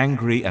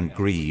 angry and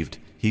grieved,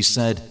 he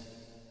said,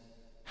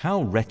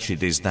 "How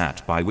wretched is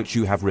that by which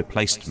you have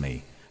replaced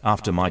me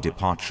after my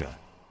departure?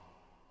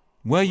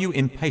 Were you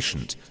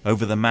impatient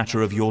over the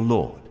matter of your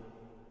Lord?"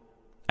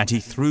 And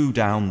he threw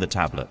down the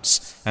tablets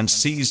and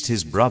seized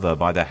his brother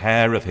by the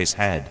hair of his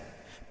head,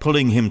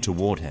 pulling him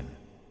toward him.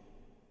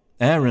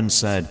 Aaron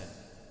said,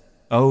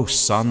 "O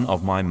son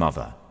of my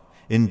mother,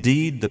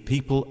 indeed the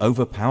people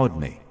overpowered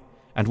me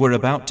and were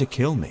about to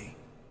kill me.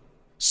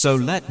 So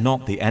let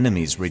not the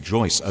enemies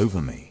rejoice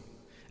over me,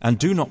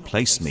 and do not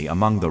place me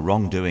among the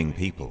wrongdoing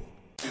people."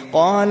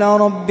 قال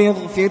رب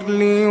اغفر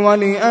لي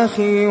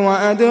ولأخي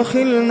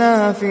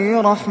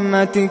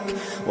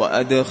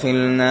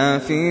وأدخلنا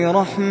في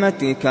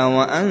رحمتك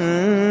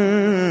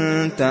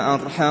وأنت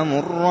أرحم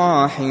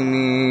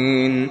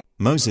الراحمين.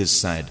 Moses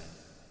said,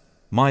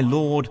 "My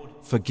Lord,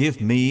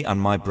 forgive me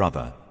and my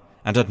brother,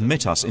 and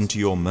admit us into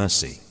your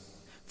mercy,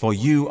 for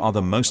you are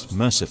the most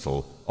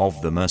merciful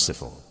of the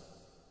merciful."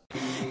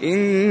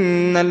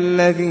 إن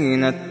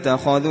الذين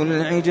اتخذوا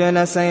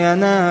العجل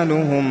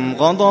سينالهم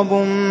غضب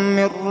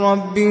من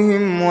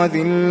ربهم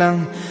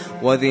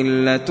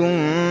وذلة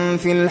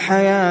في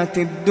الحياة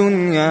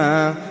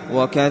الدنيا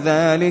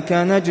وكذلك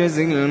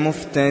نجزي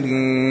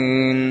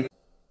المفترين.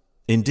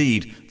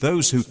 Indeed,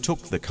 those who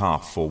took the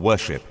calf for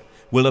worship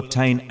will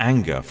obtain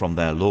anger from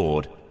their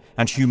Lord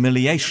and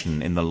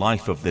humiliation in the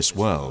life of this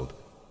world,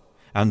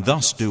 and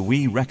thus do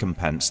we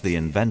recompense the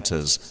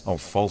inventors of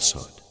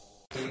falsehood.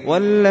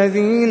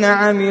 والذين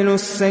عملوا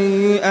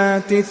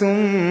السيئات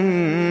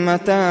ثم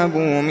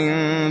تابوا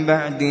من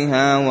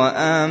بعدها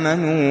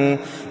وآمنوا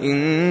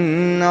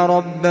إن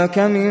ربك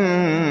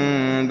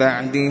من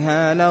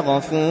بعدها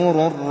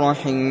لغفور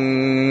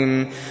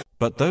رحيم.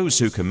 But those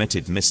who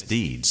committed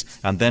misdeeds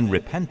and then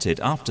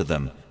repented after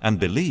them and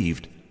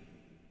believed,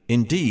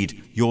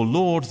 indeed your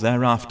Lord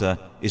thereafter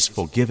is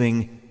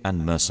forgiving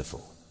and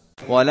merciful.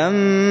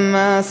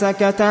 ولما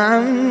سكت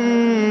عن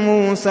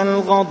موسى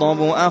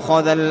الغضب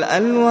أخذ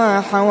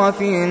الألواح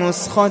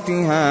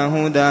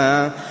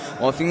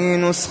وفي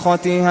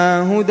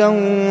نسختها هدى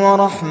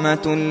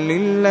ورحمة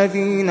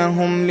للذين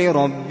هم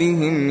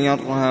لربهم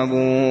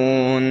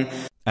يرهبون.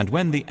 And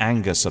when the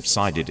anger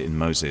subsided in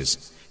Moses,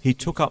 he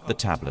took up the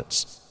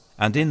tablets,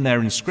 and in their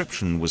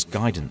inscription was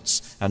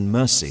guidance and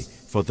mercy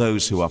for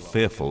those who are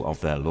fearful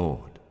of their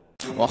Lord.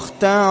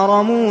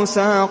 واختار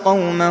موسى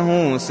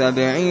قومه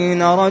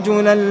 70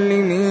 رجلا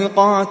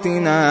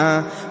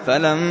لميقاتنا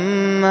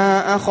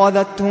فلما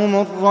أخذتهم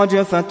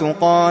الرجفة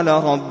قال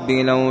رب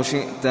لو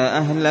شئت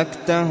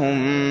أهلكتهم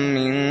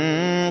من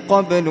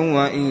قبل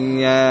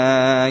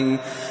وإياي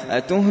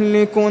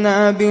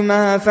أتهلكنا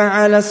بما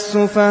فعل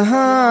السفهاء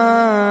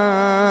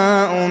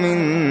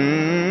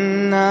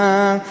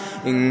منا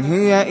إن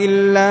هي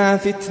إلا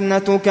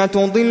فتنتك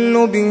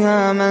تضل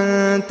بها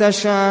من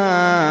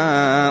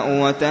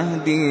تشاء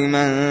وتهدي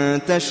من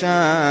تشاء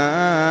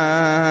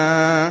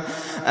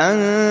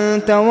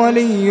أنت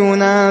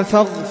ولينا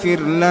فاغفر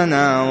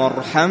لنا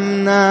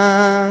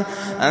وارحمنا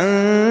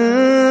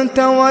أنت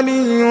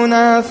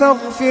ولينا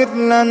فاغفر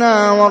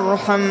لنا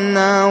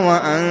وارحمنا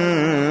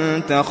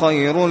وأنت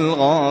خير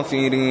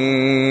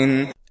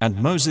الغافرين.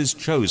 And Moses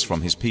chose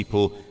from his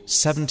people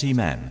 70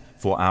 men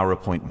for our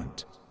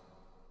appointment.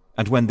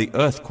 And when the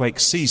earthquake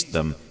seized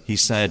them, he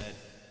said,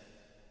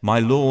 My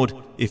Lord,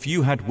 if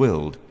you had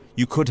willed,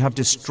 you could have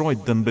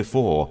destroyed them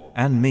before,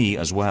 and me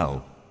as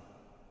well.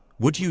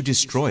 Would you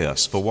destroy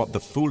us for what the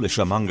foolish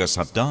among us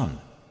have done?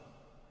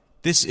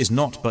 This is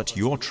not but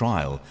your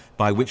trial,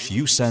 by which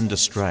you send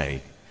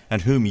astray,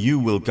 and whom you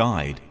will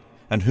guide,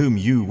 and whom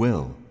you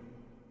will.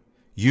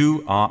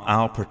 You are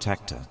our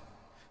protector,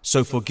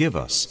 so forgive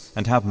us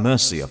and have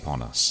mercy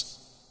upon us,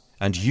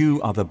 and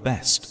you are the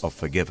best of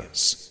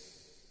forgivers.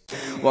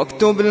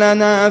 واكتب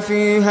لنا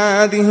في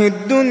هذه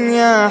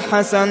الدنيا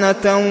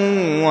حسنة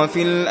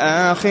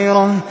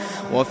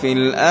وفي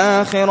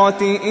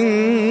الآخرة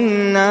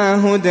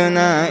إنا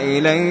هدنا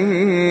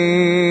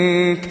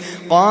إليك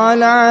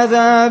قال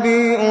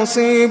عذابي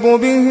أصيب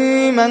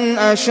به من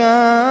أشاء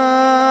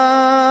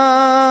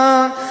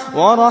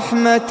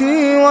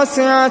ورحمتي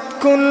وسعت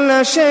كل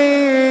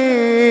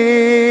شيء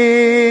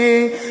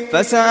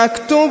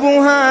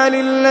فسأكتبها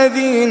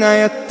للذين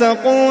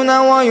يتقون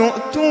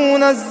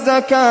ويؤتون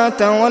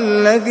الزكاة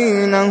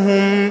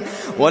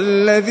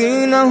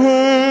والذين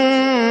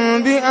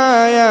هم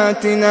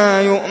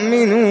بآياتنا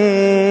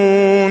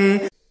يؤمنون.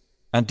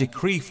 And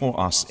decree for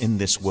us in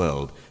this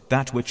world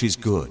that which is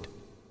good,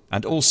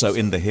 and also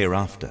in the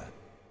hereafter.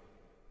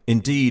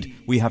 Indeed,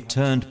 we have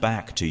turned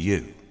back to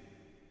you.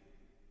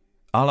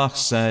 Allah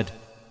said,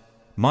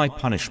 My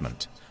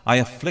punishment, I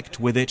afflict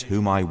with it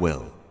whom I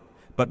will,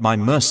 but my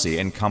mercy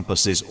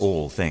encompasses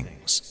all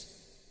things.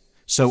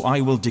 So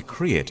I will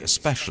decree it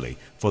especially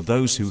for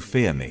those who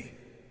fear me,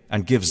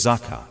 and give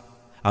zakah,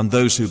 and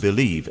those who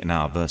believe in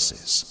our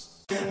verses.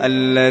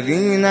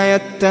 الذين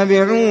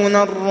يتبعون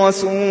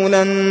الرسول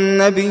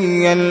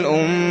النبي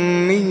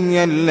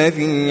الأمي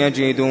الذي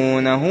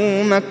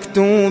يجدونه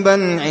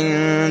مكتوبا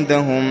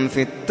عندهم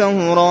في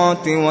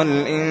التوراة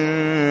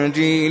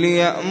والإنجيل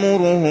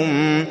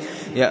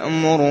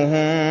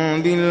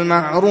يأمرهم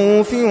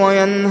بالمعروف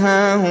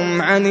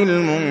وينهاهم عن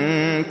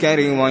المنكر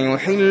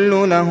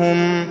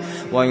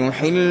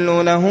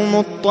ويحل لهم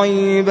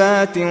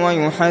الطيبات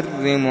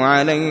ويحرم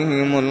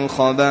عليهم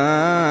الخبائث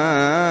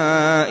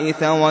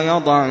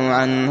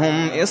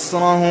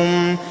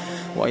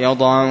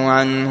ويضع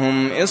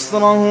عنهم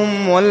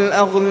إصرهم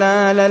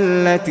والأغلال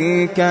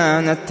التي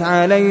كانت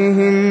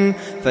عليهم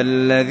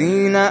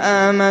فالذين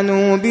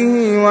آمنوا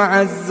به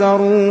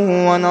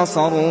وعزروه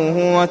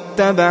ونصروه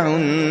واتبعوا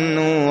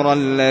النور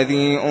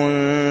الذي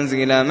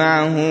أنزل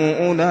معه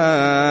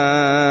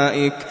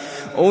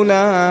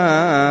أولئك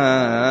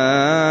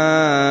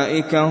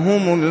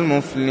هم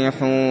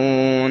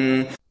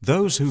المفلحون.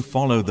 Those who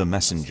follow the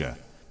messenger,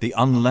 the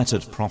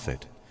unlettered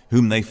prophet,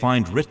 whom they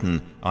find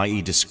written,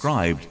 i.e.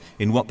 described,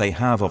 in what they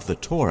have of the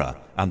Torah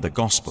and the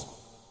Gospel,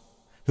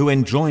 who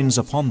enjoins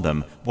upon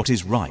them what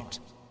is right,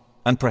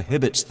 and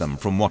prohibits them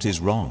from what is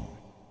wrong,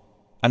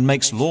 and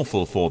makes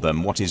lawful for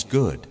them what is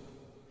good,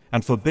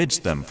 and forbids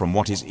them from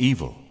what is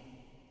evil,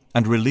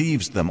 and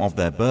relieves them of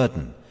their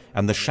burden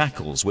and the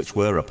shackles which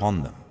were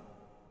upon them.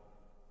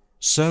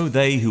 So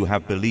they who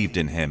have believed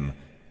in him,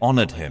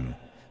 honored him,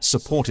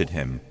 supported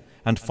him,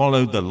 and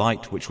followed the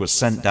light which was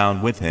sent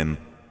down with him,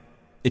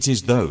 it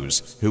is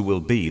those who will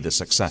be the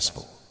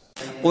successful.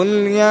 قل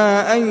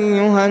يا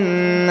أيها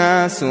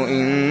الناس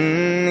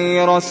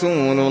إني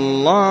رسول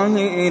الله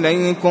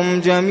إليكم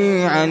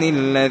جميعا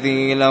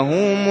الذي له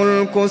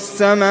ملك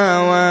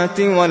السماوات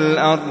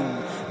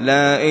والأرض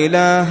لا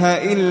إله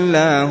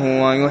إلا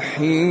هو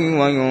يحيي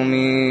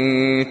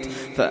ويميت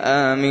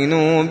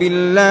فآمنوا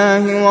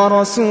بالله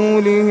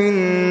ورسوله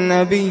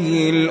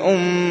النبي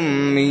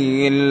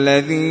الأمي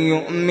الذي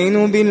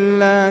يؤمن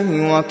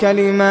بالله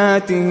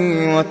وكلماته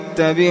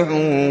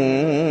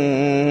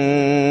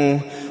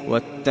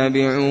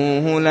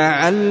واتبعوه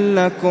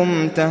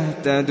لعلكم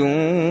تهتدون.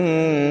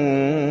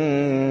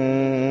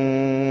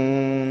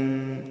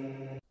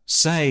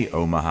 Say,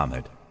 O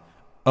Muhammad,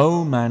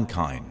 O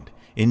mankind,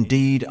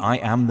 indeed I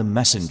am the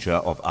messenger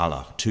of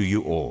Allah to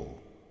you all,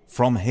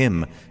 from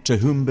him to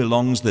whom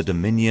belongs the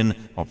dominion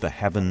of the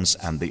heavens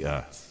and the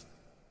earth.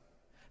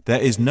 There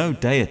is no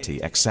deity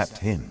except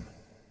him.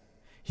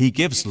 He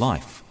gives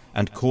life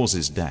and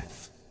causes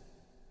death.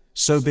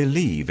 So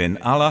believe in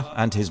Allah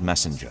and his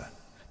messenger,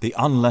 the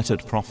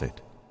unlettered prophet,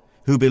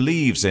 who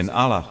believes in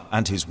Allah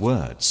and his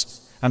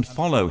words, and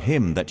follow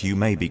him that you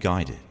may be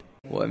guided.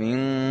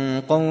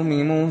 ومن قوم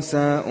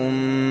موسى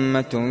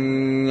أمة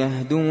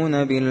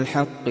يهدون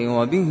بالحق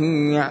وبه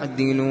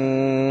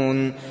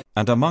يعدلون.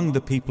 And among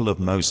the people of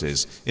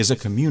Moses is a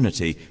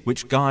community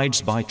which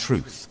guides by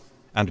truth,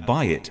 and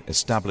by it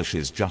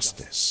establishes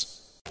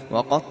justice.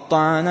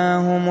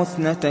 وقطعناهم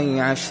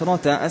 12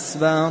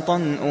 أسباطا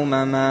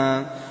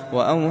أمما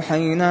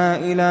وأوحينا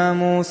إلى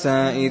موسى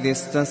إذ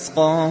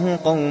استسقاه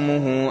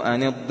قومه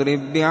أن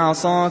اضرب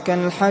بعصاك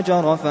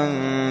الحجر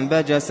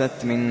فانبجست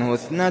منه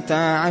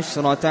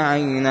 12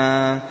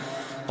 عينا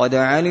قد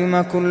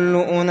علم كل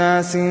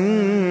أناس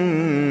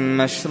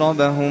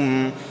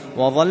مشربهم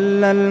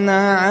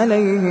وظللنا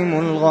عليهم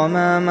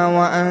الغمام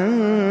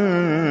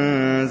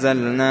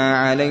وأنزلنا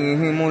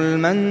عليهم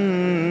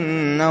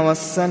المن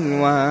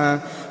والسلوى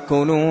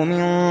كلوا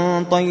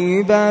من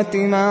طيبات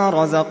ما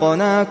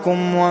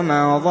رزقناكم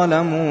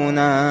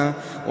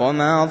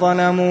وما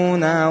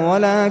ظلمونا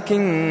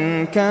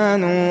ولكن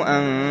كانوا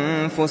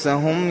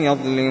أنفسهم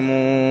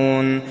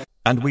يظلمون.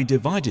 And we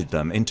divided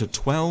them into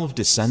 12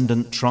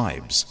 descendant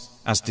tribes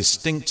as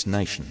distinct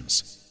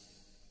nations.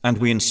 And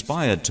we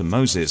inspired to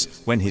Moses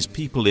when his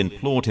people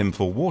implored him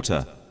for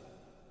water,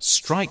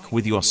 "Strike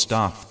with your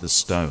staff the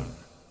stone."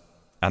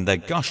 And there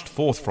gushed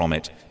forth from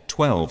it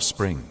 12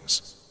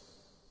 springs.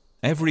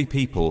 Every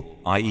people,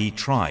 i.e.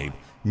 tribe,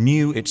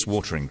 knew its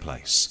watering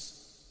place.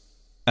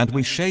 And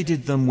we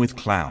shaded them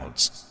with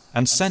clouds,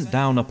 and sent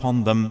down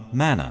upon them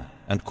manna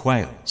and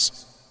quails,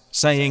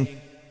 saying,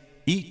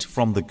 "Eat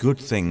from the good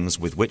things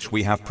with which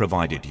we have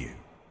provided you."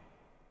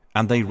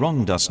 And they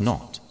wronged us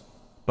not,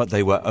 but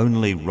they were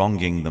only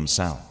wronging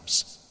themselves.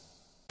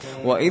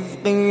 وَإِذْ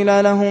قِيلَ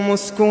لَهُمُ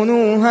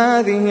اسْكُنُوا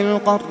هَٰذِهِ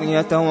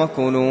الْقَرْيَةَ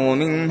وَكُلُوا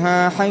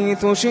مِنْهَا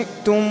حَيْثُ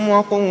شِئْتُمْ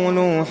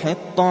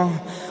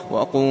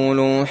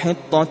وَقُولُوا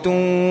حِطَّةٌ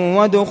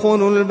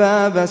وَادْخُلُوا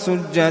الْبَابَ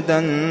سُجَّدًا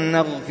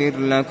نَغْفِرْ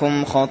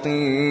لَكُمْ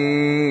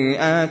خَطِيئَاتِكُمْ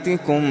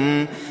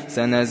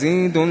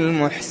سَنَزِيدُ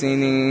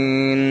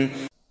الْمُحْسِنِينَ.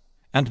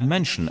 And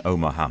mention, O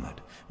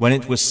Muhammad, when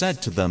it was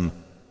said to them,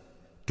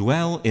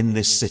 "Dwell in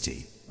this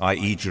city,"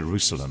 i.e.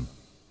 Jerusalem,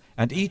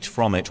 "and eat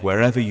from it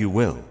wherever you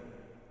will,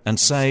 and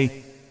say,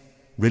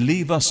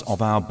 Relieve us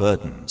of our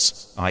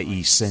burdens,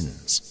 i.e.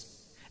 sins,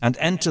 and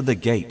enter the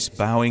gate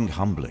bowing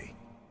humbly.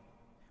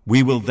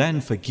 We will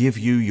then forgive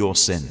you your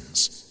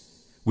sins.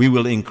 We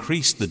will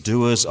increase the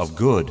doers of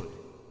good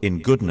in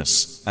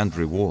goodness and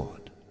reward."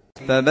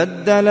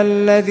 فبدل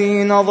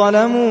الذين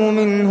ظلموا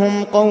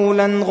منهم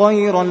قولا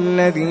غير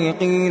الذي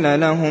قيل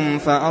لهم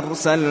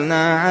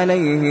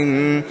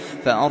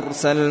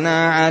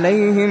فأرسلنا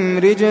عليهم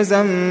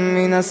رجزا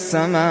من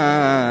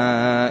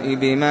السماء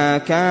بما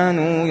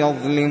كانوا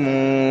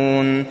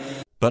يظلمون.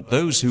 But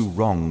those who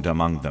wronged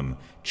among them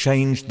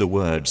changed the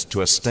words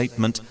to a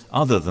statement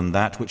other than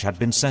that which had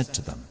been said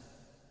to them.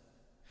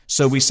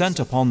 So we sent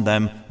upon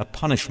them a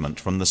punishment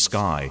from the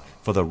sky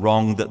for the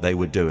wrong that they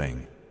were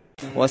doing.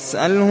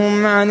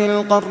 واسألهم عن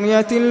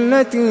القرية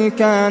التي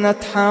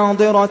كانت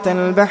حاضرة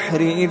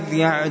البحر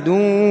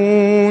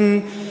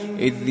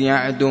إذ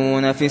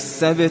يعدون في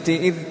السبت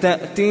إذ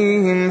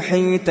تأتيهم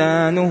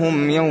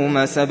حيتانهم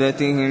يوم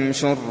سبتهم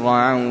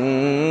شرعا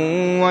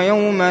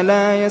ويوم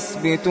لا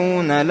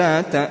يسبتون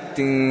لا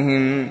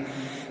تأتيهم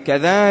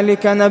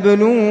كذلك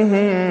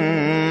نبلوهم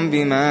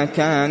بما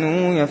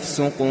كانوا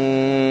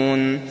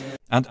يفسقون.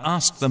 And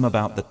ask them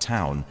about the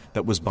town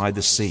that was by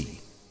the sea,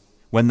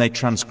 when they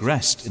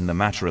transgressed in the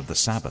matter of the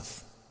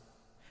Sabbath,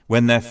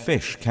 when their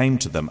fish came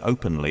to them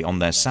openly on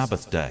their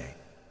Sabbath day,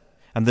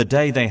 and the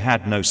day they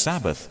had no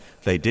Sabbath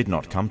they did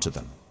not come to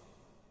them.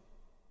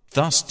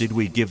 Thus did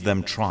we give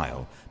them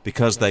trial,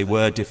 because they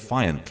were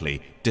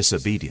defiantly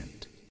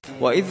disobedient.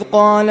 وَإِذْ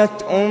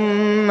قَالَتْ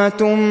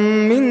أُمَّةٌ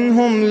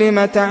مِّنْهُمْ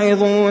لِمَ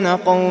تَعِظُونَ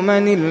قَوْمًا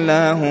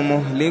اللَّهُ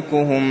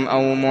مُهْلِكُهُمْ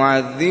أَوْ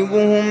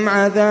مُعَذِّبُهُمْ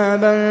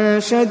عَذَابًا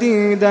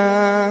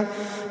شَدِيدًا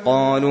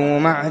قَالُوا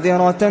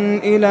مَعْذِرَةً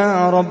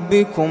إِلَىٰ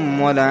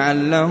رَبِّكُمْ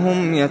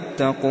وَلَعَلَّهُمْ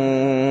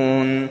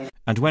يَتَّقُونَ.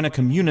 And when a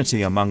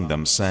community among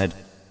them said,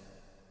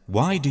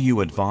 "Why do you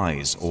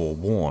advise or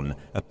warn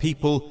a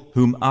people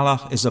whom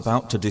Allah is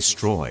about to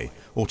destroy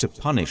or to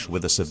punish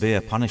with a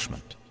severe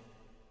punishment?"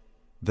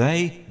 They,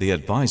 the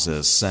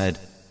advisers, said,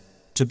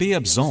 "To be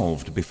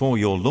absolved before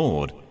your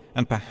Lord,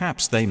 and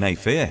perhaps they may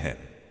fear Him."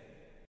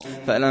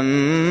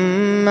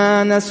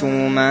 فَلَمَّا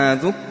نَسُوا مَا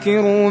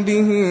ذُكِّرُوا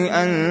بِهِ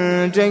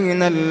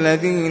أَنجَيْنَا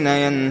الَّذِينَ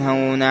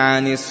يَنْهَوْنَ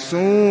عَنِ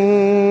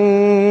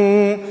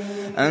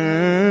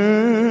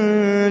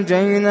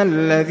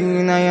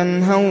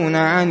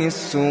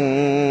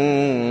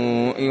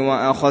السُّوءِ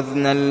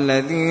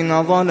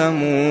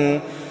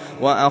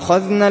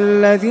وَأَخَذْنَا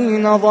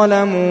الَّذِينَ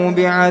ظَلَمُوا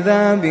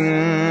بِعَذَابٍ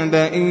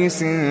بَئِيسٍ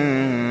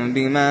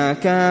بِمَا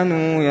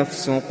كَانُوا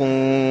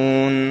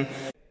يَفْسُقُونَ.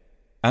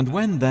 And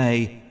when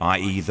they,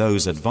 i.e.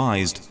 those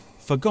advised,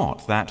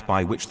 forgot that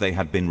by which they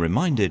had been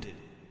reminded,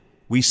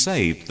 we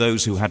saved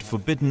those who had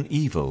forbidden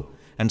evil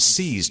and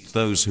seized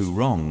those who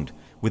wronged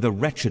with a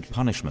wretched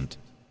punishment,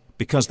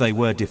 because they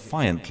were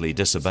defiantly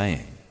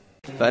disobeying.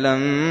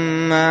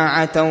 فَلَمَّا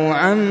عَتَوْا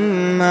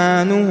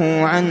عَمَّا نُهُوا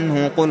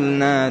عَنْهُ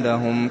قُلْنَا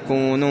لَهُمْ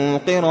كُونُوا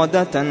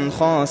قِرَدَةً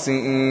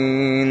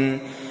خَاسِئِينَ.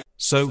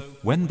 So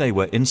when they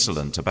were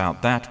insolent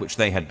about that which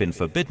they had been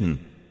forbidden,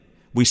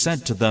 we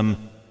said to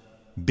them,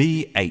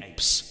 "Be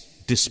apes,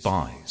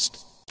 despised."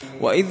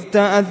 وإذ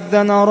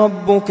تأذن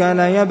ربك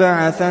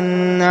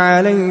ليبعثن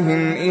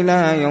عليهم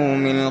إلى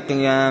يوم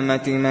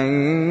القيامة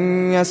من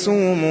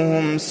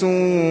يسومهم سوء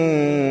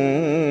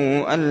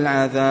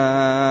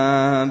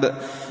العذاب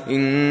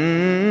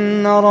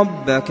إن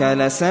ربك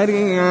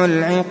لسريع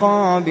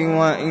العقاب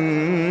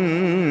وإنه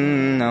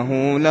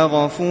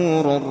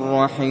لغفور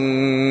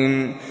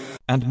رحيم.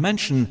 And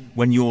mention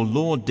when your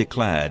Lord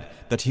declared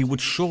that he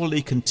would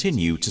surely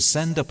continue to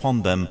send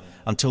upon them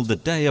until the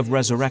day of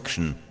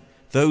resurrection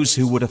those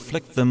who would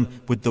afflict them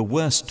with the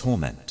worst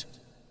torment.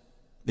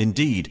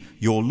 Indeed,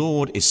 your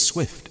Lord is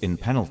swift in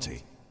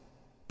penalty,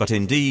 but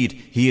indeed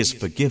he is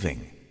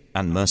forgiving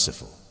and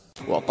merciful.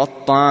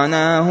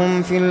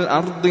 وَقَطَّعْنَاهُمْ فِي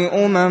الْأَرْضِ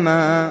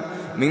أُمَمًا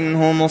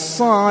مِنْهُمُ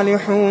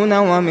الصَّالِحُونَ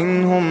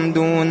وَمِنْهُمْ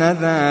دُونَ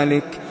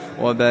ذَلِكَ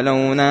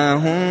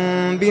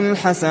وَبَلَوْنَاهُمْ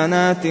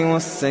بِالْحَسَنَاتِ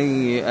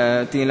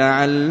وَالسَّيِّئَاتِ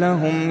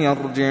لَعَلَّهُمْ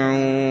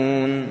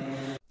يَرْجِعُونَ.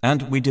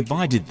 And we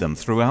divided them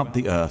throughout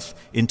the earth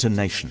into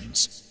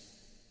nations.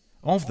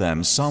 Of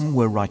them some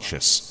were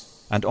righteous,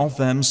 and of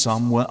them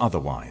some were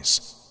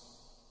otherwise.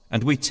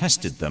 And we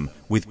tested them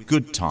with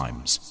good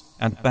times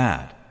and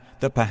bad,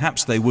 that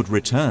perhaps they would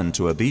return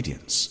to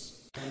obedience.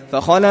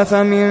 فخلف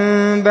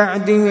من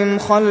بعدهم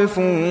خلف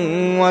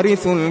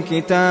ورثوا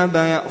الكتاب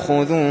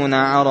يأخذون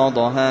عرض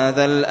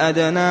هذا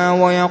الأدنى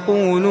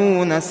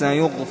ويقولون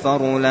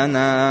سيغفر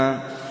لنا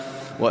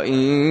وإن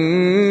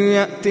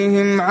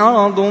يأتهم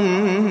عرض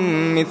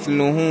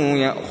مثله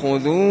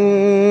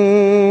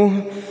يأخذوه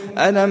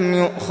ألم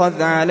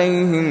يؤخذ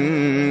عليهم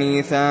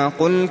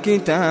ميثاق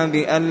الكتاب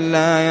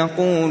ألا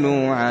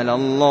يقولوا على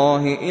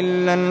الله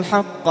إلا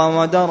الحق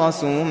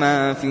ودرسوا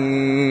ما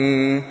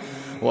فيه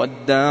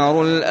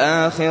والدار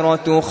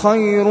الآخرة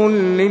خير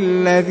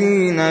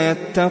للذين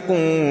يتقون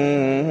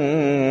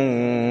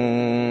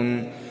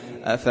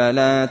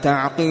أفلا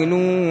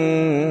تعقلون.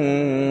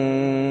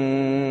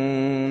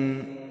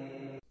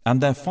 And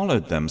there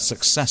followed them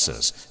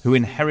successors who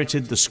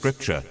inherited the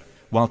scripture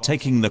while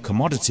taking the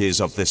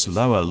commodities of this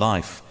lower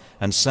life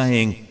and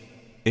saying,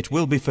 "It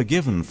will be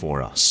forgiven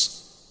for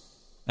us."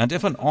 And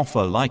if an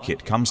offer like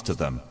it comes to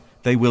them,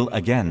 they will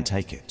again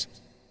take it.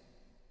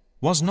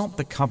 Was not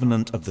the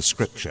covenant of the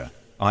scripture,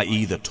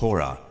 i.e. the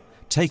Torah,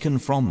 taken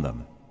from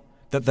them,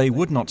 that they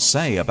would not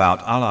say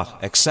about Allah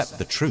except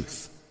the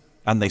truth,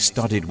 and they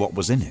studied what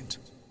was in it?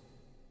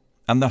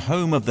 And the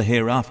home of the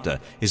hereafter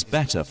is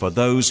better for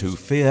those who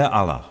fear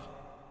Allah.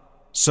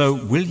 So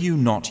will you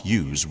not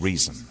use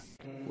reason?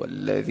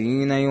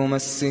 والذين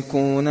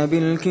يمسكون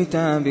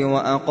بالكتاب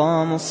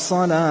وأقاموا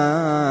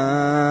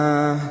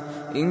الصلاة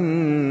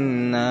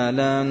إنا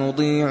لا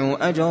نضيع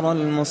أجر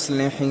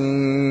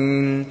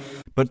المصلحين.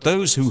 But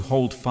those who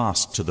hold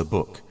fast to the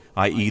book,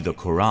 i.e. the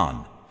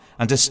Qur'an,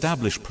 and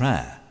establish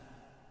prayer,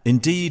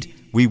 indeed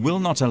we will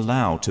not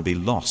allow to be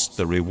lost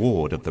the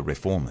reward of the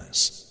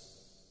reformers.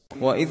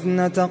 وَإِذْ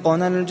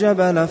نَتَقْنَا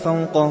الْجَبَلَ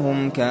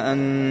فَوْقَهُمْ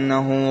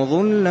كَأَنَّهُ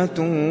ظُلَّةٌ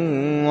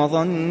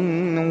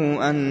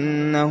وَظَنُّوا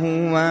أَنَّهُ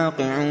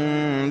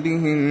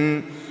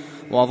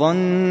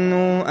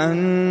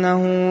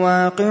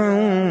واقع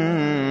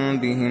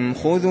بهم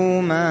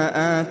خذوا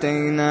ما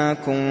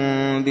آتيناكم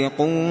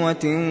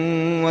بقوة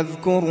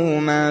واذكروا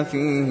ما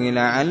فيه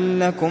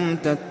لعلكم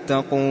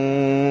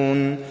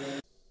تتقون.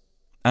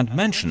 And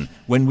mention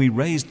when we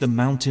raised the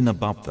mountain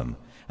above them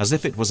as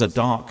if it was a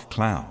dark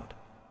cloud,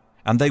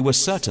 and they were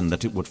certain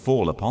that it would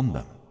fall upon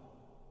them.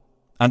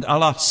 And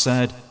Allah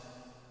said,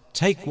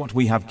 "Take what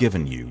we have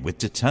given you with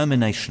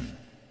determination,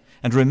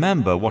 and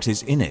remember what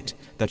is in it,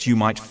 that you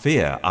might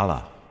fear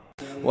Allah."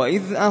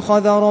 وَإِذْ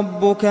أَخَذَ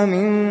رَبُّكَ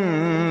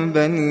مِنْ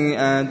بَنِي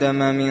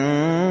آدَمَ مِنْ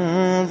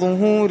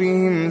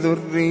ظُهُورِهِمْ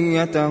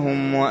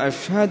ذُرِّيَّتَهُمْ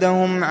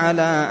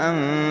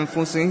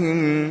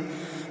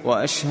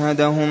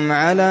وأشهدهم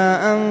على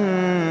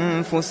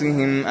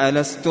أنفسهم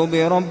ألست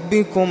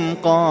بربكم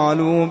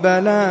قالوا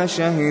بلى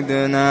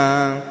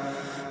شهدنا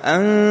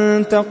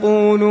أن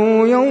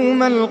تقولوا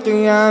يوم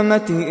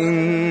القيامة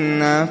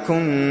إنا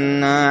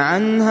كنا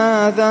عن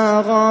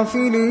هذا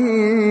غافلين.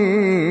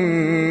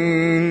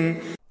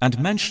 And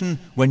mention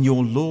when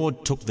your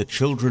Lord took the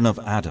children of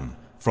Adam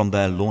from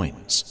their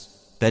loins,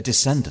 their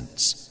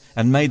descendants,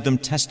 and made them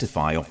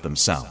testify of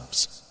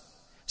themselves,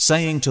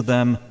 saying to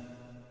them,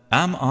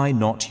 "Am I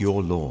not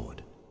your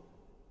Lord?"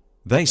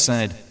 They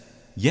said,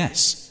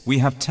 "Yes, we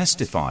have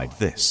testified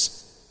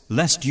this,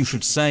 lest you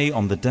should say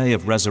on the day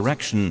of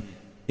resurrection,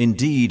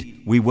 indeed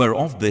we were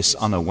of this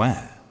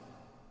unaware."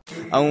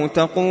 أو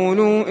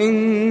تقولوا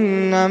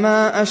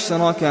إنما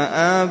أشرك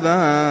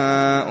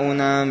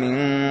آباؤنا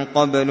من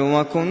قبل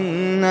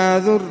وكنا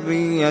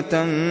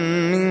ذرية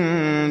من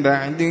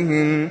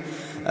بعدهم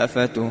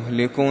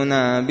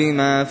أفتهلكنا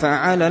بما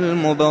فعل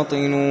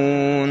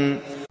المبطلون.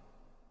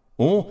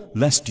 Or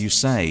lest you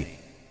say,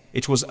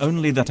 "It was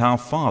only that our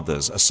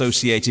fathers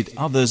associated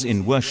others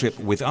in worship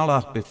with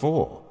Allah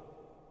before,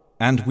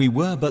 and we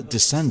were but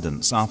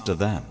descendants after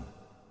them.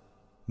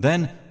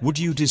 Then would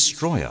you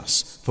destroy us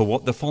for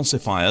what the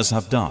falsifiers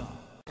have done?"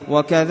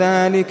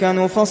 وَكَذَلِكَ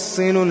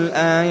نُفَصِّلُ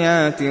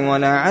الْآيَاتِ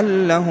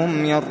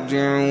وَلَعَلَّهُمْ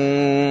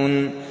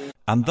يَرْجِعُونَ.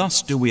 And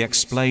thus do we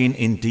explain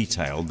in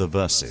detail the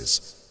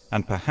verses,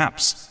 and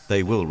perhaps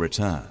they will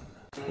return.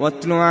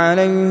 واتل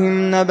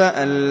عليهم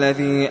نبأ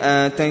الذي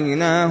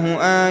آتيناه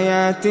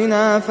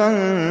آياتنا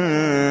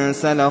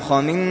فانسلخ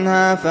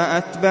منها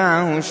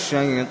فأتبعه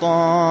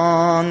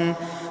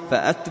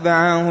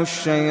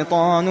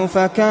الشيطان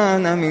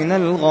فكان من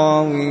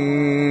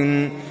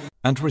الغاوين.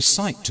 And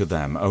recite to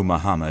them, O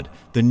Muhammad,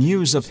 the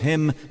news of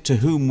him to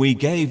whom we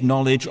gave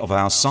knowledge of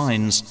our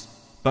signs,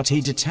 but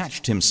he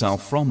detached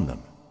himself from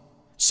them.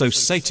 So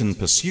Satan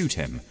pursued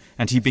him,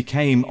 and he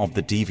became of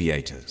the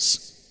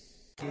deviators.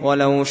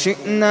 ولو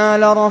شئنا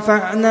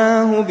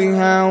لرفعناه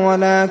بها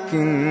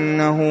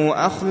ولكنه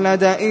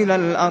أخلد إلى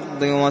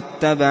الأرض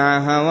واتبع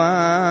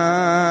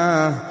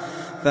هواه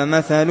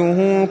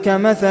فمثله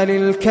كمثل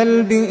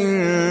الكلب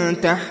إن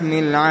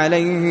تحمل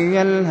عليه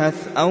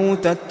يلهث أو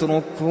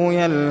تتركه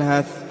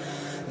يلهث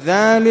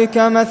ذلك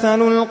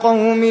مثل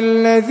القوم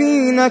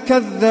الذين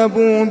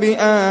كذبوا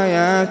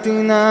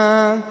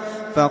بآياتنا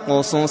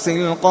فاقصص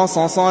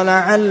القصص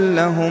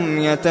لعلهم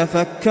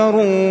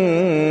يتفكرون.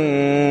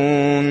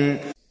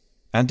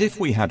 And if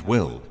we had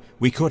willed,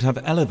 we could have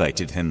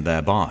elevated him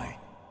thereby.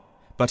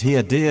 But he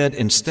adhered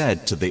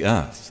instead to the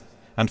earth,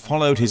 and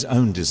followed his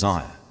own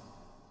desire.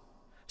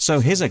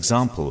 So his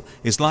example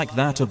is like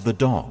that of the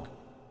dog.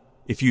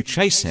 If you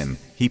chase him,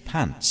 he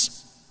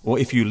pants, or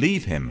if you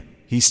leave him,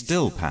 he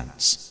still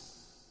pants.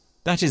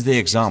 That is the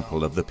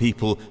example of the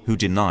people who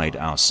denied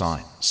our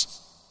signs.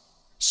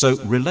 So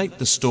relate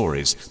the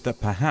stories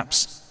that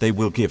perhaps they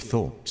will give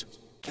thought.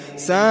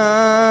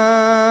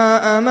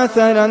 ساء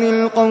مثلا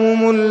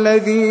القوم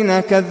الذين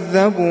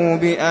كذبوا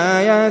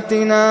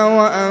بآياتنا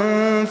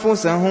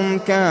وأنفسهم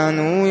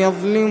كانوا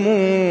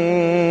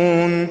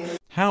يظلمون.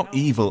 How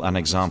evil an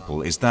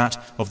example is that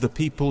of the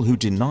people who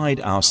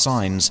denied our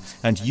signs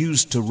and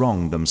used to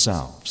wrong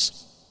themselves.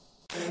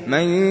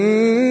 من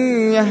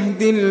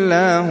يهد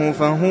الله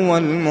فهو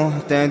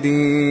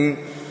المهتدي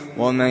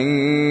ومن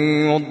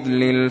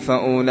يضلل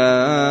فأولئك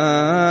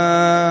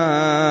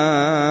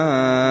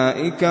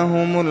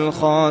هم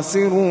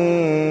الخاسرون.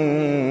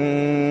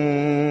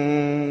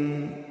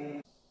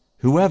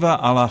 Whoever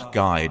Allah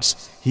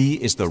guides, he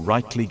is the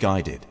rightly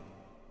guided,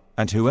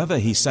 and whoever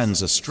he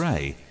sends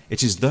astray,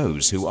 it is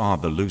those who are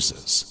the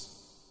losers.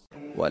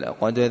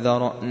 ولقد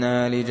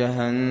ذرأنا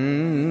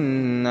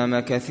لجهنم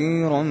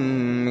كثيرا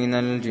من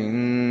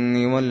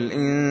الجن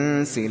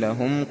والإنس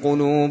لهم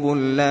قلوب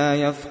لا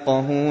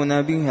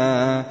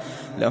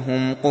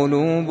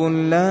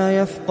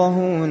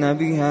يفقهون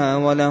بها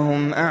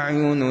ولهم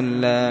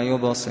أعين لا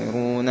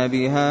يبصرون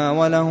بها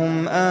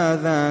ولهم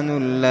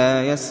آذان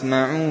لا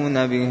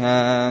يسمعون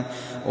بها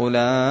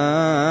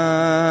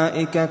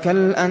أولئك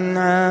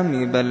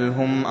كالأنعام بل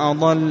هم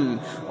أضل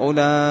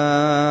أولئك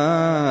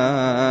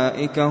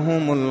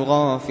هم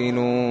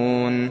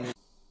الغافلون.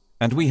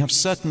 And we have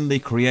certainly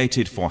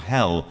created for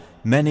hell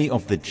many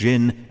of the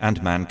jinn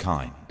and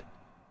mankind.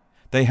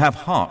 They have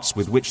hearts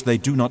with which they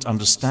do not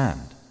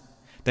understand.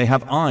 They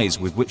have eyes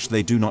with which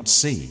they do not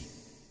see.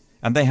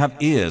 And they have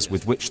ears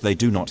with which they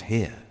do not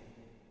hear.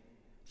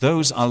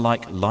 Those are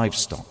like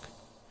livestock.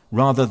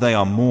 Rather, they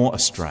are more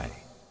astray.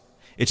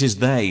 It is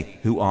they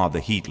who are the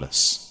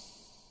heedless.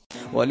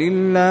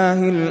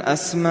 وَلِلَّهِ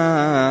الْأَسْمَاءُ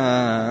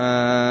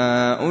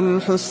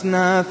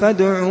الْحُسْنَى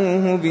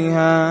فَادْعُوهُ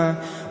بِهَا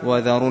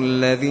وَذَرُوا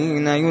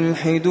الَّذِينَ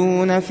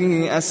يُلْحِدُونَ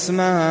فِي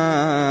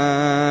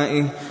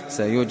أَسْمَائِهِ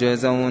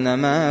سَيُجْزَوْنَ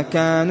مَا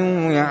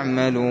كَانُوا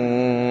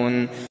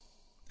يَعْمَلُونَ.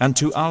 And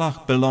to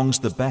Allah belongs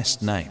the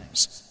best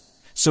names,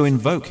 so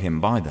invoke Him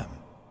by them,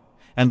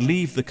 and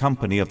leave the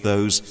company of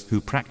those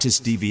who practice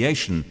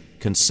deviation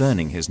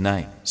concerning His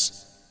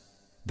names.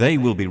 They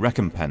will be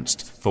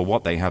recompensed for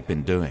what they have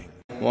been doing.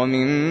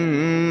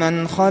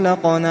 وَمِمَّنْ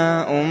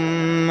خَلَقْنَا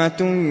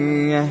أُمَّةٌ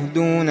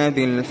يَهْدُونَ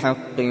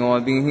بِالْحَقِّ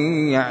وَبِهِ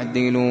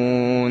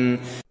يَعْدِلُونَ.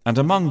 And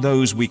among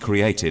those we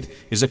created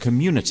is a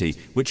community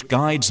which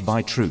guides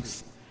by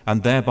truth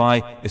and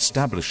thereby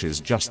establishes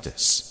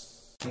justice.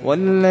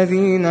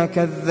 وَالَّذِينَ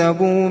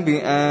كَذَّبُوا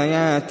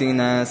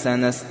بِآيَاتِنَا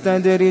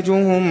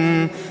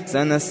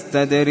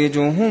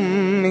سَنَسْتَدْرِجُهُم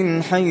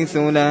مِّنْ حَيْثُ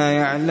لَا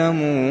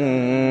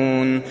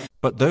يَعْلَمُونَ.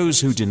 But those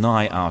who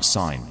deny our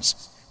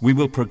signs, we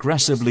will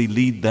progressively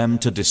lead them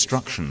to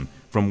destruction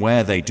from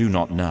where they do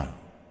not know.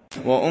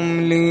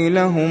 وَأُمْلِي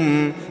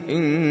لَهُمْ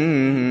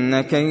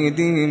إِنَّ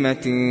كَيْدِي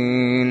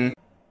مَتِينٌ.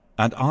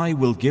 And I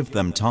will give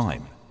them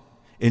time.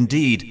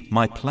 Indeed,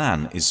 my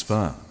plan is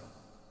firm.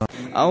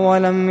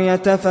 أَوَلَمْ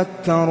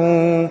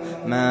يَتَفَكَّرُوا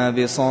مَا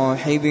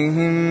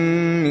بِصَاحِبِهِم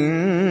مِّن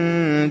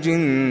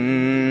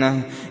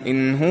جِنَّةٍ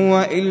إِنْ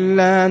هُوَ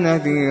إِلَّا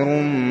نَذِيرٌ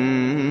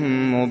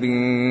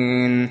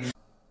مُّبِينٌ.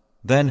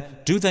 Then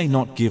do they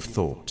not give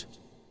thought?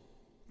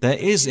 There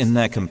is in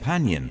their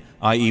companion,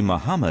 i.e.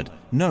 Muhammad,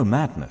 no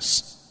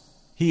madness.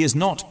 He is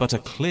not but a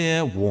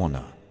clear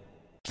warner.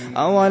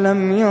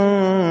 أولم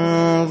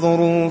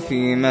ينظروا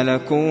في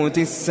ملكوت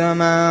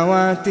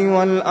السماوات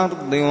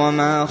والأرض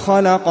وما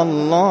خلق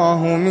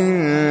الله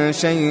من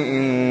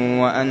شيء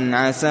وأن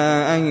عسى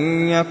أن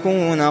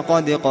يكون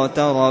قد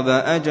اقترب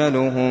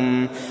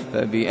أجلهم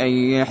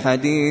فبأي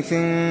حديث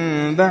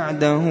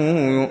بعده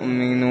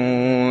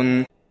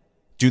يؤمنون.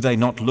 Do they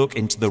not look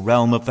into the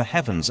realm of the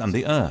heavens and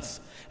the earth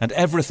and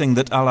everything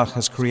that Allah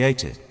has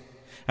created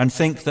and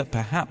think that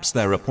perhaps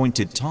their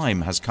appointed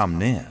time has come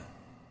near?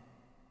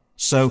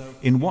 So,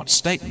 in what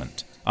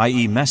statement,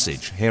 i.e.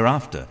 message,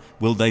 hereafter,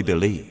 will they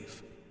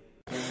believe?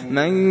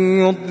 من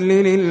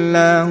يضلل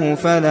الله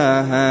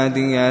فلا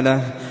هادي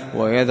له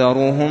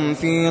ويذرهم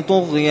في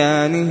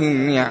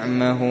طغيانهم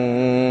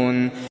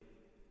يعمهون.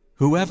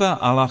 Whoever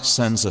Allah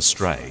sends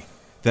astray,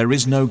 there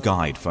is no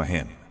guide for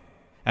him,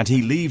 and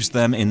He leaves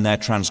them in their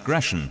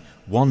transgression,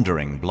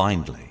 wandering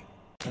blindly.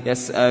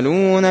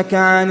 يسألونك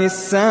عن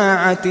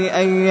الساعة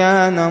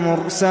أيان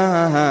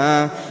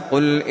مرساها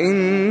قل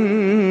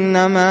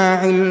إنما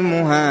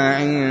علمها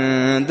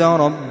عند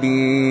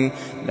ربي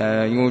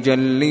لا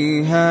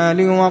يجليها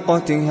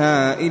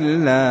لوقتها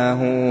إلا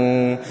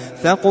هو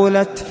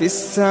ثقلت في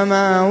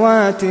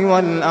السماوات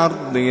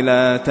والأرض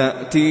لا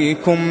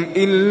تأتيكم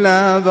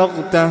إلا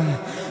بغتة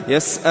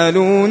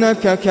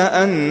يسألونك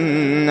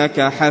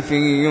كأنك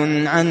حفي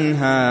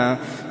عنها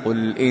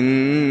قل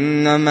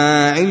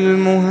إنما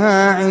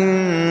علمها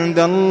عند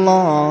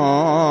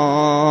الله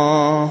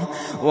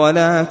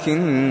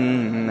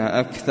ولكن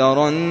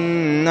أكثر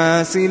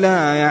الناس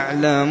لا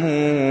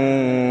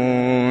يعلمون.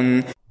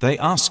 They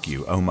ask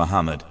you, O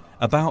Muhammad,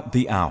 about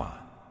the hour.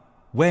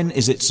 When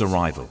is its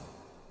arrival?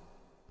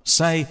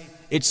 Say,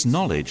 its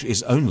knowledge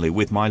is only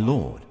with my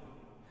Lord.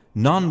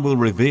 None will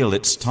reveal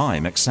its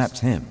time except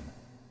Him.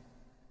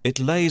 It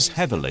lays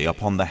heavily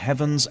upon the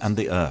heavens and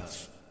the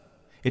earth.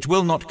 It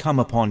will not come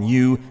upon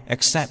you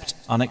except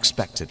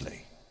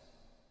unexpectedly.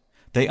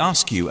 They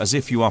ask you as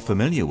if you are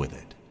familiar with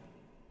it.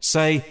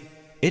 Say,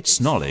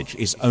 its knowledge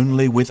is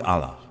only with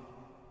Allah,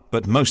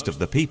 but most of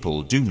the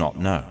people do not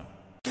know.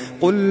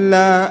 قل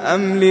لا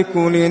أملك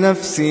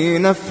لنفسي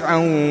نفعا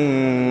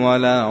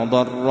ولا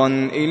ضرا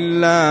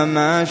إلا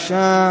ما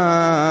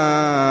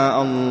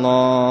شاء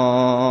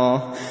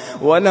الله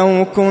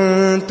ولو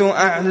كنت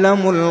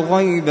أعلم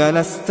الغيب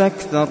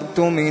لاستكثرت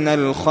من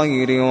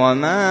الخير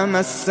وما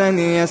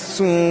مسني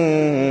السوء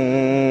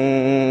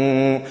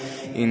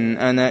إن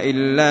أنا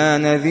إلا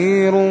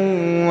نذير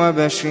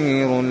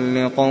وبشير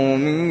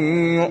لقوم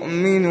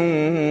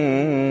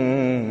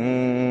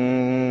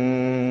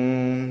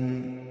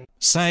يؤمنون.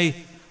 Say,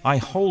 I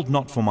hold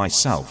not for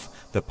myself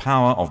the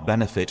power of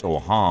benefit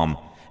or harm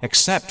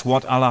except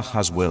what Allah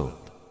has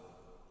willed.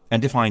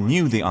 And if I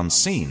knew the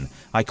unseen,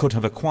 I could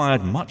have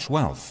acquired much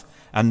wealth,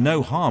 and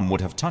no harm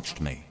would have touched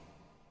me.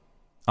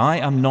 I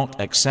am not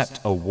except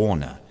a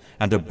warner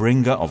and a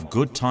bringer of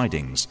good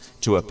tidings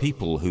to a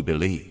people who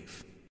believe.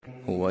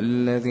 هو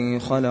الذي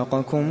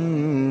خلقكم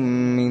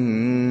من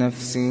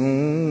نفس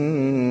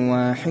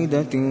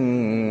واحدة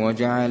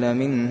وجعل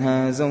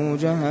منها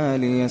زوجها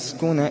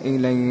ليسكن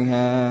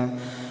إليها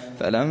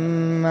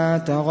فلما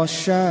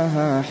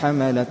تغشاها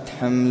حملت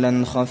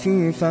حملا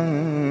خفيفا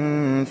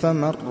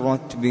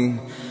فمرت به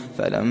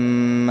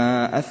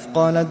فلما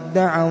أثقلت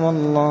دعوا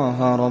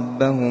الله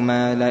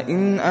ربهما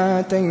لئن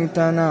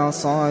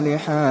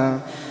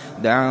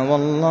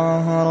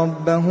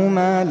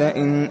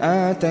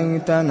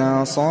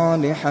آتيتنا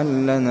صالحا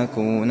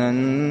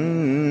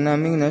لنكونن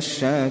من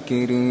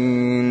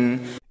الشاكرين.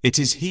 It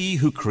is He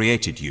who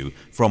created you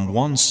from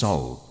one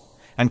soul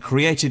and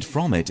created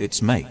from it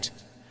its mate,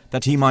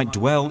 that he might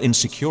dwell in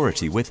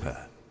security with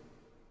her.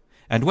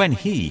 And when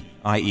he,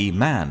 i.e.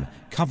 man,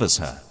 covers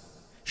her,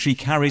 she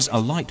carries a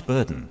light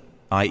burden,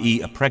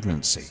 i.e. a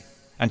pregnancy,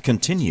 and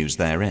continues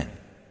therein.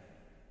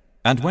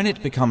 And when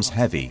it becomes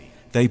heavy,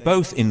 they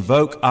both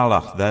invoke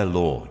Allah their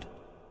Lord.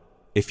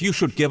 If you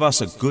should give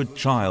us a good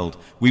child,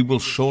 we will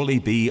surely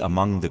be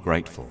among the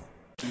grateful.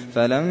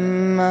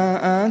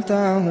 فلما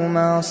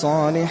آتاهما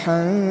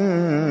صالحا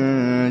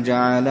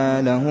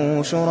جعلا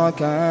له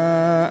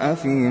شركاء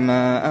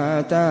فيما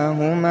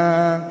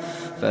آتاهما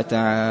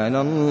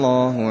فتعالى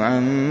الله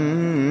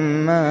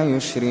عما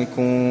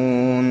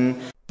يشركون.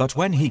 But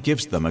when he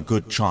gives them a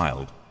good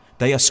child,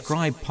 they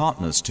ascribe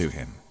partners to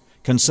him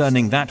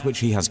concerning that which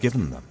he has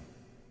given them.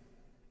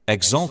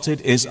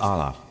 Exalted is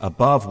Allah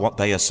above what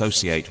they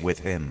associate with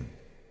him.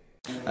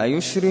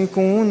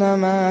 أيشركون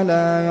ما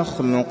لا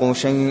يخلق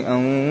شيئا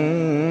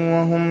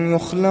وهم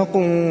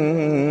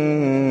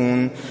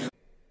يخلقون.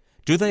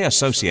 Do they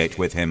associate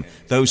with him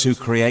those who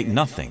create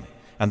nothing,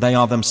 and they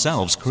are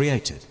themselves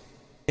created?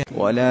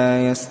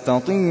 ولا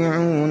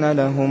يستطيعون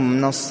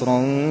لهم نصرا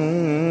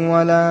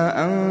ولا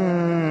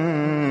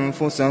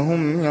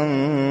أنفسهم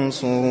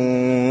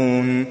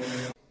ينصرون.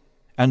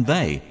 And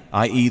they,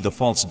 i.e. the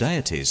false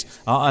deities,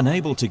 are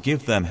unable to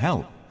give them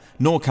help,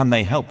 nor can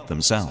they help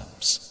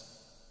themselves.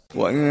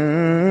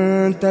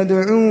 وإن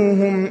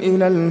تدعوهم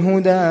إلى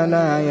الهدى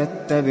لا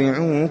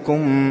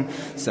يتبعوكم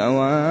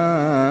سواء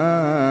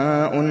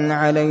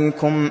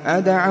عليكم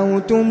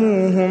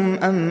أدعوتموهم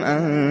أم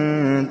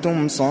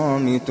أنتم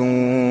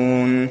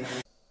صامتون.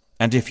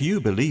 And if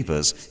you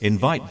believers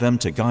invite them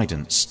to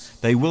guidance,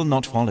 they will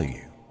not follow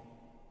you.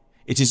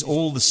 It is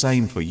all the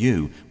same for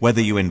you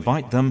whether you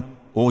invite them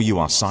or you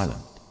are silent.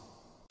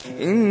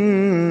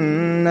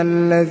 إن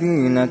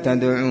الذين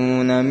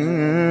تدعون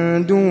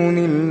من دون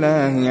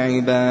الله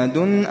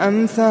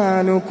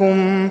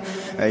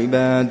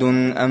عباد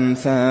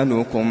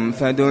أمثالكم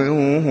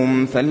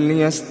فادعوهم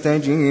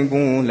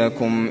فليستجيبوا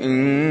لكم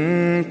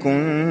إن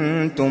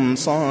كنتم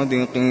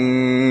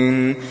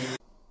صادقين.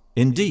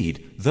 Indeed,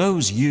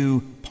 those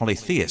you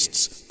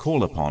polytheists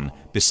call upon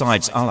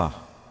besides Allah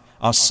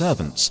are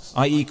servants,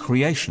 i.e.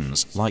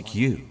 creations like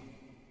you.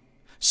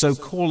 So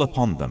call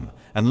upon them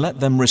and let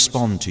them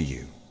respond to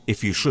you,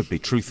 if you should be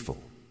truthful.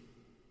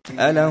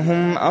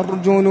 ألهم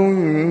أرجل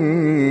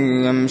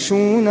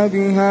يمشون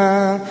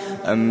بها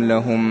أم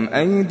لهم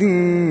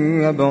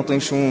أيدي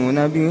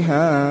يبطشون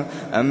بها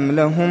أم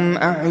لهم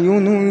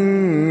أعين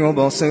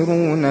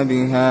يبصرون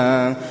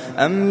بها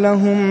أم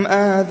لهم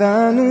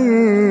آذان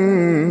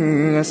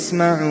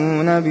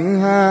يسمعون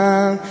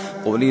بها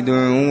قل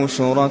ادعوا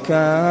شركاءكم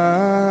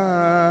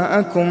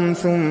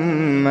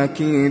ثم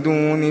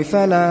كيدون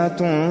فلا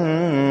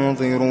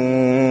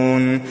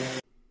تنظرون.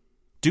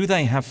 Do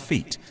they have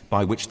feet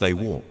by which they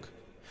walk?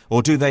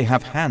 Or do they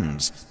have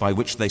hands by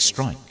which they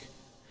strike?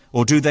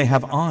 Or do they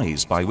have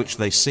eyes by which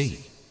they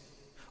see?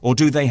 Or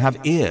do they have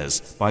ears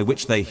by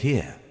which they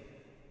hear?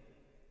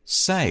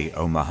 Say,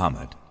 O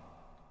Muhammad,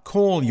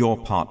 call your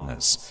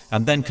partners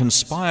and then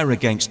conspire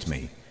against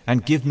me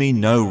and give me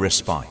no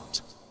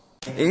respite.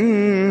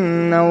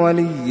 إن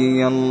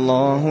وليي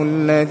الله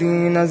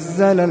الذي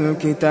نزل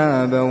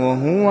الكتاب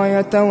وهو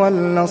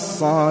يتولى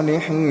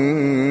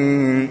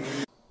الصالحين.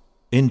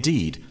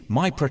 Indeed,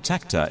 my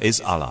protector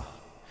is Allah,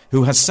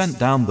 who has sent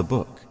down the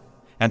book,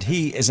 and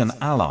He is an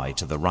ally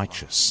to the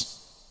righteous.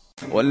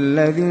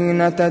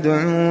 والذين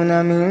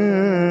تدعون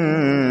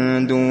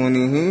من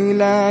دونه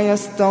لا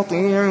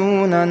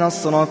يستطيعون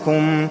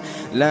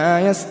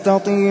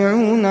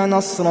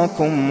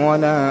نصركم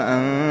ولا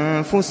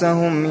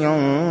أنفسهم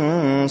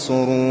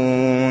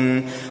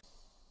ينصرون.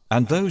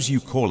 And those you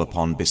call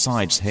upon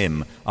besides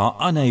Him are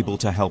unable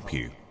to help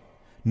you,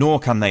 nor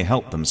can they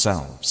help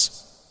themselves.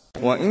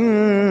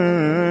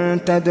 وإن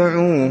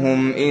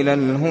تدعوهم إلى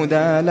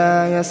الهدى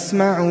لا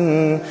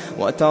يسمعوا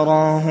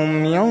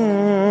وتراهم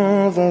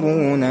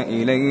ينظرون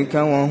إليك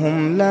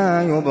وهم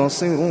لا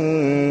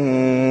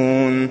يبصرون.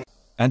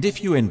 And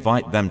if you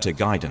invite them to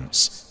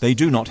guidance, they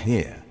do not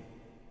hear,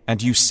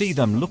 and you see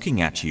them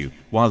looking at you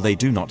while they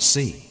do not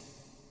see.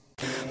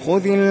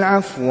 خذ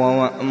العفو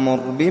وأمر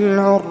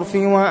بالعرف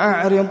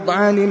وأعرض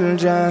عن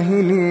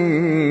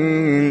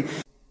الجاهلين.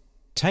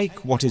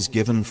 Take what is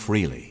given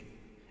freely,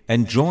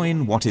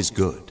 enjoin what is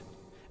good,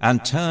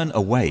 and turn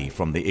away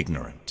from the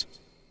ignorant.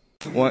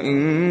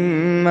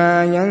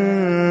 وَإِمَّا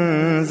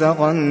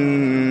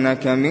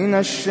يَنزَغَنَّكَ مِنَ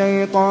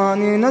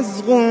الشَّيْطَانِ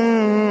نَزْغٌ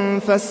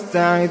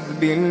فَاسْتَعِذْ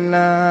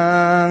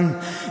بِاللَّهِ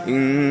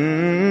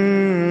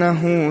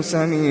إِنَّهُ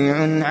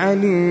سَمِيعٌ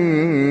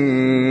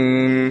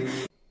عَلِيمٌ.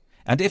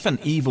 And if an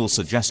evil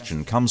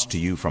suggestion comes to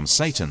you from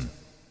Satan,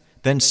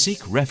 then seek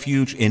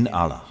refuge in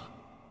Allah.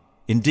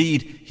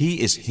 Indeed,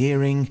 He is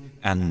hearing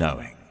and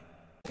knowing.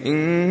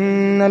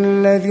 إن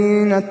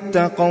الذين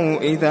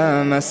اتقوا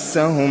إذا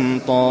مسهم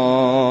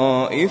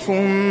طائف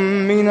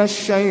من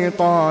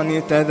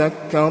الشيطان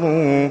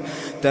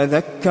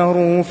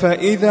تذكروا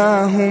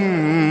فإذا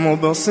هم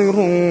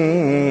مبصرون.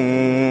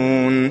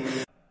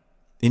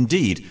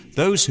 Indeed,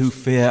 those who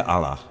fear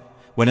Allah,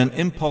 when an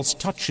impulse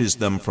touches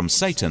them from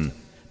Satan,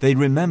 they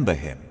remember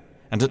Him,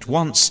 and at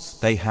once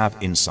they have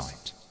insight.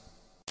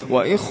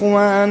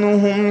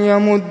 وإخوانهم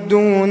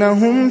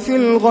يمدونهم في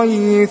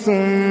الغي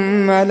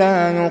ثم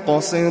لا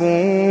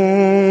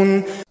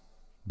يقصرون.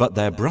 But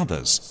their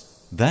brothers,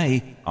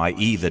 they,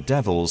 i.e. the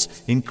devils,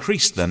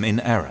 increase them in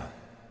error.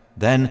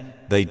 Then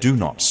they do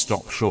not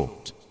stop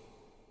short.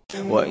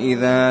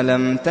 وإذا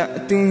لم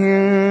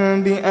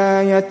تأتهم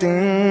بآية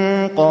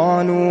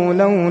قالوا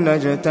لولا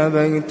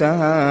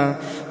اجتبيتها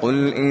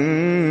قل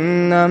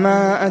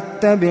إنما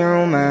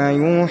أتبع ما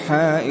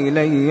يوحى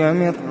إلي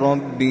من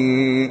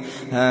ربي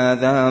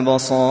هذا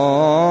بصائر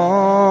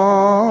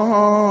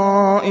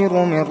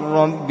من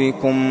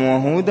ربكم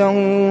وهدى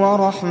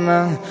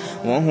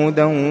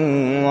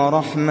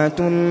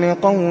ورحمة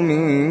لقوم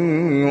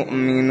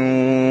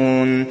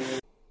يؤمنون.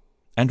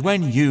 And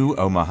when you,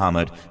 O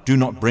Muhammad, do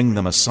not bring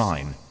them a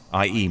sign,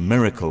 i.e.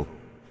 miracle,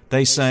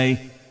 they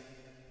say,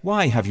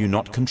 why have you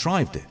not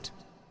contrived it?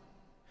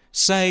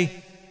 Say,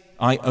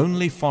 I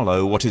only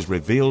follow what is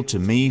revealed to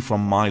me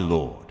from my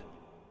Lord.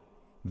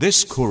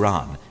 This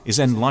Qur'an is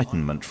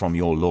enlightenment from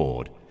your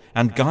Lord,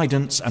 and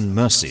guidance and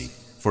mercy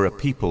for a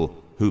people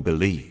who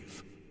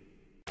believe.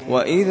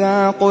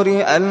 وَإِذَا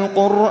قُرِئَ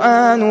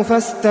الْقُرْآنُ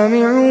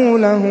فَاسْتَمِعُوا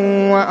لَهُ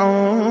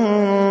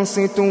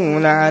وأنصتوا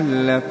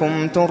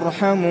لعلكم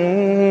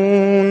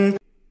ترحمون.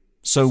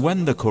 So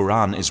when the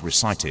Qur'an is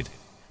recited,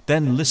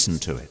 then listen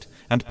to it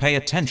and pay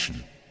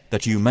attention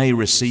that you may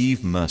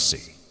receive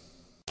mercy.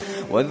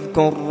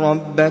 واذكر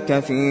ربك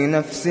في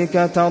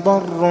نفسك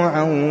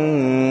تضرعا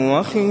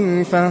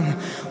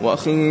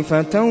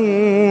وخيفة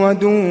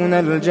ودون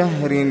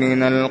الجهر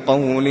من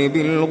القول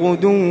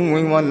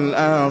بالغدو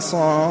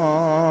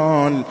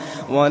والآصال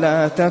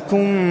ولا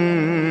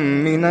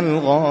تكن من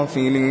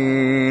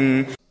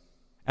الغافلين.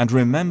 And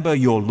remember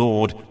your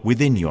Lord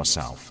within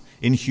yourself,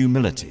 in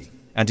humility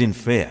and in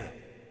fear,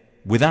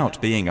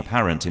 without being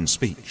apparent in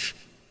speech,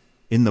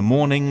 in the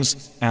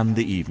mornings and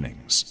the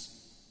evenings.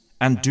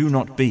 And do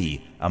not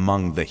be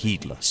among the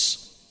heedless.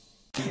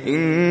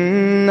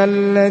 إن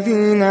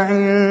الذين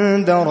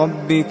عند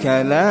ربك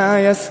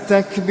لا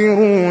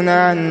يستكبرون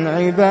عن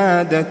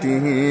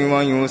عبادته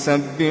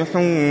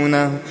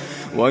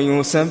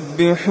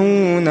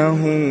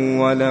ويسبحونه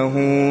وله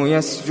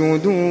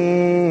يسجدون.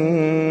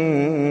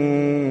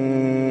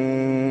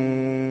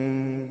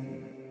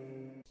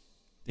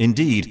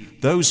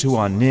 Indeed, those who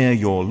are near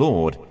your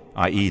Lord,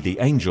 i.e. the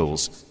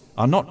angels,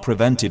 are not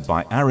prevented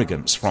by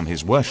arrogance from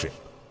his worship.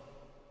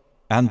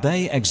 And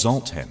they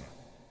exalt him,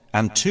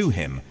 and to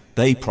him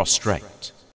they prostrate.